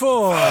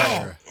 74.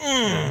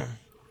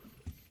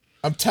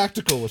 I'm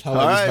tactical with how All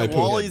I use my right, poop.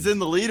 Wally's in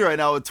the lead right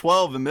now with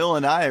 12, and Mill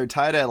and I are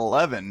tied at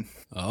 11.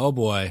 Oh,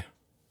 boy.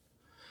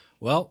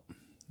 Well,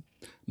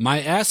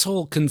 my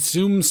asshole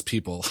consumes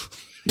people.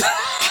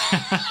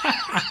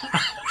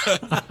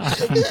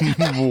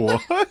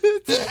 What?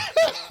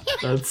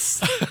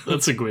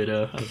 That's a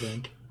Guido, I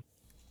think.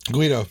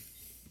 Guido.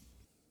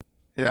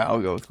 Yeah,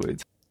 I'll go with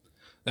Quaid.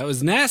 That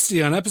was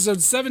nasty on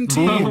episode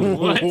 17.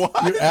 What? Your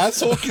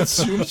asshole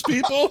consumes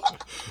people?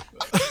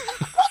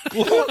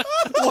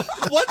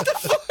 what the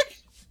fuck?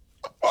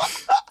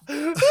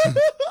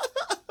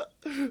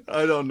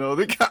 I don't know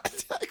the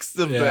context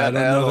of Yeah, that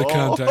I don't know at the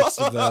all.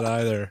 context of that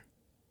either.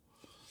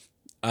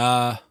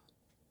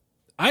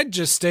 I'd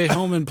just stay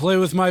home and play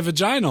with my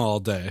vagina all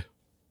day.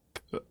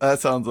 That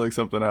sounds like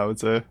something I would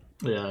say.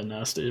 Yeah,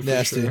 nasty. For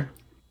Nasty. Sure.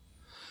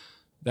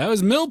 That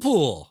was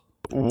Millpool.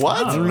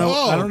 What? I don't know.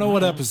 Oh. I don't know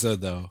what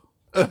episode though.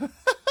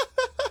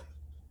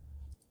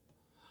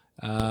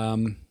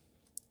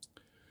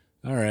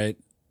 All right.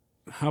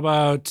 How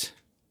about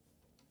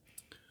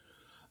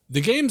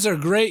the games are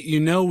great. You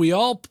know, we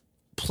all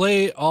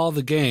play all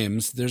the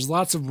games. There's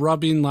lots of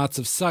rubbing, lots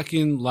of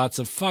sucking, lots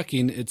of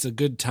fucking. It's a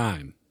good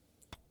time.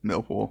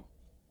 Millpool.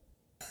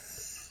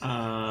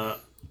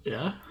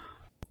 Yeah.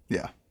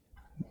 Yeah.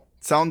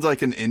 Sounds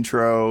like an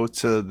intro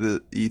to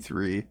the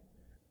E3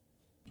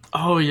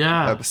 Oh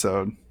yeah.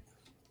 episode.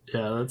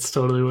 Yeah, that's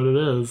totally what it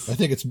is. I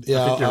think it's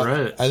yeah. I think you're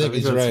right. I think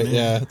he's that's right. me.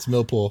 Yeah, it's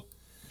Millpool.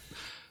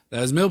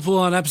 That was Millpool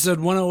on episode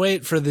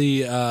 108 for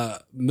the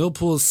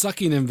Millpool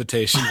sucking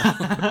invitation.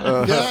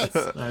 Yes,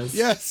 Nice.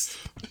 Yes.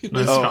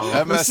 Nice Oh,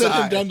 call. We sent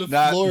him MSI. down to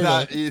not, Florida.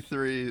 Not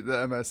E3,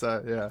 the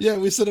MSI, yeah. Yeah,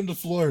 we sent him to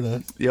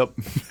Florida. Yep.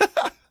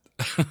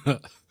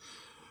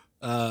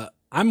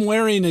 I'm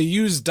wearing a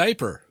used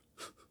diaper.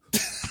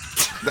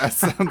 That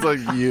sounds like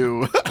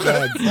you.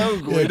 Yeah,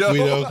 Guido.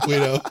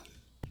 Guido.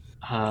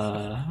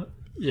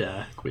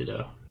 Yeah,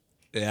 Guido.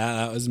 Yeah,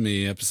 that was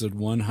me, episode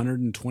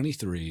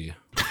 123.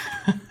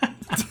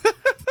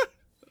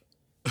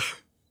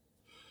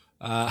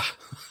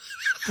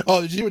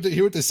 Oh, did you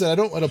hear what they said? I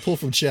don't want to pull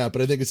from chat,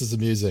 but I think this is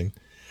amusing.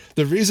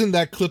 The reason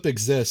that clip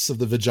exists of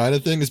the vagina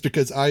thing is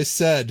because I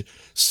said,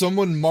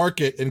 someone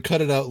mark it and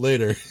cut it out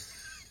later.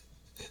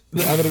 I'm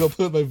going to go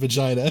put my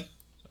vagina.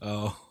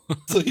 Oh.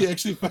 So he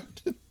actually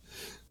found it.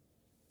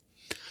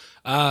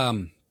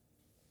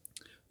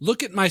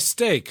 Look at my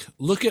steak.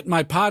 Look at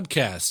my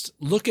podcast.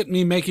 Look at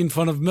me making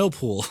fun of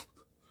Millpool.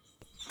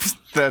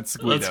 That's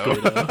Guido. That's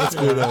Guido. That's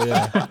Guido,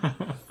 yeah.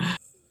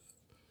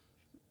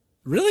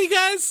 Really,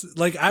 guys?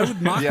 Like, I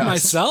would mock Yes.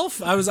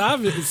 myself? I was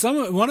obvious.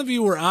 One of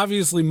you were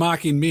obviously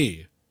mocking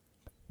me.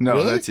 No,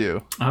 Really? that's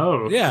you.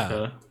 Oh, Yeah.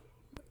 okay.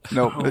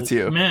 Nope, Oh, that's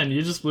you. Man,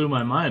 you just blew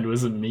my mind.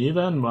 Was it me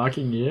then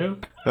mocking you?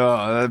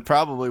 Oh, that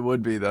probably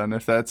would be then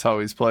if that's how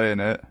he's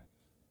playing it.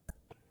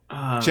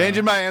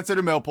 Changing my answer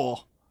to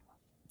Millpool.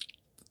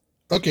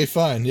 Okay,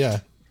 fine.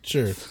 Yeah,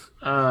 sure.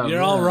 You're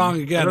all man. wrong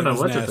again. I don't It know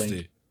was what to nasty.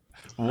 think.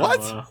 What?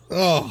 Wow.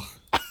 Oh.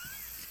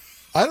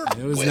 I don't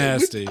It was wait,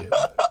 nasty.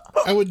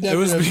 I would never It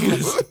was have-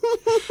 because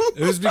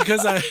It was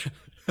because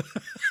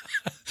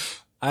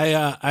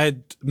I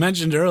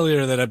mentioned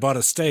earlier that I bought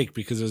a steak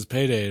because it was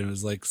payday and it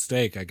was like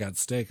steak. I got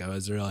steak. I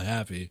was really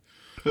happy.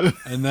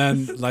 And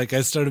then like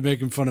I started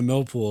making fun of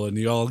Millpool and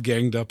you all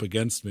ganged up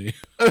against me.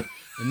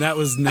 And that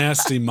was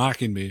nasty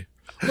mocking me.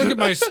 Look at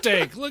my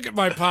steak. Look at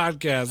my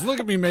podcast. Look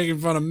at me making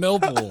fun of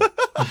Millpool.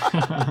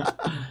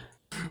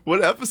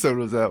 What episode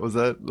was that? Was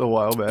that a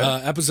while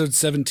back? Episode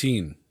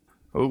 17.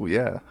 Oh,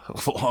 yeah.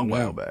 A long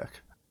while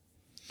back.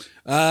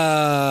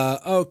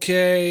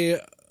 Okay.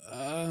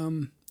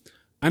 I'm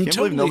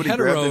totally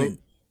hetero.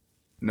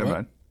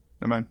 Never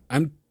mind.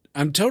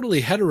 I'm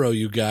totally hetero,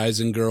 you guys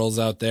and girls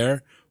out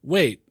there.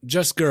 Wait,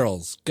 just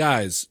girls.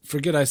 Guys,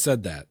 forget I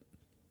said that.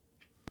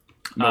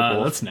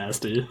 That's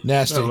nasty.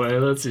 Nasty. No way,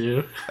 that's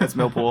you. That's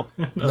Millpool.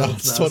 No,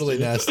 it's totally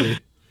nasty.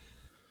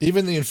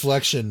 Even the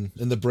inflection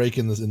and the break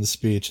in the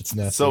speech, it's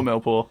nasty. So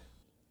Millpool.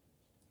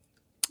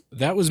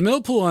 That was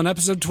Millpool on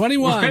episode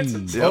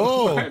 21. Yep.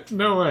 Oh, What?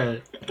 No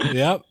way.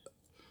 Yep.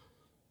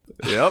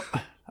 Yep.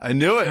 I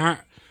knew it.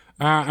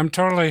 I'm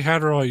totally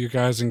hetero, you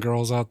guys and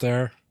girls out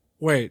there.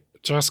 Wait,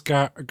 just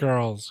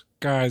girls.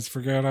 Guys,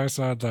 forget I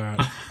said that.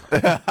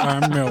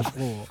 I'm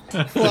Millpool.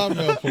 well, I'm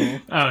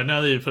Millpool. Oh,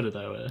 now that you put it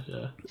that way,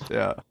 yeah.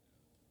 Yeah.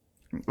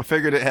 I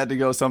figured it had to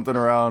go something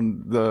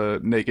around the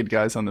naked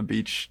guys on the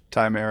beach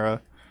time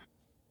era.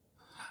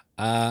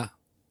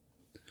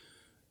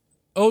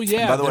 Oh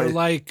yeah, By the they're way-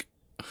 like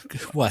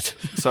what?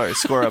 Sorry,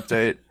 score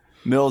update.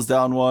 Mills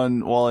down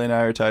 1. Wally and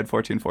I are tied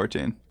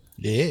 14-14.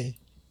 Yeah.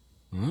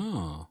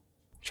 Oh.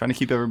 Trying to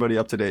keep everybody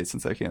up to date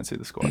since I can't see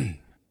the score.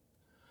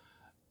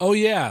 Oh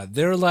yeah,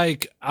 they're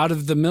like out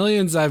of the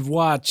millions I've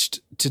watched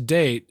to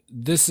date,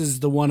 this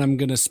is the one I'm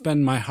going to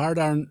spend my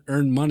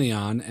hard-earned money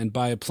on and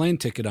buy a plane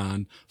ticket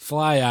on,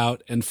 fly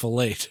out and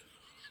fillet.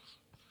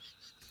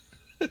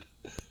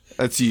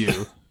 That's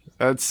you.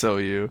 That's so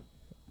you.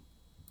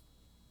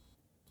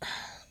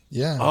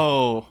 Yeah.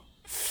 Oh,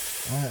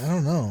 I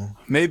don't know.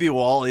 maybe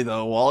Wally,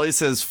 though. Wally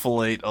says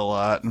fillet a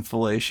lot and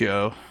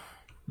fellatio.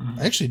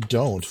 I actually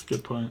don't.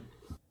 Good point.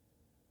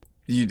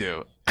 You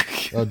do.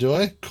 Oh, do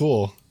I?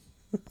 Cool.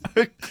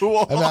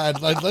 Cool. I mean,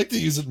 I'd like to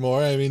use it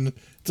more. I mean,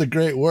 it's a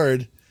great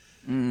word.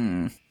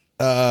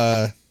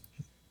 I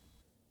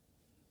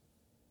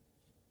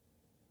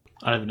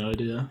have no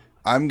idea.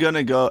 I'm going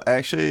to go.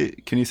 Actually,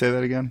 can you say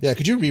that again? Yeah,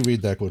 could you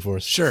reread that quote for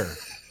us? Sure.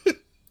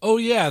 Oh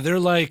yeah, they're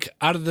like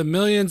out of the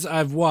millions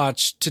I've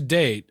watched to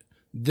date,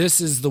 this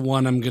is the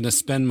one I'm going to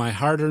spend my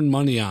hard-earned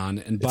money on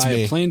and It's buy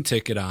me. a plane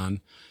ticket on,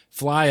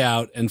 fly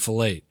out and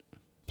fillet.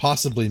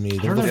 Possibly me.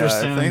 don't The, know. Yeah, I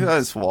Understand. think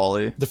that's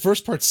Wally. the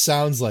first part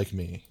sounds like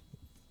me.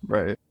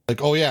 Right.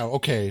 Like, oh yeah,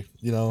 okay,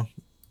 you know,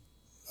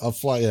 I'll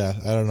fly. Yeah,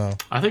 I don't know.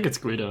 I think it's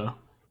Guido.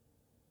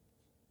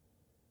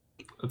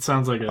 It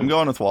sounds like a I'm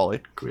going with Wally.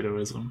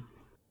 Guidoism.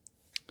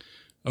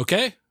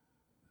 Okay?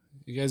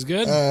 You guys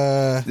good?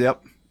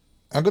 Yep.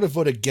 I'm gonna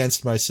vote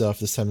against myself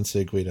this time and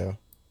say Guido.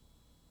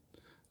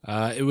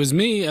 It was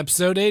me,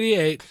 episode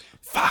 88.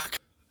 Fuck.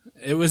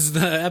 It was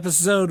the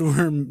episode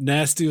where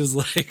Nasty was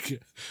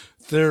like,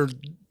 the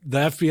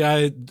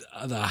FBI,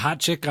 the hot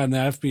chick on the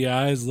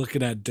FBI is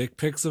looking at dick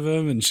pics of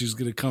him and she's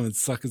going to come and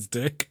suck his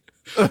dick.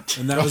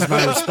 And that was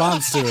my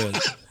response to it.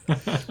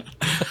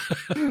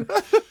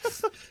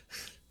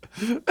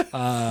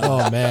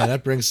 Oh man,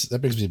 that brings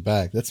me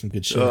back. That's some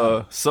good shit.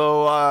 So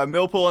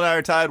Millpool and I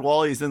are tied.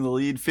 Wally's in the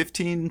lead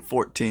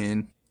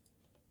 15-14.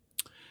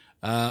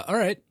 All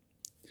right.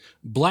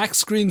 Black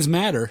screens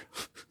matter.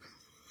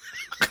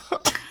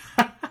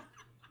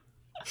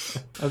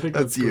 I think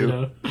That's that's you.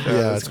 Guido.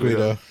 yeah, it's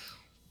Guido.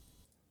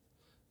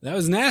 That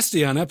was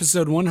Nasty on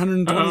episode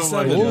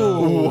 127.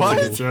 Oh my God. What?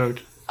 That's a joke.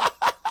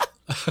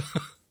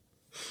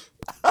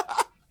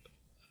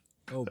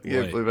 Oh I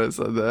can't boy. believe I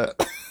said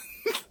that.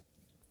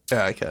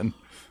 Yeah, I can.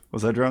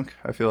 Was I drunk?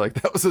 I feel like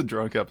that was a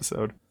drunk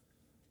episode.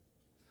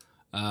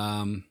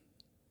 You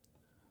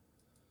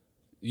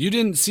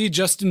didn't see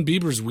Justin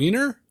Bieber's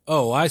wiener?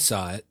 Oh, I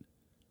saw it.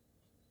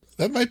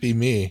 That might be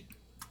me.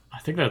 I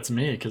think that's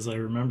me because I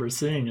remember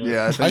seeing it.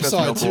 Yeah, I think I that's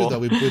saw it too. Millpool. Though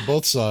we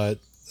both saw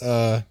it.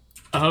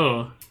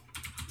 Oh.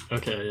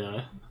 Okay,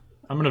 yeah.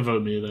 I'm gonna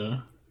vote me though.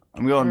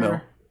 I'm going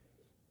Mill.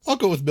 I'll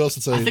go with Bill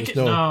since I think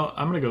no. no.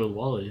 I'm gonna go with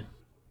Wally.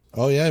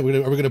 Oh yeah, are we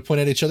gonna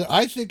point at each other?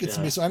 I think it's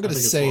Yeah, me, so I'm gonna I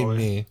think it's say Wally.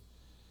 me.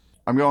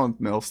 I'm going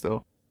with Mill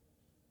still.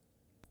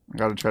 I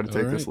gotta try to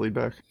take All this right. lead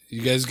back.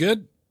 You guys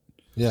good?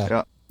 Yeah.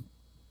 Yeah.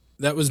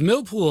 That was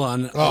Millpool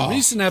on a Oh.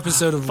 recent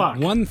episode of Fuck.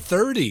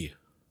 130.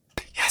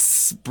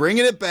 Yes,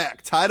 bringing it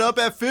back. Tied up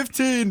at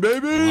 15,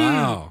 baby.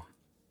 Wow.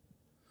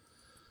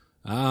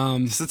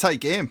 It's a tight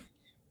game.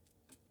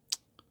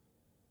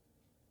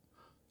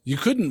 You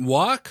couldn't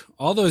walk?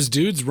 All those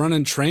dudes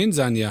running trains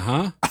on you,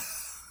 huh?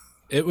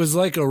 It was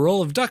like a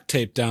roll of duct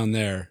tape down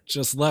there,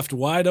 just left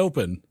wide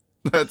open.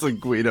 That's a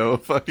Guido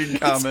fucking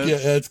comment. Yeah,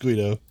 that's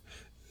Guido.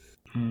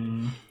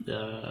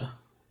 Yeah.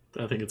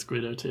 I think it's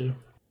Guido too.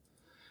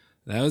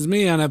 That was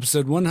me on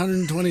episode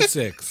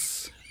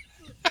 126.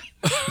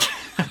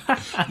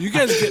 You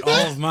guys get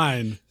all of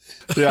mine.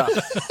 Yeah,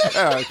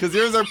 because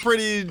yours are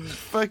pretty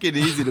fucking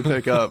easy to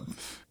pick up.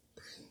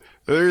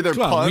 They're either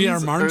Come on, puns. we are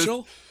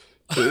Marshall.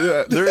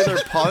 They're either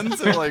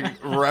puns or like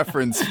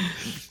reference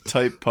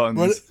type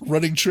puns.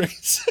 Running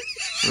trains.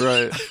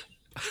 Right.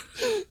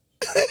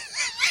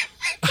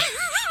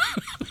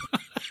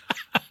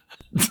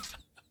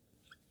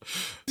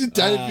 You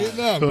died in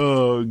Vietnam.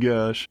 Oh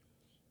gosh.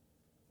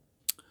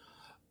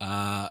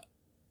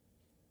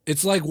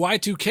 It's like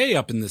Y2K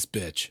up in this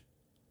bitch.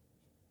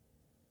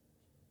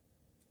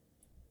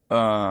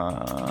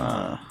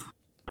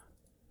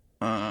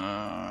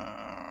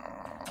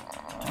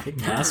 Big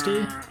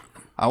Nasty?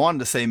 I wanted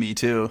to say me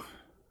too,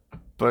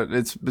 but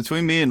it's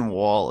between me and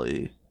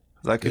Wally.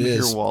 'Cause I can It hear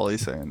is. Wally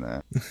saying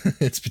that.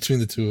 It's between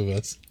the two of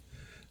us.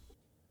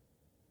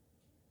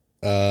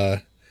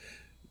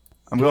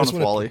 I'm going with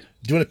Wally. Do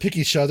you want to pick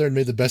each other and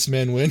may the best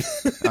man win?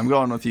 I'm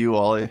going with you,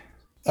 Wally.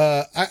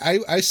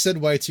 I said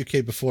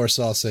Y2K before,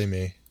 so I'll say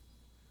me.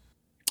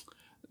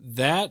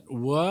 That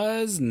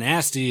was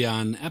Nasty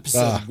on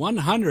episode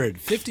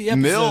 150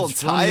 episodes. Mill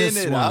from tying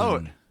this it one.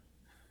 out.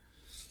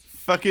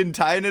 Fucking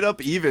tying it up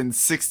even.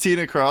 16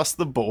 across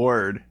the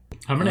board.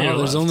 How many are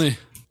there's left?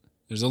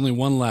 only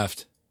one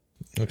left.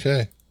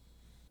 Okay.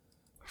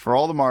 For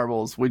all the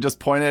marbles, we just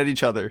point at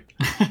each other.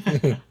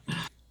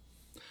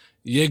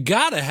 You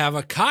gotta have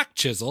a cock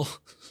chisel.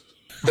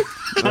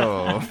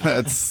 Oh,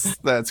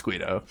 that's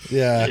Guido.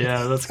 Yeah.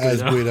 Yeah, that's good.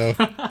 As Guido.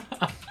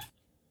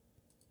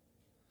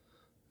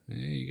 Hey,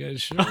 you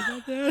guys sure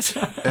about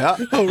that? Yeah,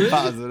 Oh, really?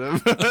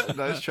 positive.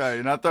 Nice try.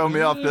 You're not throwing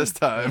me off this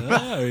time.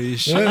 Are you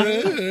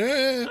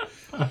sure?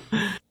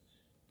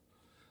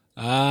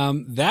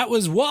 That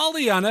was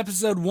Wally on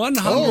episode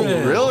 100.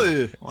 Oh,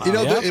 Really? You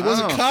know, Yep. it was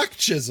Oh. a cock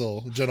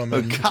chisel,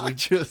 gentlemen. A cock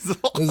chisel.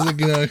 It was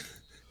a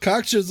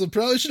cock chisel.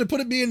 Probably should have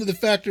put me into the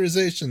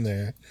factorization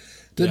there.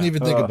 Didn't Yeah.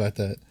 even think about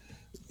that.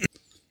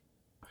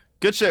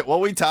 Good shit. Well,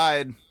 we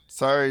tied.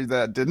 Sorry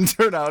that didn't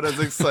turn out as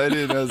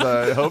exciting as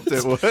I hoped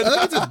it would. I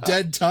think it's a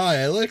dead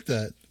tie. I like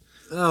that.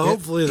 Oh,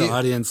 hopefully the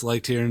audience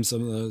liked hearing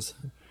some of those.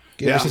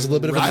 Give us a little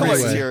bit of a I liked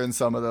freeway. hearing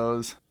some of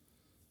those.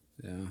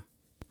 Yeah.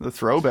 The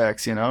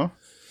throwbacks, you know?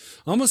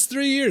 Almost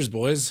 3 years,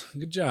 boys.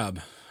 Good job.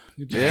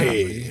 Good job. Yeah.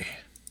 Hey.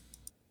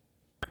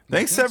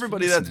 Thanks to for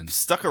everybody listening. that's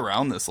stuck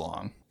around this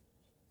long.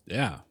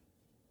 Yeah.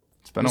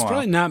 It's been a There's while.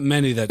 probably not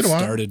many that Been a while.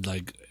 started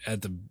like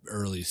at the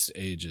early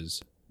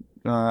stages.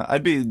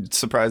 I'd be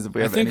surprised if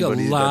we I have think a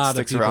anybody that lot of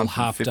sticks people around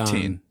from hopped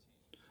 15. on.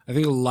 I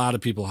think a lot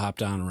of people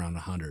hopped on around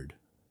 100.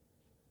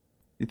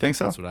 You think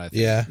so? That's what I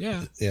think. Yeah.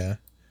 Yeah. Yeah.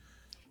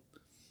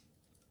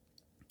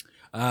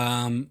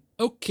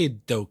 Okie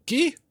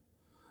dokie.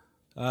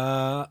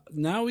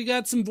 Now we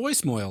got some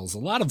voicemails. A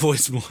lot of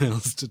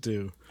voicemails to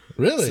do.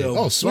 Really? So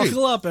Oh, sweet.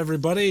 buckle up,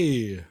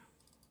 everybody.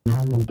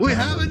 We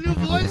have a new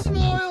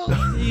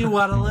voicemail! You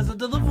want to listen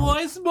to the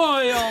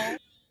voicemail?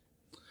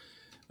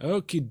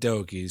 Okie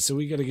dokie. So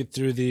we got to get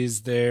through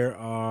these. There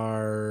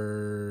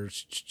are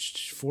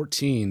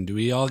 14. Do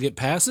we all get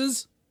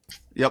passes?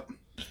 Yep.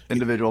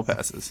 Individual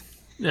passes.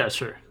 Yeah,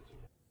 sure.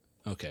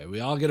 Okay, we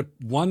all get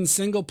one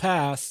single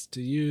pass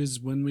to use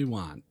when we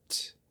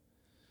want.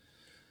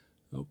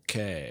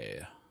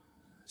 Okay.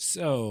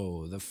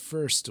 So, the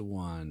first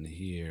one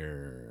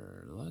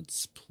here.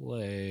 Let's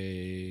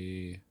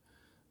play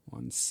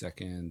 1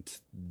 second.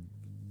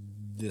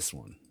 This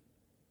one.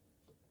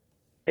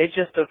 Hey,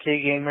 just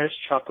okay gamers,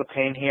 Chocolate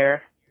Pain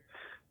here.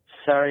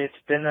 Sorry, it's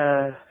been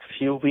a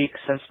few weeks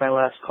since my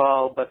last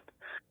call, but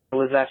I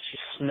was actually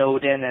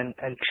snowed in and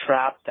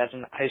trapped at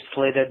an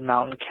isolated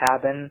mountain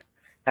cabin,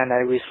 and I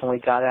recently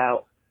got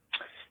out.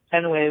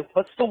 Anyway,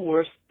 what's the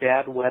worst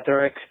bad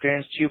weather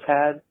experience you've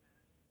had?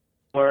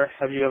 Or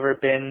have you ever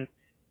been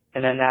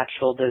in a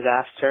natural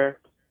disaster?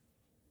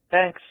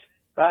 Thanks.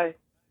 Bye.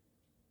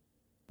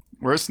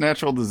 Worst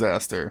natural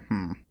disaster.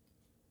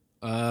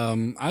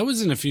 I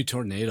was in a few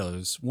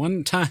tornadoes.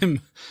 One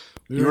time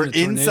we You were in a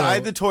tornado.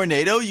 inside the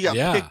tornado? You got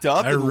Yeah, picked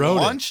up I and rode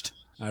it. launched?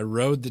 I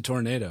rode the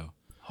tornado.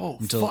 Oh,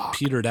 until fuck. it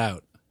petered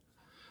out.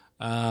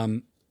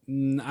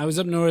 I was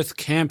up north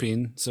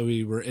camping, so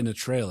we were in a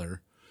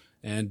trailer,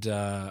 and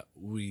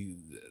we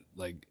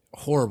like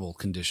horrible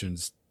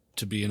conditions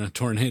to be in a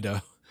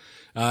tornado.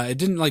 It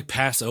didn't like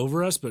pass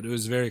over us, but it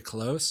was very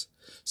close.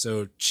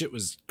 So shit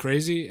was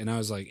crazy, and I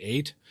was like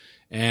 8,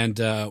 and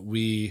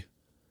we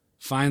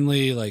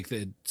finally like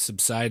it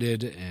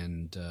subsided,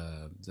 and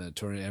the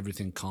tornado,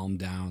 everything calmed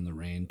down. The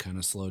rain kind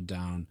of slowed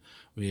down.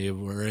 We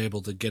were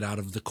able to get out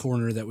of the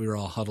corner that we were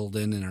all huddled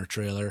in our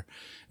trailer.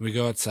 And we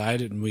go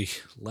outside, and we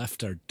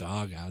left our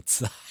dog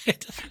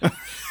outside,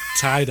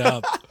 tied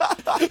up.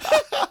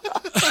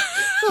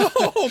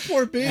 Oh,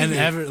 poor baby. And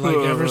ever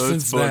that's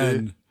since funny.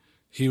 then,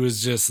 he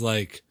was just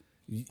like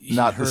he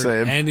Not the heard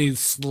same. Any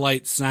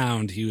slight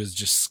sound, he was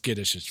just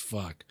skittish as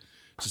fuck,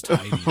 just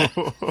hiding.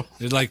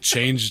 It like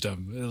changed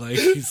him. Like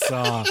he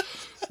saw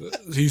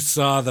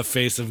the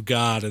face of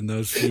God in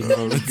those few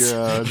moments.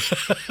 God.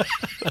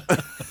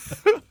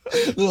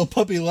 Little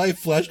puppy life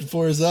flashed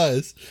before his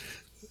eyes.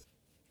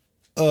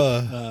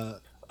 The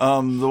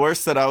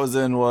worst that I was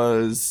in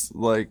was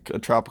like a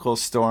tropical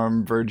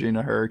storm verging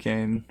a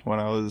hurricane when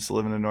I was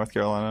living in North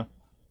Carolina.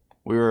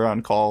 We were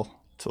on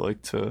call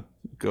to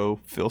go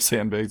fill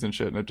sandbags and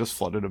shit, and it just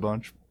flooded a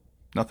bunch.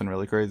 Nothing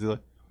really crazy though.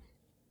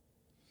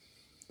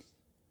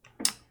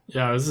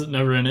 Yeah, I was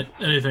never in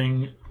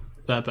anything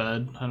that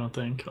bad, I don't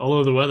think.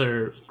 Although the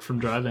weather from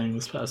driving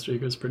this past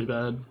week was pretty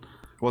bad.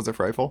 Was it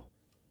frightful?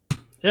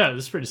 Yeah, it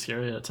was pretty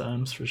scary at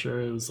times, for sure.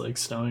 It was like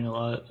snowing a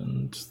lot,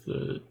 and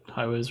the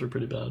highways were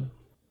pretty bad.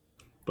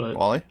 But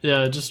Wally?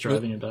 Yeah, just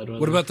driving in bad weather.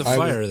 What about the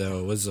fire,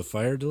 though? Was the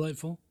fire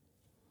delightful?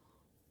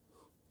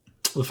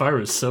 The fire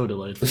was so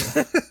delightful.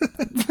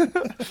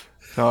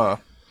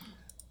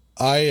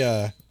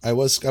 I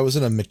was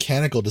in a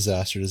mechanical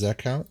disaster. Does that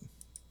count?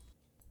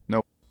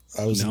 Nope.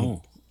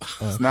 No.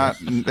 It's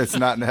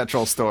not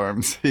natural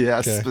storms.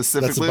 Yes, Okay.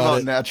 specifically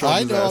about natural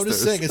disasters. I know, I'm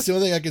just saying, it's the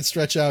only thing I can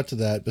stretch out to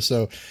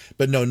that.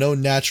 But no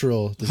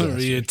natural disaster. Were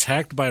you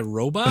attacked by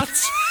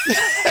robots?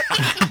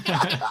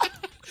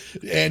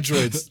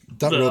 Androids,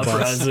 not robots.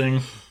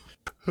 Uprising.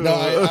 No,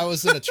 I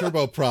was in a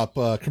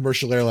turboprop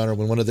commercial airliner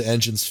when one of the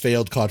engines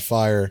failed, caught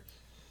fire,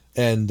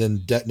 and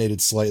then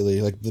detonated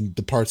slightly. Like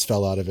the parts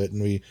fell out of it,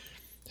 and they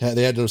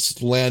had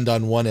to land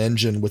on one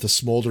engine with a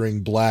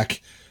smoldering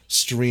black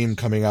stream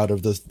coming out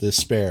of the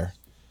spare,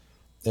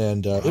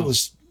 and it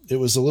was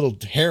a little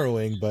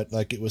harrowing, but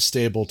like it was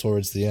stable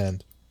towards the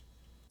end.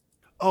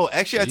 Oh,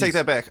 actually, I take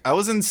that back. I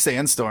was in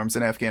sandstorms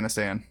in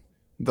Afghanistan.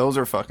 Those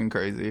are fucking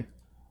crazy.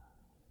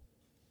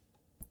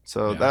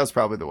 So that was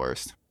probably the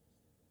worst.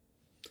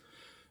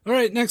 All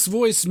right, next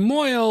voice,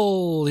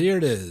 Moyle. Here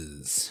it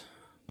is.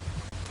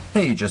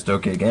 Hey, Just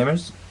Okay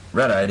Gamers.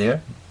 Red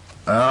idea.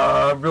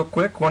 Real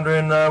quick,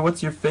 wondering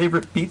what's your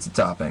favorite pizza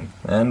topping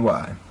and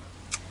why?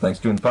 Thanks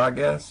for doing the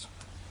podcast.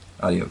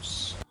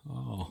 Adios.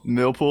 Oh,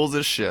 Millpools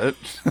is shit.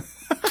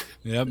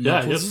 Yep. Yeah,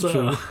 I guess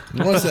so.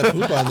 What's that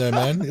poop on there,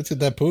 man? It's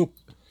that poop.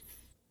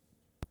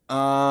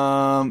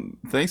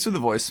 Thanks for the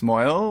voice,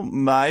 Moyle.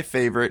 My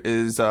favorite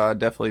is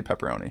definitely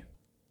pepperoni.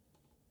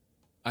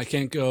 I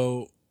can't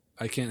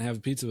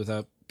have pizza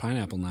without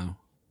pineapple now.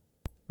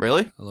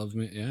 Really? I love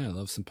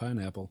some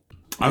pineapple.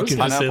 I was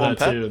going to say that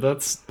Pineapple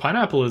too.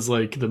 Pineapple is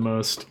like the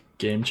most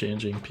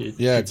game-changing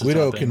pizza. Yeah,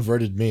 Guido topping.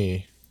 converted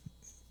me.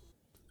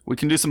 We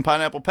can do some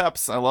pineapple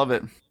peps. I love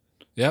it.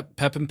 Yep,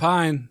 pep and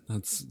pine.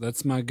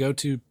 That's my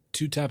go-to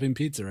two-topping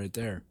pizza right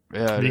there.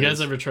 Yeah. Have you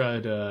guys ever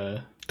tried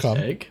Cum.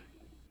 egg?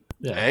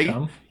 Yeah, Egg?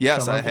 cum.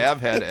 Yes, Cum I up.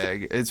 have had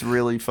egg. It's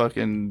really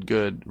fucking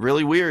good.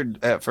 Really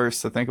weird at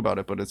first to think about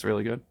it, but it's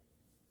really good.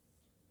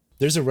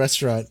 There's a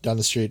restaurant down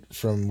the street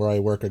from where I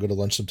work. I go to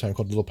lunch sometime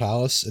called Little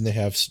Palace, and they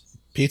have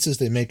pizzas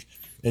they make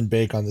and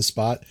bake on the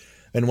spot.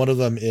 And one of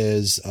them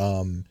is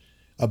a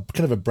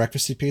kind of a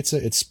breakfasty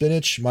pizza. It's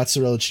spinach,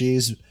 mozzarella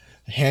cheese,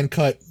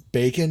 hand-cut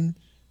bacon,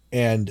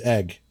 and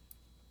egg.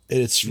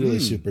 It's really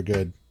super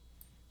good.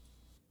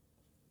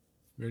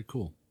 Very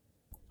cool.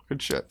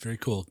 Good shit. Very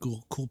cool.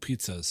 Cool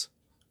pizzas,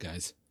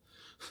 guys.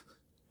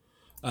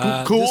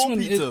 Cool this one,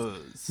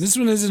 pizzas. This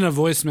one isn't a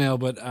voicemail,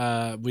 but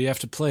we have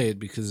to play it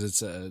because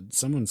it's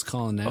someone's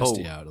calling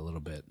Nasty out a little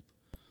bit.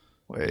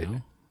 Wait. You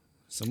know?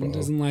 Someone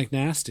doesn't like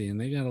Nasty, and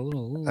they got a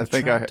little. I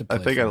think track to play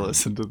for I them.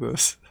 listened to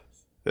this.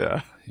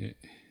 Yeah.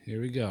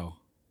 Here we go.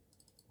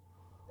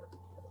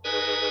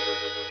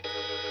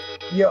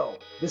 Yo,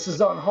 this is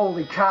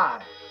Unholy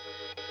Kai,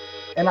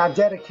 and I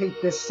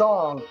dedicate this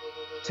song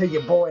to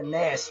your boy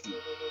Nasty.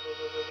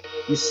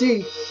 You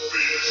see,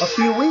 a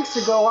few weeks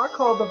ago I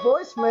called the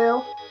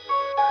voicemail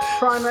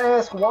trying to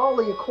ask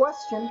Wally a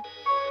question,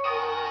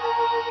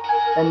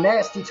 and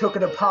Nasty took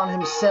it upon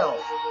himself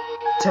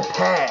to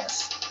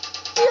pass.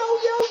 Yo,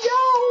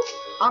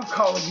 I'm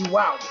calling you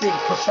out, Big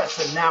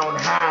Professor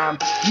Naunheim.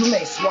 You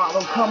may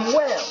swallow come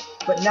well,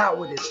 but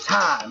now it is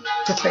time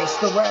to face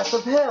the wrath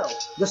of hell,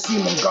 the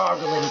semen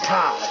gargling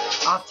Kai.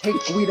 I'll take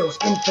Guido's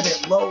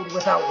infinite load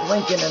without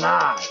blinking an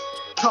eye.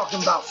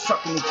 Talking about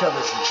sucking each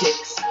other's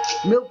dicks.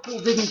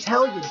 Millpool didn't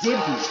tell you, did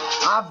he?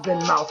 I've been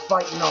mouth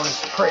fighting on his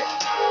prick.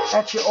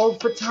 At your old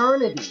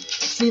fraternity,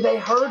 see they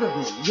heard of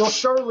me. You'll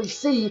surely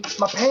see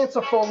my pants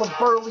are full of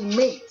burly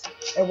meat.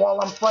 And while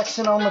I'm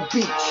flexing on the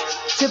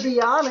beach, to be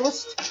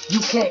honest,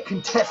 you can't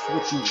contest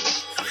with me.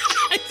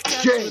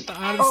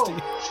 J-O-K-G,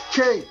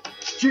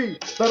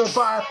 better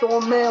buy a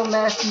Thorn mail,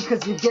 Nasty,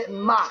 cause you're getting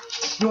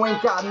mocked. You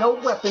ain't got no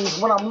weapons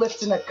when I'm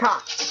lifting a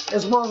cock.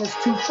 As long as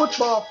 2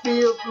 football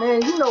fields,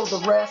 man, you know the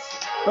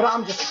rest. But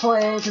I'm just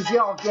playing cause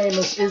y'all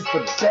gamers is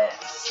the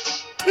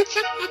best.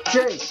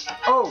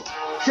 J-O-K-G.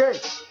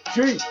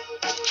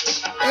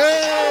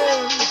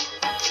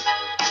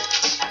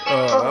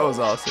 Oh, that was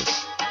awesome.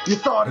 You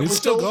thought it He's was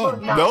still over?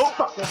 going. Nah, Nope.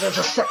 fuck it, there's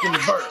a second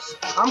verse.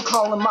 I'm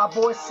calling my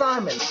boy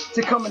Simon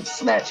to come and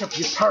snatch up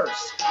your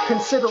purse.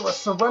 Consider a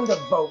surrender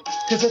vote,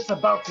 cause it's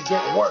about to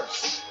get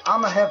worse.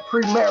 I'ma have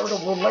premarital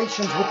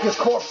relations with your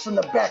corpse in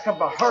the back of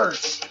a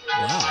hearse.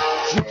 Wow.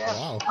 Yeah,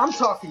 Wow. I'm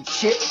talking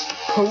shit,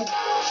 poop,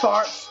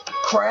 farts,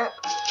 crap.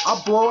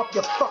 I'll blow up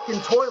your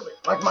fucking toilet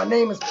like my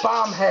name is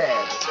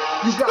Bombhag.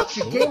 You got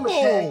your gamer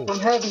tag from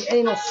having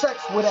anal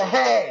sex with a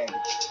hag.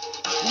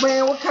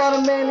 Man, what kind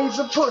of man needs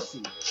a pussy?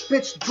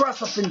 Bitch,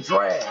 dress up in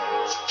drag.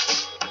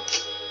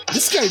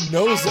 This guy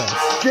knows us.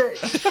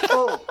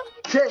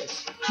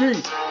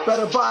 KG,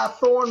 better buy a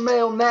thorn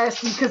mail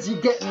nasty, cause you're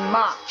getting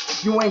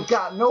mocked. You ain't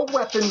got no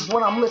weapons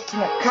when I'm lifting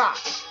a cock.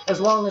 As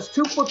long as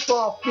 2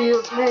 football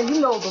fields, man, you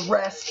know the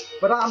rest.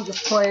 But I'm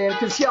just playing,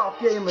 cause y'all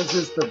gamers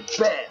is the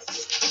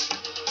best.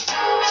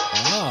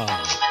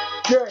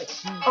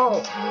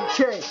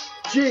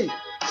 K-O-K-G.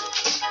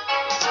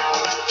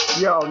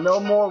 Yo, no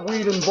more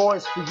weed and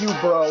boys for you,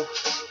 bro.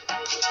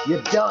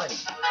 You're done.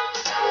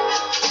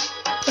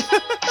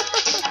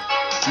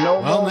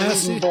 No more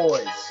weed and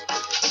boys.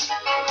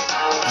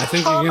 I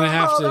think you're gonna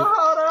have to.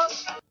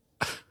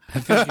 I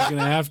think you're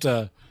gonna have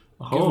to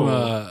give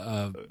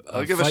him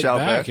I'll give a fight shout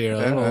back here, a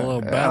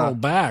little battle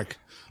back.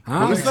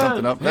 Huh? Look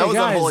something up. That was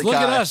guys, Unholy look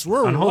Kai. at us.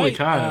 We're Unholy white.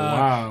 Kai,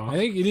 wow. I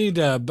think you need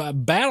to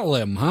battle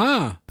him,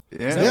 huh?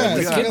 Yeah,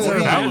 The kids are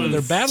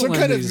they're battling some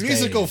kind of these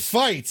musical days.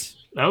 fight.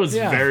 That was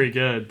Yeah. very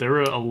good. There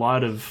were a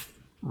lot of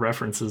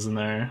references in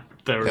there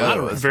that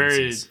were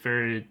very,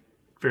 very,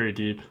 very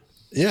deep.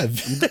 Yeah,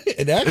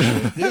 and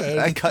actually,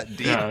 yeah, I cut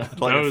deep Yeah,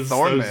 like a that was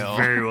thornmail.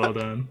 very well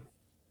done.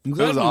 I'm That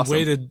glad was we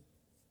awesome.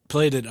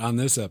 played it on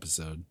this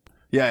episode.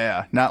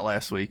 Yeah, not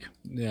last week.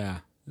 Yeah,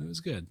 it was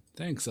good.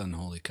 Thanks,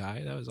 Unholy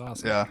Kai. That was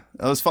awesome. Yeah,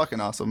 that was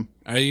fucking awesome.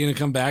 Are you gonna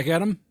come back at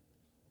him?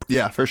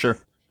 Yeah, for sure.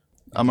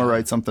 I'm gonna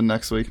write something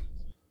next week.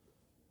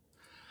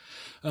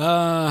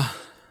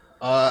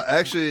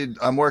 Actually,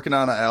 I'm working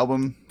on an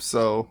album,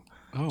 so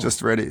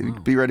just ready.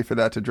 Be ready for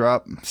that to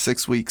drop.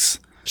 6 weeks.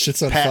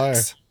 Shit's on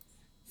Packs.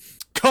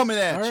 Coming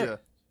at All right. you.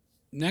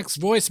 Next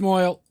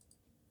voicemail.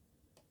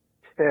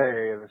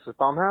 Hey, this is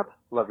Bombhap.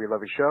 Love your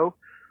show.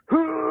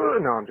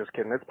 No, I'm just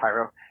kidding. It's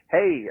Pyro.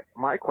 Hey,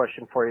 my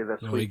question for you this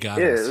Oh, he week got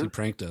is... us. He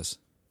pranked us.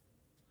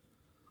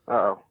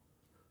 Uh-oh,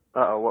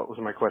 what was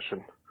my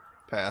question?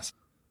 Pass.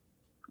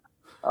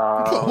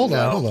 Hold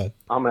on.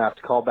 I'm going to have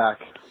to call back.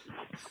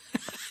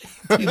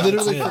 He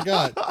literally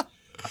forgot.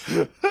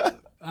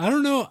 I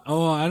don't know.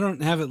 Oh, I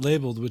don't have it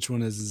labeled which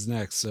one is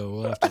next, so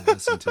we'll have to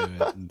listen to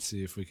it and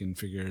see if we can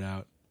figure it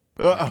out.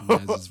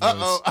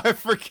 Uh-oh, I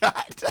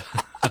forgot.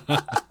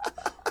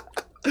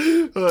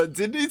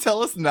 Didn't he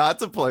tell us not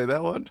to play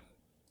that one?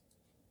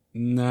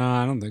 No,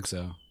 I don't think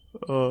so.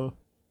 All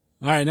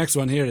right, next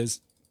one. Here it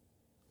is.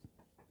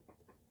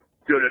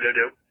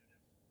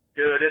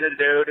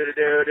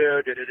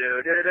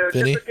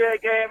 Vinny?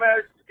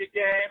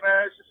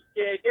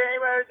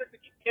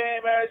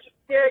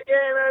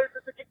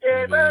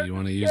 Anybody, you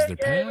want to use their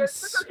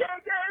pass?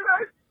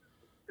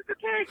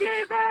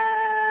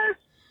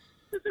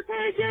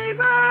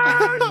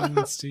 Who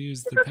wants to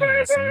use their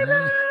pass?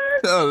 Huh?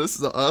 Oh, this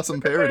is an awesome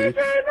parody.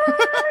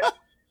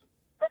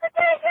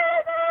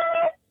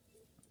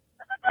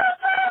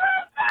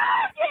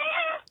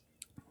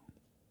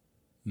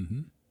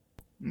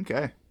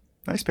 Okay.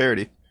 Nice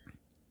parody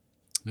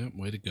Yep,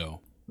 way to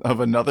go. of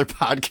another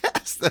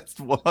podcast. That's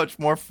much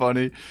more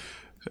funny.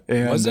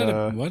 And, Was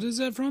that what is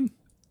that from?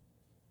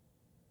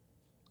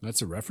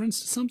 That's a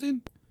reference to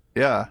something?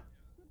 yeah.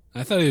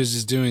 I thought he was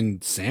just doing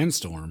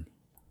Sandstorm.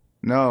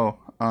 No.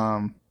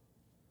 It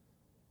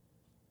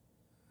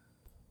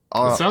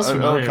sounds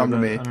familiar, it'll come to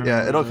but me. I don't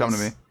Yeah, know it'll what come it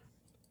to me. is.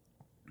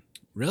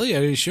 Really?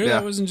 Are you sure Yeah.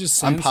 that wasn't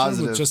just I'm Sandstorm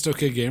positive. with Just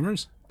Okay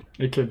Gamers?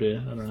 It could be. I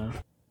don't know.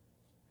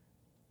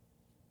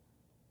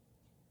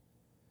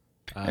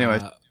 Anyway.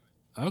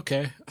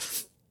 Okay.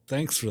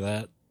 Thanks for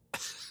that.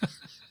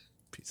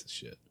 Piece of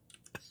shit.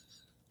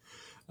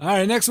 All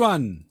right, next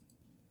one.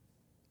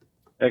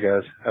 Hey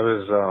guys, I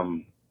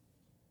was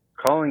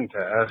calling to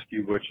ask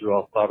you what you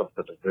all thought of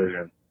The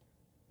Division,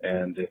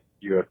 and if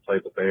you had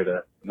played the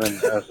beta. And then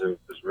as it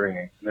was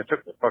ringing, and it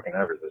took me fucking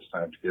ever this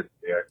time to get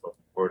the actual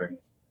recording,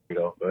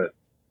 but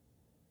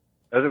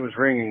as it was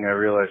ringing, I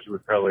realized you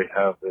would probably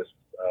have this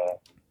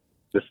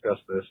discuss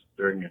this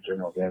during your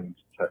general games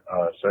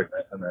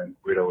segment, and then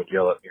Guido would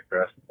yell at me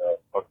for asking a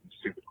fucking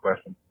stupid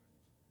question.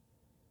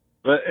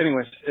 But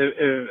anyways,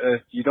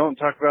 if you don't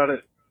talk about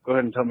it, go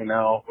ahead and tell me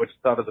now what you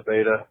thought of the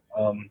beta.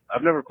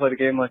 I've never played a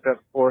game like that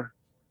before.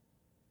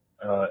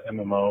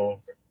 MMO,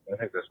 I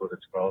think that's what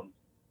it's called.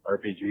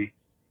 RPG.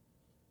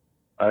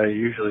 I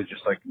usually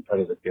just like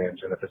competitive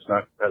games, and if it's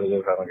not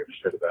competitive, I don't give a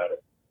shit about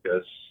it,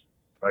 because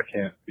if I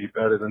can't be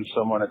better than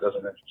someone, it doesn't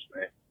interest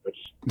me, which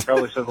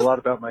probably says a lot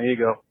about my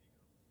ego.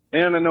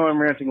 And I know I'm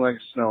ranting like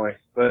Snowy,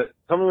 but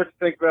tell me what you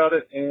think about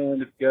it,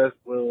 and if you guys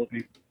will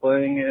be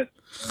playing it,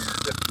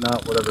 and if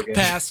not, whatever game.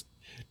 Pass.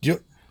 Let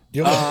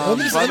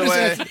me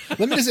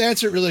just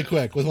answer it really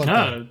quick with one thing.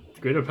 Yeah,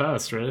 Guido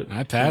passed, right?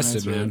 I passed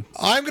it, man.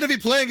 I'm going to be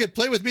playing it.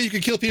 Play with me. You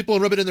can kill people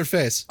and rub it in their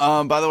face.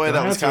 By the way, that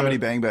Don't was answer Comedy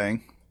it. Bang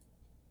Bang.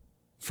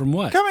 From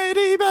what?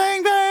 Comedy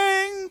Bang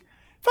Bang.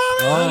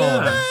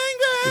 Oh.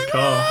 Good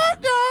call.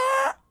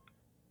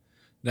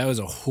 That was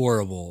a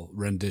horrible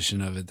rendition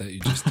of it that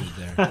you just did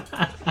there.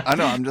 I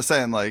know. I'm just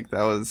saying, like,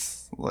 that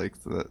was like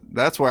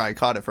that's where I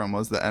caught it from,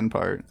 was the end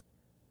part.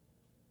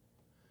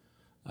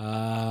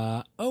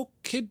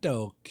 Okie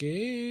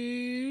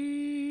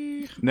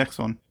dokie. Next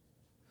one.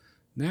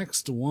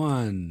 Next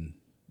one.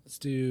 Let's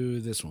do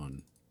this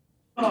one.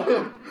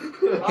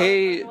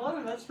 Hey,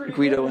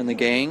 Guido and the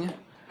gang.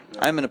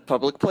 I'm in a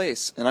public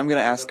place, and I'm going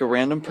to ask a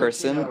random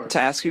person to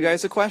ask you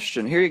guys a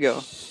question. Here you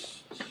go.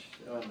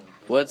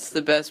 What's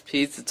the best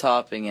pizza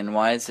topping, and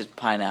why is it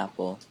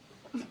pineapple?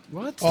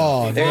 What?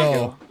 Oh, There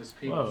no.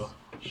 you go. Whoa.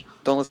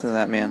 Don't listen to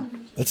that,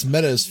 man. That's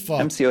meta as fuck.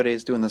 MC Ode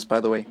is doing this, by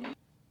the way.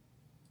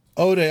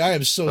 Ode, I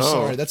am so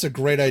sorry. That's a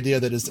great idea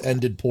that has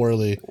ended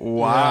poorly.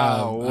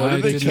 Wow. What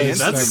are the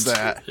chances of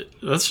that?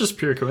 That's just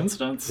pure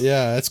coincidence?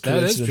 Yeah, that's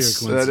coincidence.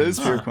 That is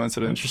pure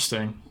coincidence.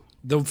 Interesting.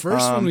 The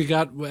first one we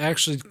got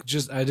actually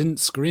I didn't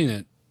screen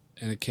it,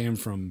 and it came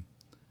from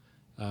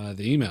the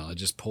email. I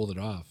just pulled it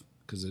off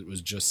because it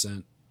was just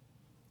sent.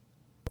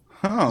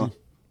 Huh.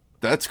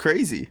 That's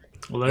crazy.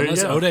 Well, there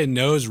Unless you go. Ode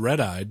knows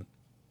Red Eyed,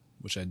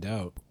 which I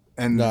doubt.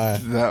 And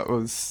that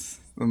was,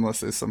 unless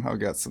they somehow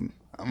got some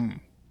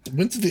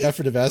Went to the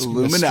effort of asking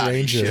Illuminati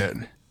a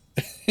stranger.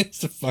 shit. It's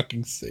the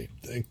fucking same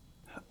thing.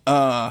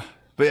 But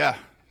yeah,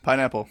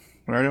 pineapple.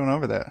 We already went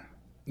over that.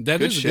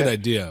 That is a shit. good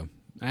idea.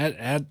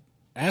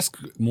 Ask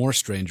more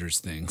strangers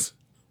things.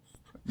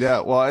 Yeah,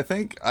 well, I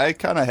think I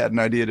kind of had an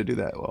idea to do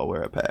that while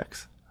we're at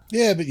PAX.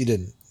 Yeah, but you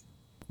didn't.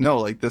 No,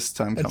 like this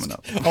time coming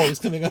up. Oh, it's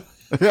coming up.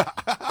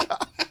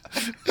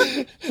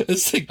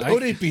 It's like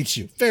Ode beats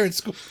you fair in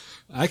school.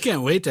 I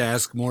can't wait to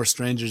ask more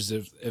strangers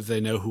if they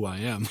know who I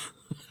am.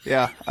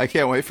 Yeah, I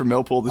can't wait for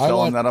Millpool to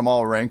tell him that I'm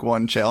all rank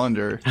 1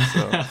 challenger.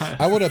 So.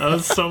 I would have. That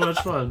was so much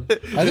fun.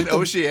 I think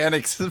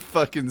Oceanic's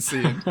fucking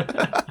scene.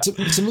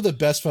 Some of the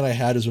best fun I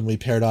had is when we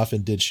paired off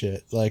and did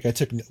shit. Like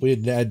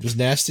it was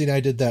Nasty and I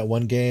did that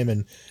one game,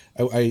 and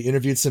I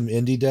interviewed some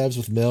indie devs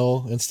with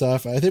Mill and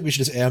stuff. I think we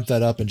should just amp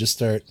that up and just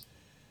start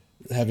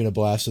having a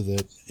blast with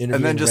it. And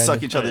then just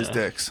suck each other's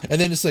dicks.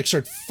 And then just like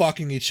start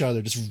fucking each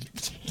other,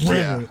 just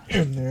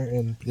in there,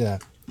 and yeah.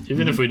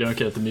 Even if we don't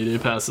get the media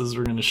passes,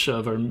 we're going to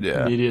shove our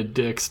media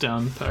dicks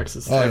down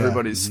Pax's Oh,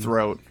 everybody's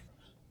throat.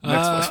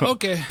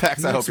 Okay.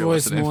 Pax, I hope Next you're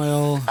listening.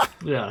 voicemail.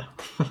 Yeah.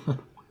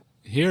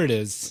 Here it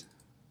is.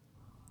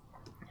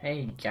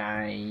 Hey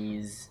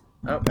guys.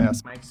 Oh,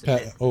 Pass. Mike's a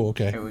Pat, bit. oh,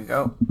 okay. Here we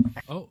go.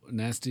 Oh,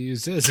 Nasty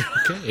used his.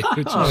 Okay.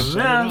 Oh,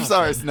 man. I'm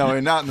sorry,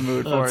 Snowy, not in the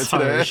mood for it That's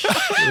today. harsh.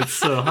 It's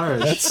so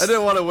harsh. I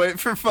didn't want to wait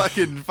for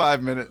fucking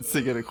 5 minutes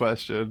to get a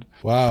question.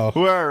 Wow.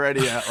 We're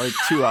already at like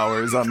 2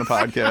 hours on the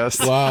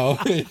podcast. Wow.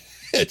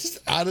 It's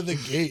out of the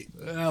gate.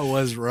 That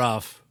was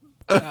rough.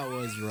 That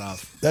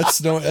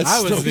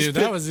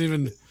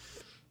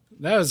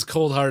was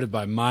cold-hearted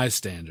by my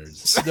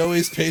standards.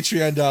 Snowy's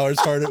Patreon dollars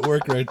hard at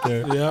work right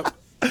there. Yep.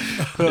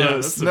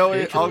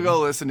 Snowy, I'll go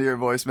listen to your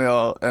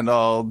voicemail and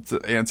I'll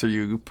answer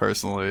you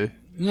personally.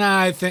 Nah,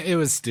 I think it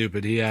was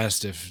stupid. He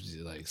asked if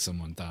like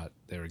someone thought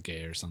they were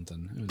gay or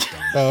something. It was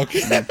dumb. Oh,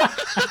 okay.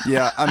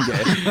 Yeah, I'm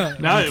gay.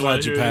 Now I'm you glad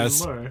want you to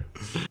passed.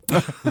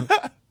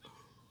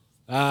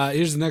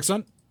 Here's the next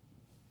one.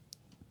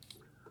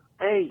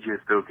 Hey,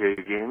 Just Okay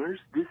Gamers,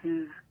 this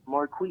is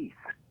Marquise,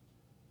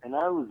 and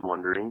I was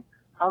wondering,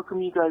 how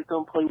come you guys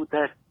don't play with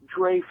that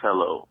Dre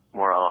fellow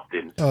more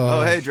often?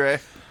 Oh, hey, Dre.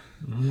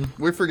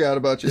 We forgot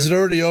about you. Is it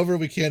already over?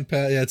 We can't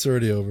pass. Yeah, it's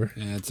already over.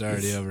 Yeah, it's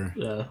already over.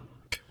 Yeah.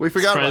 We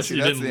forgot about Surprised you.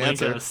 you That's didn't the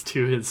link answer. us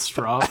to his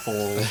straw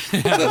poll.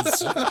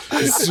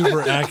 A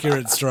super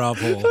accurate straw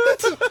poll.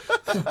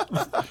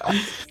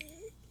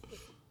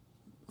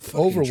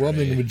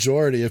 Overwhelming Dre.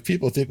 majority of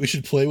people think we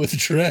should play with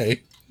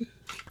Dre.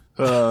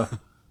 But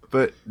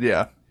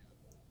yeah.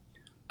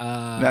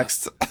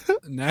 Next.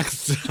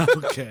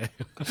 Okay.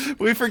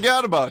 We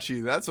forgot about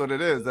you. That's what it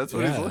is. That's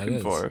what Yeah, he's it looking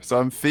is. for. So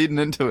I'm feeding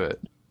into it.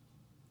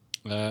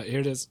 Here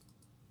it is.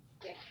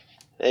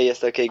 Hey,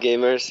 yes, okay,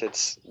 gamers.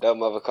 It's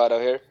Dome Avocado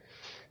here.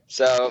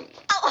 So,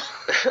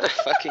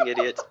 fucking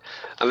idiot.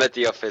 I'm at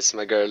the office.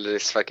 My girl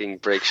is fucking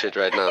break shit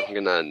right now. I'm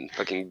gonna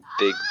fucking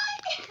big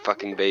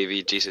fucking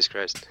baby. Jesus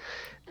Christ.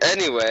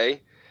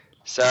 Anyway,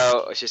 so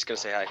I was just gonna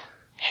say hi.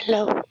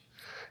 Hello.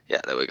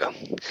 Yeah, there we go.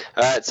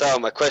 Alright, so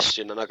my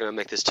question. I'm not gonna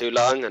make this too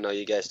long. I know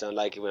you guys don't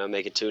like it when I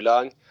make it too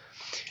long.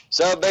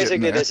 So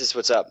basically, this is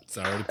what's up.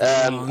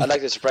 I'd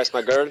like to surprise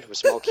my girl with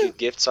small cute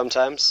gifts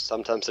sometimes.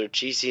 Sometimes they're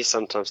cheesy,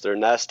 sometimes they're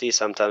nasty,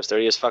 sometimes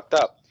they're just fucked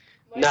up.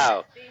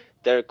 Now,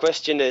 their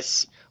question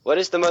is, what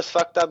is the most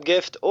fucked up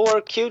gift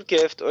or cute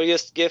gift or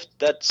just gift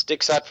that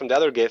sticks out from the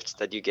other gifts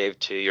that you gave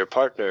to your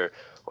partner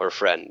or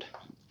friend?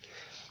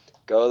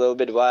 Go a little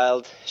bit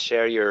wild,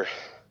 share your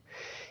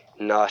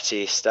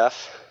naughty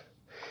stuff.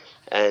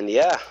 And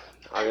yeah,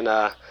 I'm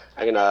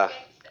gonna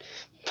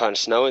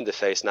punch Snow in the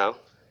face now.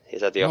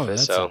 He's at the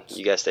office, so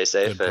you guys stay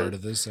safe. Good part and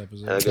of this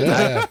episode. have a good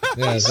night.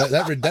 Yeah,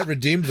 that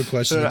redeemed the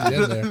question at the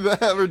end there.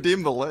 That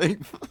redeemed the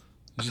length.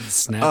 You should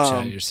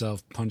Snapchat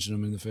yourself punching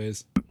him in the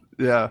face.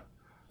 Yeah.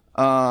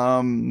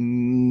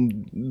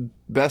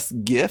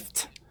 Best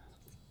gift?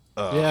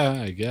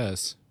 Yeah, I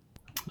guess.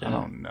 I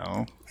don't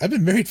know. I've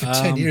been married for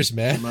 10 years,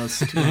 man.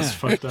 Most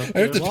fucked up. I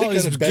have to Well, pick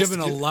he's out a best given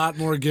a gift. lot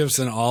more gifts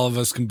than all of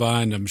us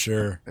combined, I'm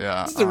sure.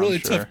 Yeah. This is a really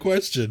tough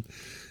question.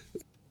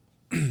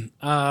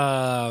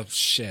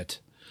 Shit.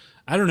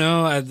 I don't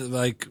know.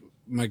 Like,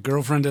 my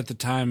girlfriend at the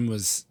time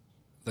was,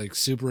 like,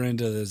 super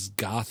into this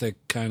gothic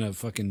kind of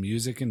fucking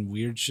music and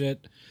weird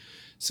shit.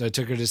 So I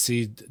took her to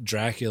see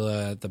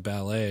Dracula at the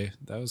ballet.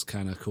 That was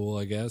kind of cool,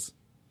 I guess.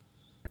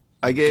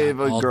 I gave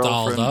a all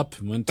girlfriend. dolled up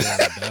and went to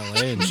the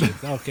ballet and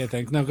shit. Okay,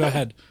 thanks. No, go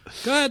ahead.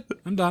 Go ahead.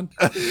 I'm done.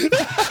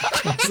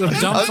 It's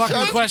a dumb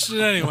fucking question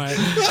anyway.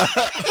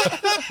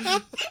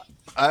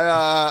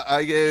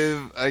 I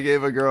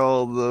gave a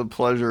girl the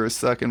pleasure of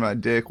sucking my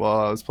dick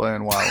while I was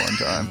playing WoW one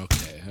time.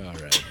 Okay, all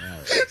right.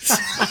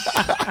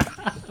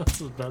 That's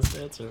the best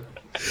answer.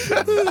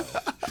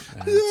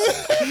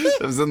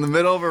 It was in the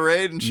middle of a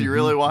raid and she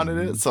really wanted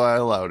it, so I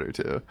allowed her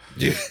to.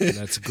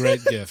 That's a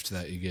great gift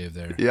that you gave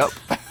there. Yep.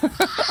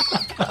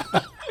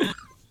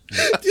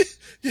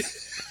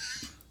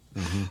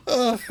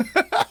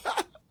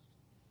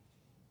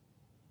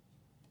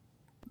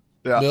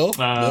 Yeah. No,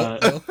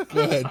 no,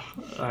 go ahead.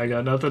 I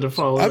got nothing to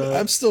follow.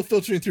 I'm still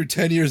filtering through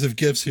 10 years of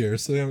gifts here,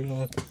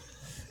 so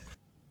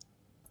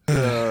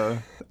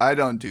I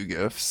don't do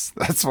gifts.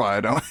 That's why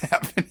I don't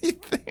have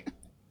anything.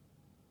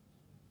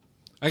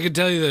 I can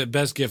tell you the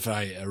best gift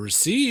I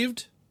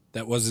received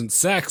that wasn't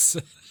sex.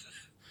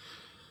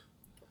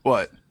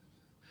 What?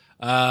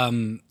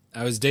 I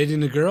was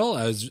dating a girl.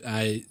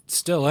 I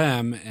still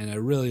am, and I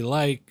really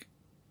like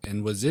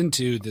and was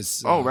into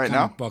this right comic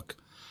now? book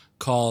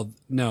called.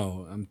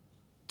 No, I'm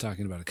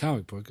talking about a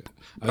comic book.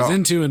 I was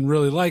into and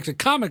really liked a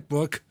comic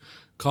book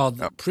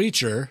called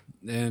Preacher,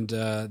 and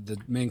the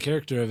main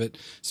character of it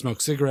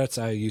smoked cigarettes.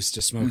 I used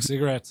to smoke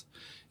cigarettes.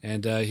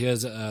 And he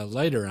has a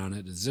lighter on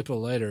it, a Zippo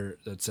lighter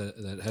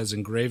that has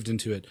engraved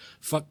into it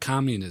 "fuck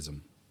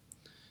communism,"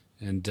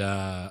 and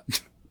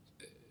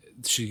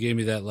she gave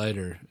me that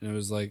lighter, and it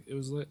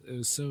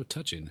was so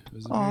touching. It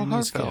was a very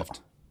nice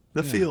gift.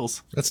 The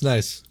feels. That's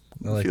nice.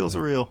 I like feels that.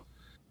 are real.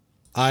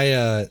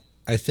 I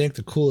think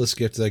the coolest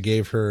gift that I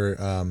gave her,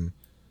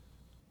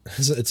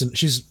 she's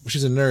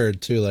a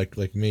nerd too,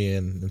 like me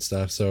and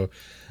stuff. So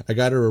I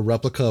got her a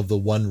replica of the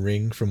One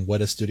Ring from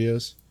Weta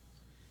Studios.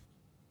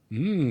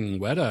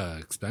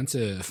 Weta,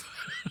 expensive.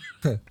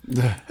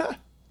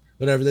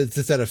 Whatever, it's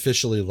that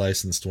officially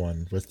licensed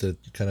one with the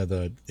kind of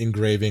the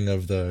engraving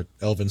of the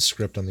Elven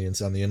script on the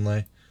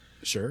inlay.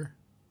 Sure.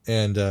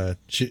 And it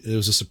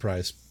was a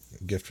surprise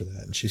gift for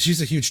that. And she's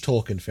a huge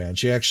Tolkien fan.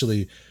 She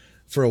actually,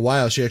 for a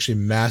while,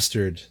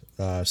 mastered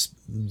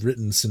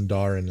written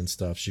Sindarin and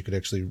stuff. She could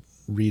actually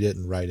read it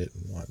and write it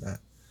and whatnot.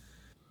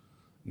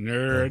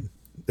 Nerd.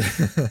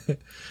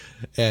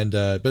 And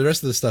but the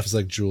rest of the stuff is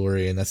like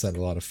jewelry, and that's not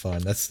a lot of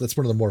fun. That's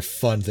one of the more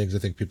fun things I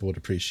think people would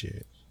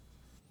appreciate.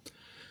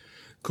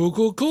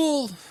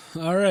 Cool.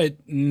 All right,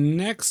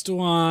 next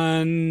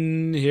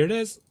one. Here it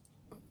is.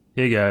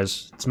 Hey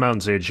guys, it's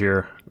Mountain Sage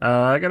here.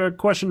 I got a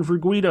question for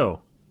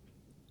Guido.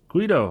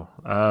 Guido,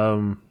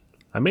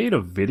 I made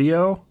a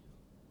video,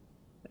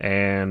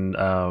 and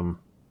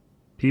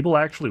people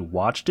actually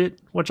watched it,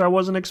 which I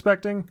wasn't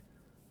expecting.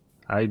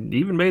 I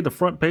even made the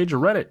front page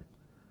of Reddit.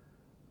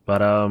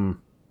 But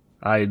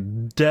I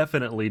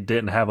definitely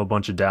didn't have a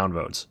bunch of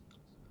downvotes.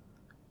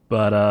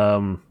 But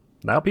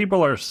now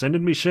people are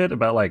sending me shit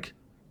about like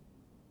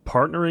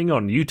partnering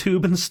on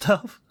YouTube and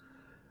stuff.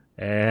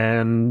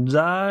 And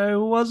I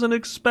wasn't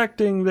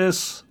expecting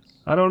this.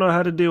 I don't know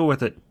how to deal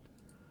with it.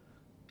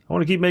 I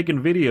want to keep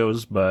making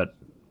videos, but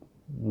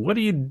what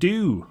do you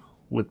do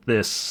with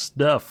this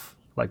stuff?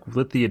 Like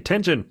with the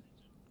attention?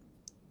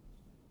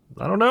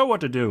 I don't know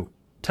what to do.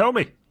 Tell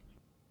me.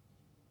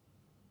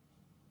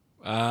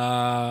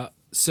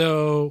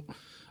 So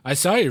I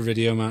saw your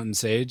video, Mountain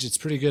Sage. It's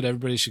pretty good.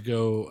 Everybody should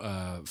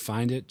go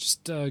find it.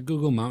 Just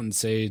Google Mountain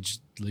Sage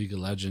League of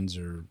Legends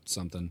or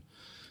something.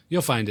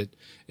 You'll find it.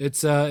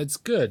 It's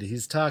good.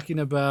 He's talking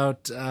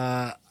about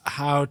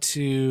how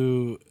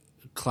to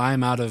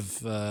climb out of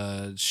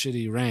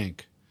shitty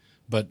rank,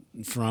 but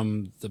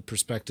from the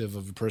perspective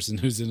of a person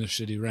who's in a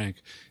shitty rank.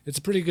 It's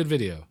a pretty good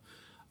video.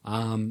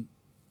 And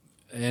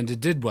it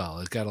did well.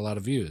 It got a lot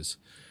of views.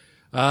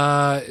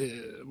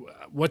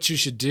 What you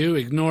should do,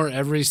 ignore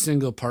every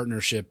single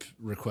partnership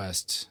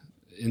request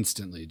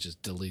instantly.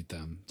 Just delete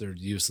them. They're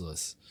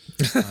useless.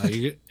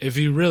 If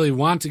you really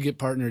want to get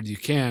partnered, you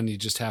can. You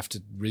just have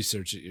to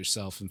research it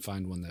yourself and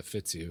find one that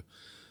fits you.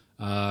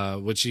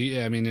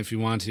 If you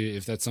want to,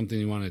 if that's something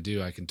you want to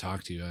do, I can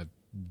talk to you. I've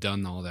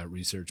done all that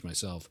research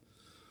myself.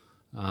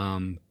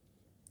 Blah,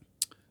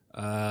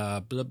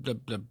 blah,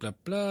 blah, blah,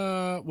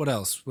 blah. What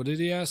else? What did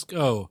he ask?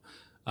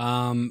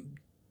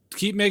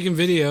 Keep making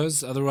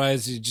videos.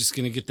 Otherwise, you're just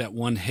going to get that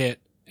one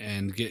hit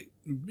and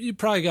you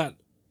probably got,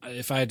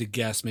 if I had to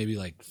guess, maybe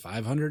like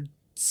 500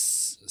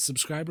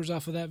 subscribers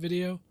off of that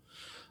video,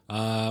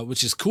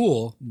 which is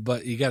cool,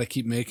 but you got to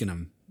keep making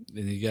them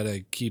and you got to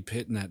keep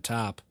hitting that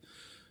top.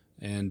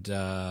 And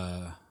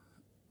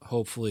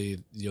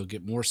hopefully you'll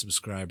get more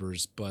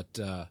subscribers, but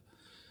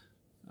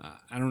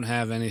I don't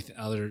have any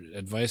other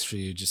advice for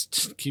you.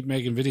 Just keep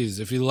making videos.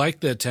 If you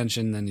like the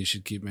attention, then you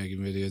should keep making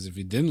videos. If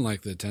you didn't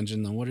like the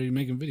attention, then what are you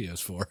making videos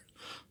for?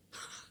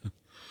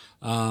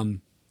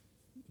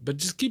 But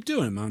just keep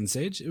doing it, Mountain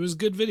Sage. It was a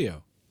good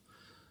video.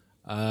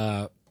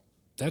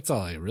 That's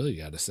all I really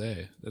got to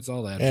say. That's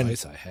all the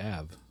advice I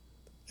have.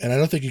 And I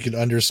don't think you can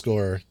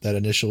underscore that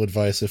initial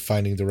advice of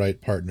finding the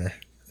right partner.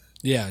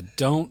 Yeah,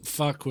 don't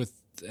fuck with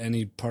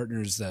any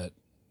partners that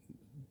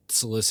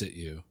solicit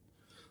you.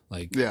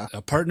 Like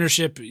a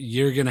partnership,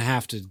 you're gonna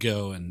have to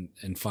go and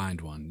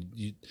find one.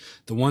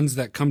 The ones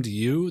that come to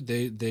you,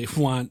 they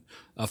want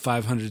a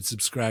 500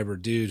 subscriber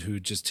dude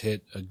who just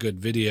hit a good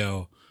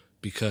video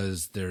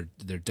because they're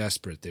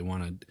desperate. They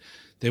want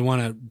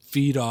to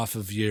feed off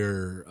of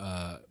your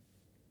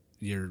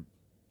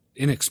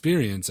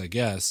inexperience, I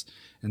guess,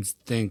 and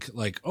think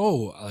like,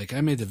 oh, like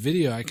I made the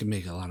video, I can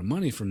make a lot of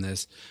money from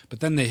this. But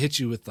then they hit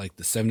you with like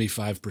the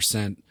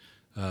 75%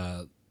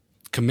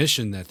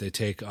 commission that they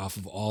take off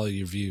of all of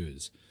your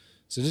views.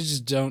 So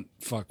just don't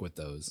fuck with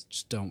those.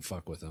 Just don't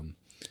fuck with them.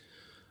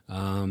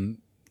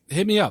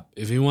 Hit me up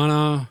if you want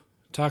to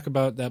talk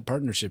about that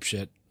partnership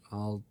shit.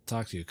 I'll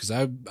talk to you, because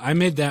I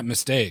made that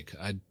mistake.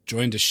 I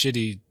joined a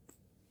shitty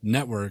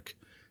network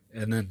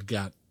and then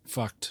got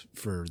fucked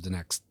for the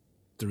next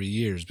 3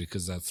 years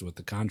because that's what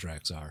the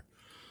contracts are.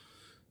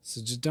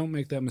 So just don't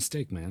make that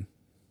mistake, man.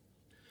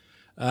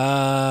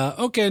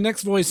 Okay,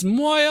 next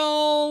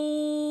voicemail.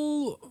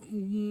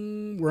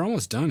 We're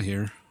almost done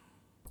here.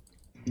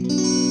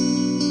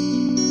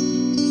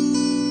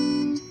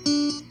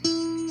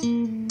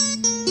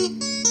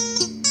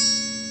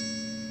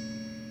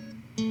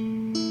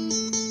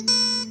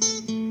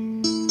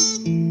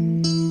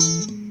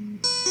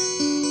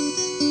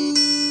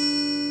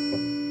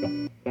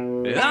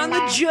 On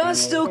the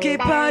Just Okay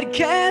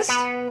podcast,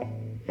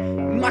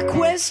 my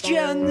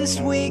question this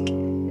week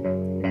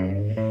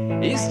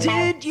is,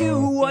 did you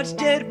watch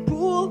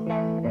Deadpool?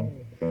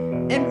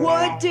 And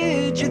what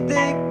did you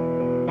think?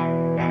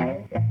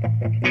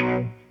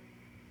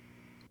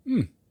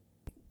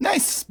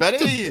 Nice,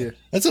 Betty.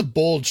 That's a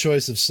bold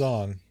choice of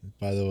song,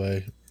 by the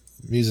way.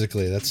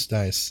 Musically, that's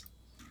nice.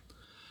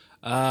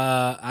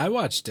 I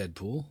watched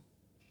Deadpool.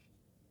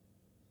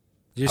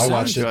 Your I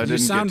watched it. Your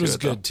sound was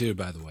good too,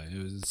 by the way.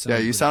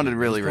 You sounded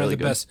really, really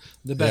good.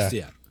 The best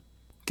yet.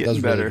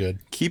 Getting better. Really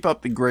good. Keep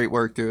up the great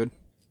work, dude.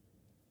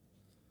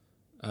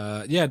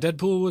 Yeah,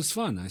 Deadpool was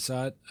fun. I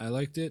saw it. I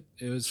liked it.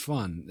 It was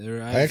fun.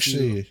 I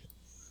actually,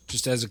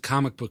 just as a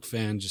comic book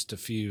fan, just a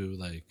few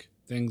like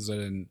things I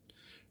didn't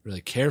really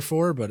care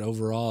for, but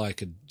overall I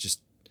could just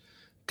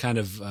kind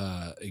of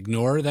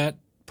ignore that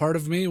part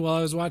of me while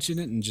I was watching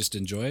it and just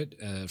enjoy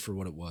it for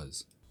what it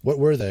was. What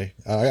were they?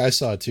 I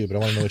saw it too, but I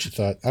want to know what you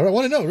thought. I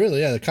want to know, really.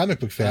 Yeah, the comic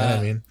book fan.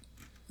 I mean,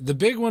 the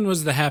big one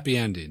was the happy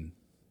ending,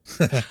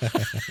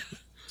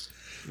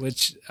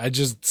 which I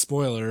just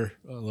spoiler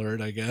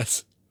alert, I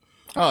guess.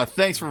 Oh,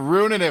 thanks for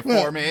ruining it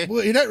for me.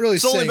 Well, you're not really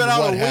saying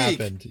what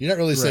happened. You're not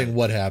really saying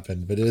what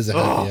happened, but it is a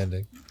happy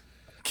ending.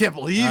 Can't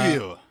believe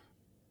you.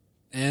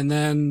 And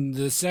then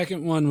the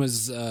second one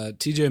was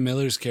T.J.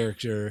 Miller's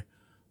character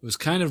was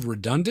kind of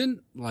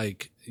redundant.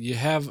 Like, you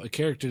have a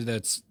character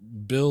that's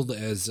billed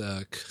as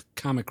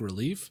comic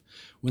relief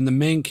when the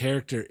main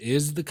character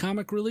is the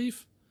comic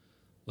relief.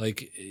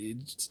 Like,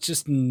 it's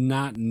just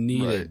not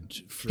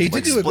needed. Right. He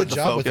did do a good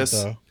job with it,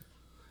 though.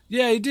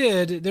 Yeah, he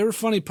did. There were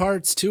funny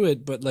parts to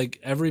it, but like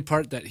every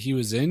part that he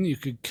was in, you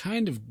could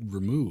kind of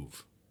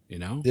remove, you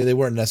know? Yeah, they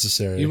weren't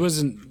necessary. He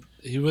wasn't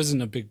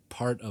a big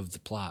part of the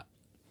plot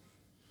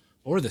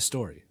or the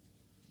story.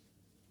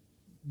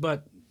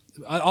 But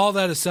all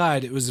that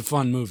aside, it was a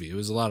fun movie. It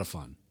was a lot of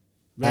fun.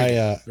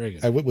 Very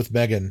good. I went with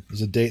Megan. It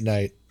was a date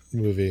night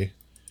movie,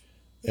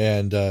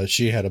 and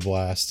she had a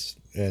blast,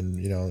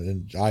 and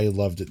and I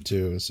loved it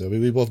too. So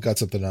we both got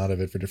something out of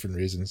it for different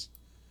reasons.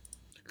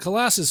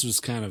 Colossus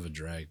was kind of a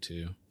drag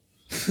too.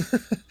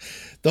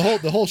 the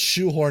whole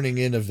shoehorning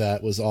in of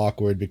that was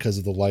awkward because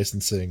of the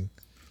licensing.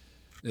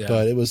 Yeah.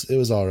 But it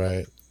was all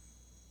right.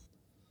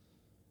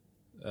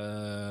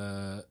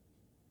 All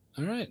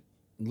right.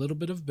 A little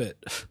bit of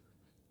bit.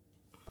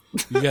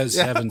 You guys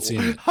haven't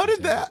seen it. How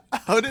did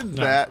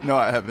that? No,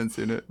 I haven't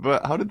seen it.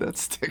 But how did that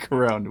stick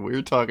around? We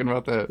were talking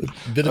about that.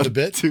 Bit of a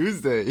bit?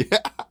 Tuesday. Yeah.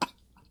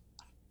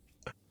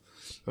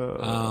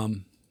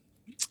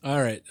 All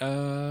right.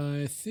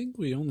 I think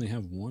we only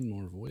have one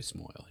more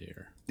voicemail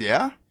here.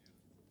 Yeah?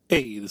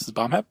 Hey, this is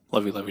Bombhap.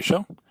 Lovey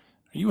Show. Are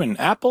you an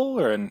Apple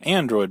or an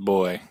Android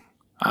boy?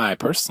 I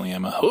personally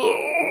am a...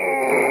 Whoa.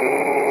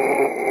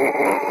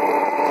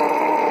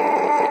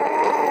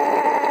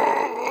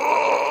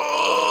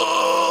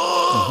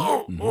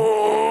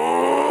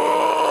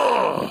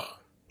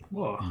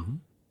 Mm-hmm.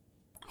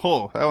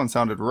 Oh, that one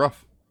sounded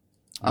rough.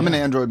 I'm an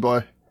Android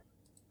boy.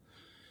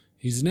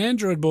 He's an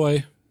Android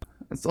boy.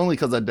 It's only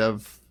because I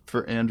dev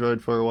for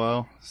Android for a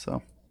while,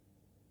 so.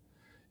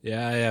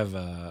 Yeah, I have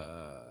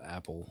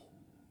Apple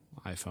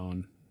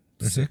iPhone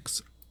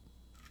 6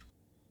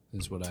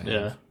 is what I have.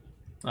 Yeah.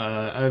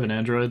 I have an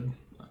Android.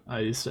 I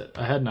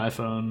had an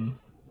iPhone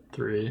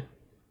 3,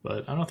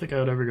 but I don't think I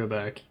would ever go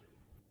back.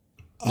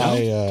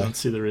 I don't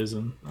see the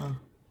reason.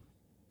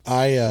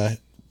 I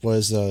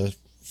was a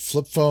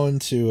flip phone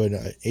to an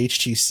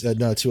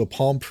HTC, to a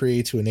Palm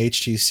Pre, to an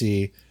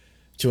HTC,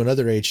 to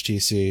another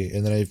HTC,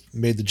 and then I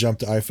made the jump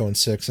to iPhone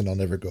 6, and I'll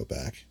never go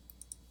back.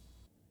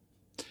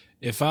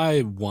 If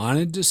I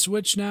wanted to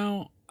switch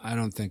now, I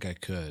don't think I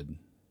could,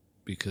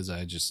 because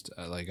I just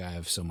I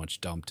have so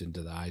much dumped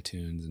into the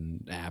iTunes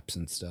and apps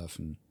and stuff.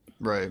 And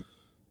right.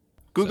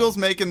 Google's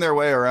making their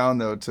way around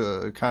though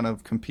to kind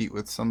of compete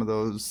with some of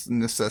those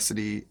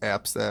necessity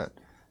apps that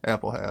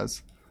Apple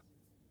has.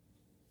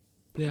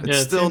 Yeah,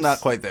 it's still not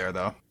quite there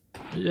though.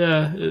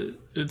 Yeah,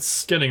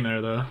 it's getting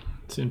there though.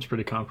 It seems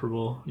pretty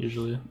comparable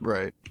usually.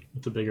 Right.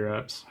 With the bigger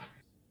apps.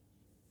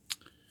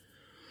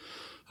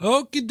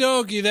 Okie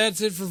dokie,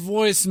 that's it for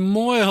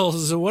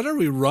voicemails. So what are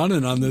we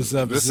running on this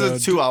episode?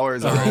 This is 2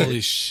 hours already. Holy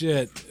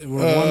shit.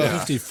 We're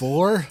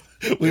 154?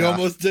 We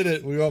almost did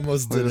it. We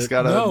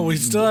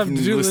still have to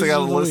do this. We got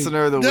a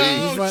listener of the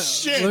week.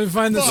 Shit. Let me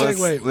find the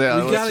segue.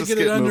 Yeah, we got to get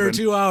it under moving.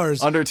 2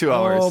 hours. Under 2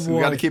 hours. Oh, boy.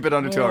 We got to keep it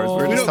under 2 hours.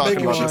 We were just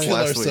talking about this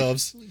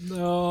last week.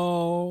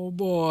 Oh,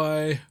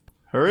 boy.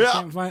 Hurry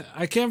up.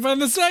 I can't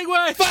find the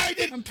segue. Find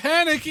it. I'm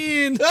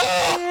panicking.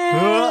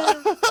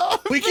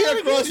 We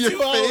can't cross your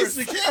face.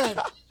 We can't.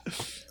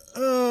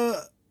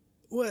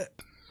 What?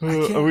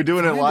 Are we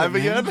doing it live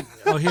again?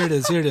 Oh, here it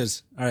is.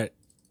 All right.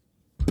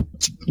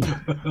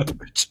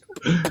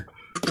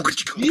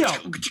 Yo,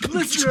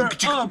 listener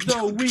of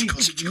the week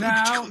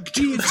now.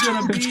 He's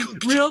gonna be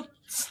real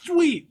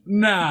sweet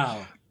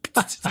now.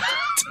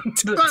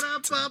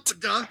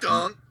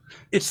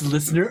 It's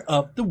listener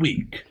of the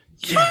week.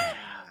 Yeah.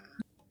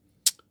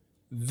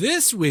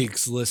 This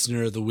week's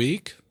listener of the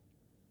week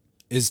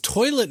is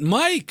Toilet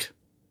Mike,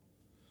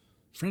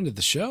 friend of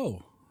the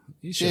show.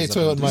 He shows up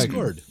Toilet on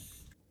Discord.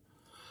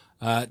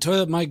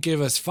 Toilet Mike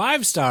gave us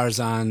 5 stars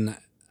on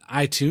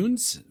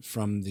iTunes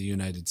from the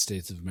United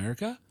States of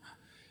America,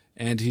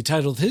 and he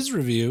titled his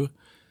review,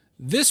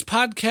 "This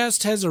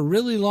podcast has a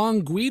really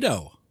long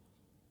Guido."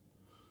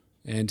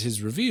 And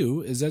his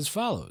review is as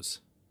follows.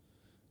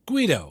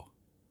 Guido,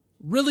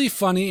 really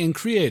funny and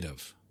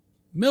creative.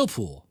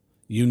 Millpool,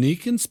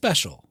 unique and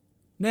special.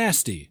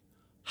 Nasty,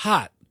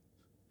 hot.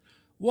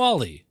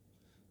 Wally,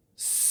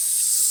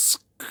 squishy.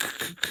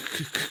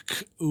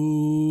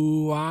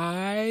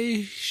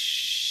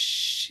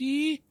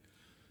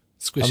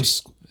 I'm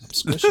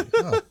squishy.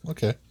 Oh,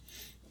 okay.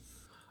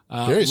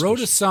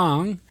 Wrote a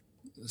song,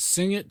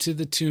 sing it to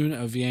the tune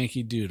of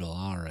Yankee Doodle.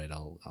 All right,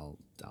 I'll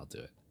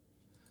do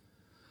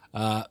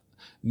it.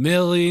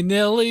 Millie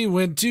Nilly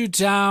went to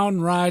town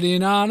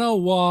riding on a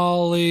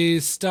Wally,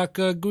 stuck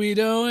a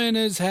Guido in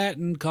his hat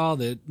and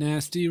called it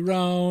Nasty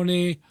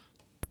Roni.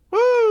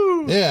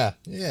 Woo! Yeah.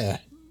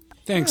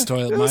 Thanks,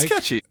 Toilet It was Mike.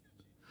 catchy.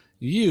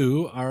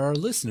 You are our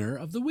listener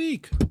of the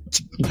week.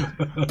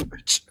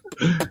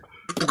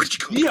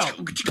 Yo,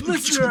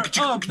 listener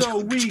of the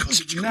week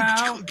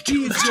now.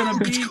 He's gonna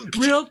be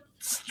real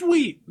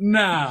sweet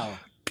now.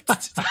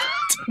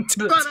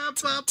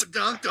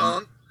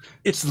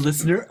 It's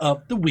listener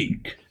of the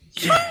week.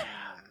 Yeah.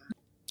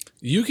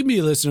 You can be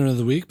a listener of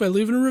the week by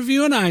leaving a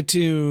review on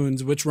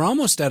iTunes, which we're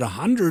almost at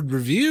 100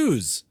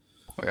 reviews.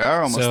 We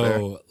are almost there.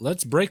 So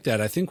let's break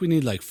that. I think we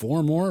need like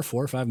 4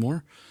 or 5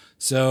 more.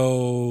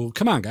 So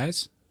come on,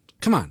 guys.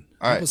 Come on.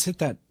 All right. Let's hit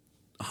that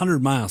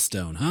 100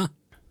 milestone, huh?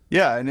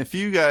 Yeah, and if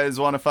you guys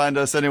want to find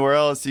us anywhere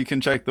else, you can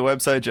check the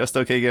website,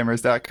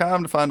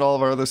 justokgamers.com, to find all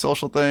of our other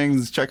social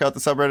things. Check out the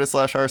subreddit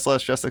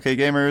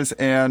 /r/justokgamers,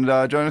 and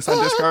join us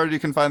on Discord. You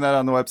can find that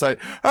on the website.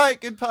 All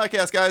right, good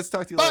podcast, guys.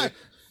 Talk to you later.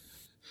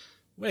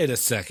 Wait a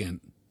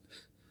second.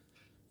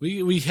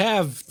 We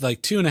have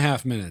like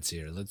 2.5 minutes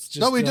here. Let's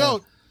just No, we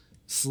don't.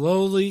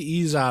 Slowly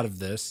ease out of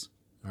this.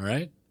 All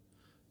right?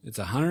 It's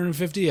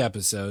 150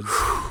 episodes.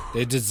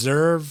 They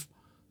deserve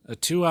a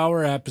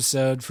 2-hour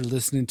episode for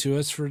listening to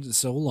us for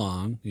so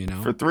long, you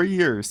know. For 3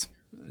 years.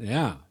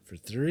 Yeah, for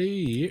 3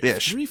 years.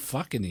 Ish. 3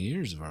 fucking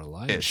years of our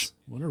lives. Ish.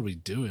 What are we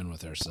doing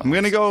with ourselves? I'm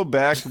going to go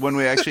back when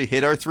we actually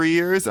hit our 3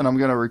 years, and I'm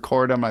going to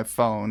record on my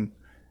phone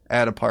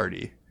at a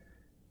party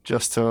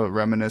just to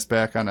reminisce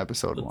back on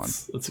episode 1.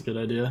 That's a good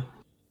idea.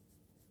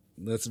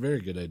 That's a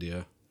very good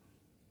idea.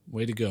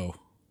 Way to go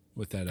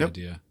with that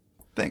idea.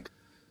 Thanks.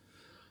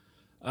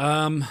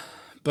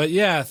 But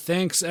yeah,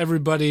 thanks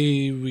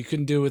everybody. We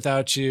couldn't do it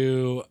without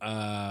you.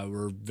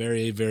 We're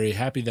very, very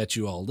happy that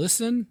you all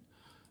listen.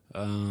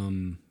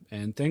 And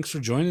thanks for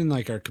joining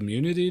like our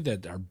community,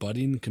 our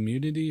budding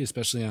community,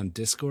 especially on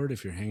Discord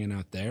if you're hanging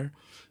out there.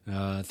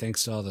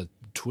 Thanks to all the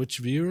Twitch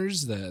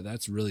viewers.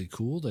 That's really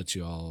cool that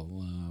you all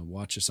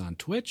watch us on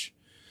Twitch.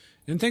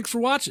 And thanks for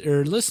watching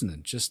or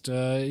listening. Just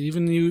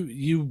even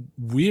you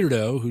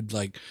weirdo who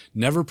like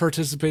never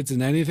participates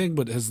in anything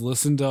but has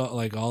listened to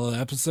like all the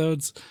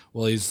episodes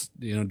while he's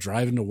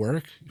driving to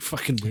work. You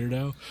fucking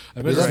weirdo.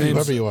 I bet his name's,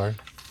 whoever you are.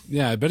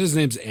 Yeah, I bet his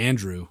name's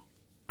Andrew.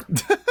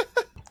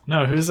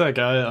 No, who's that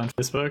guy on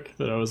Facebook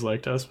that always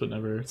liked us but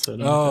never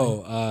said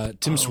anything?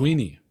 Tim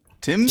Sweeney.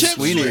 Tim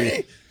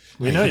Sweeney.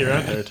 We know you're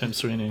out there, Tim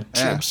Sweeney.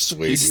 Yeah. Tim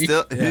Sweeney.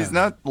 He's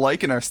not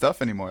liking our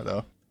stuff anymore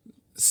though.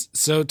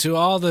 So to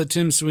all the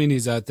Tim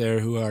Sweeneys out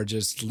there who are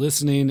just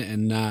listening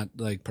and not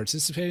like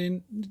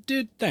participating,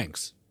 dude,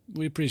 thanks.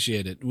 We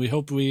appreciate it. We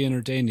hope we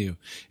entertain you.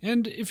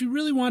 And if you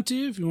really want to,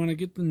 if you want to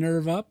get the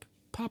nerve up,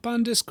 pop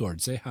on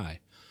Discord, say hi.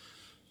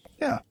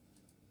 Yeah.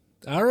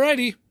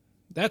 Alrighty.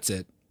 That's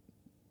it.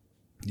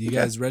 You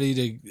guys ready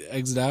to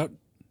exit out?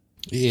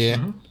 Yeah.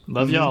 Mm-hmm.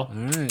 Love y'all. All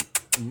right.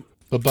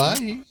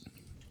 Bye-bye.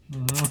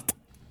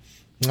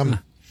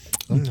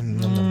 It's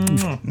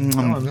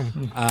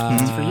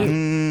for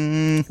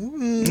you.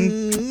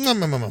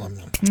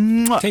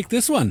 Take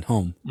this one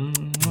home.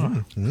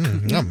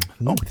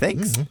 Oh,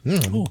 thanks.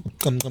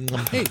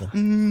 Hey,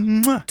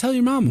 tell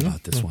your mom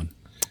about this one.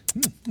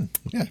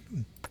 Yeah.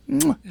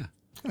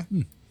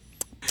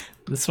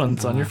 This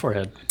one's on your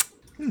forehead.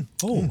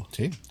 Oh,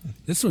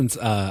 this one's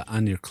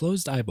on your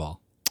closed eyeball.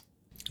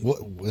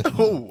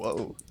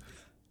 Whoa.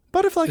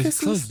 Butterfly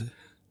kisses.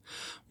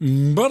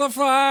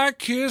 Butterfly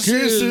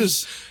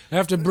kisses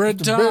after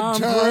bedtime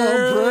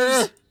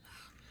prayers.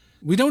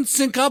 We don't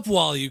sync up,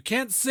 Wally. You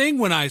can't sing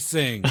when I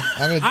sing.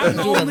 I'm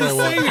the only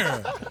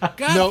singer.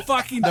 God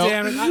fucking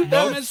damn it.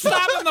 I'm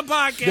stopping the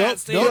podcast.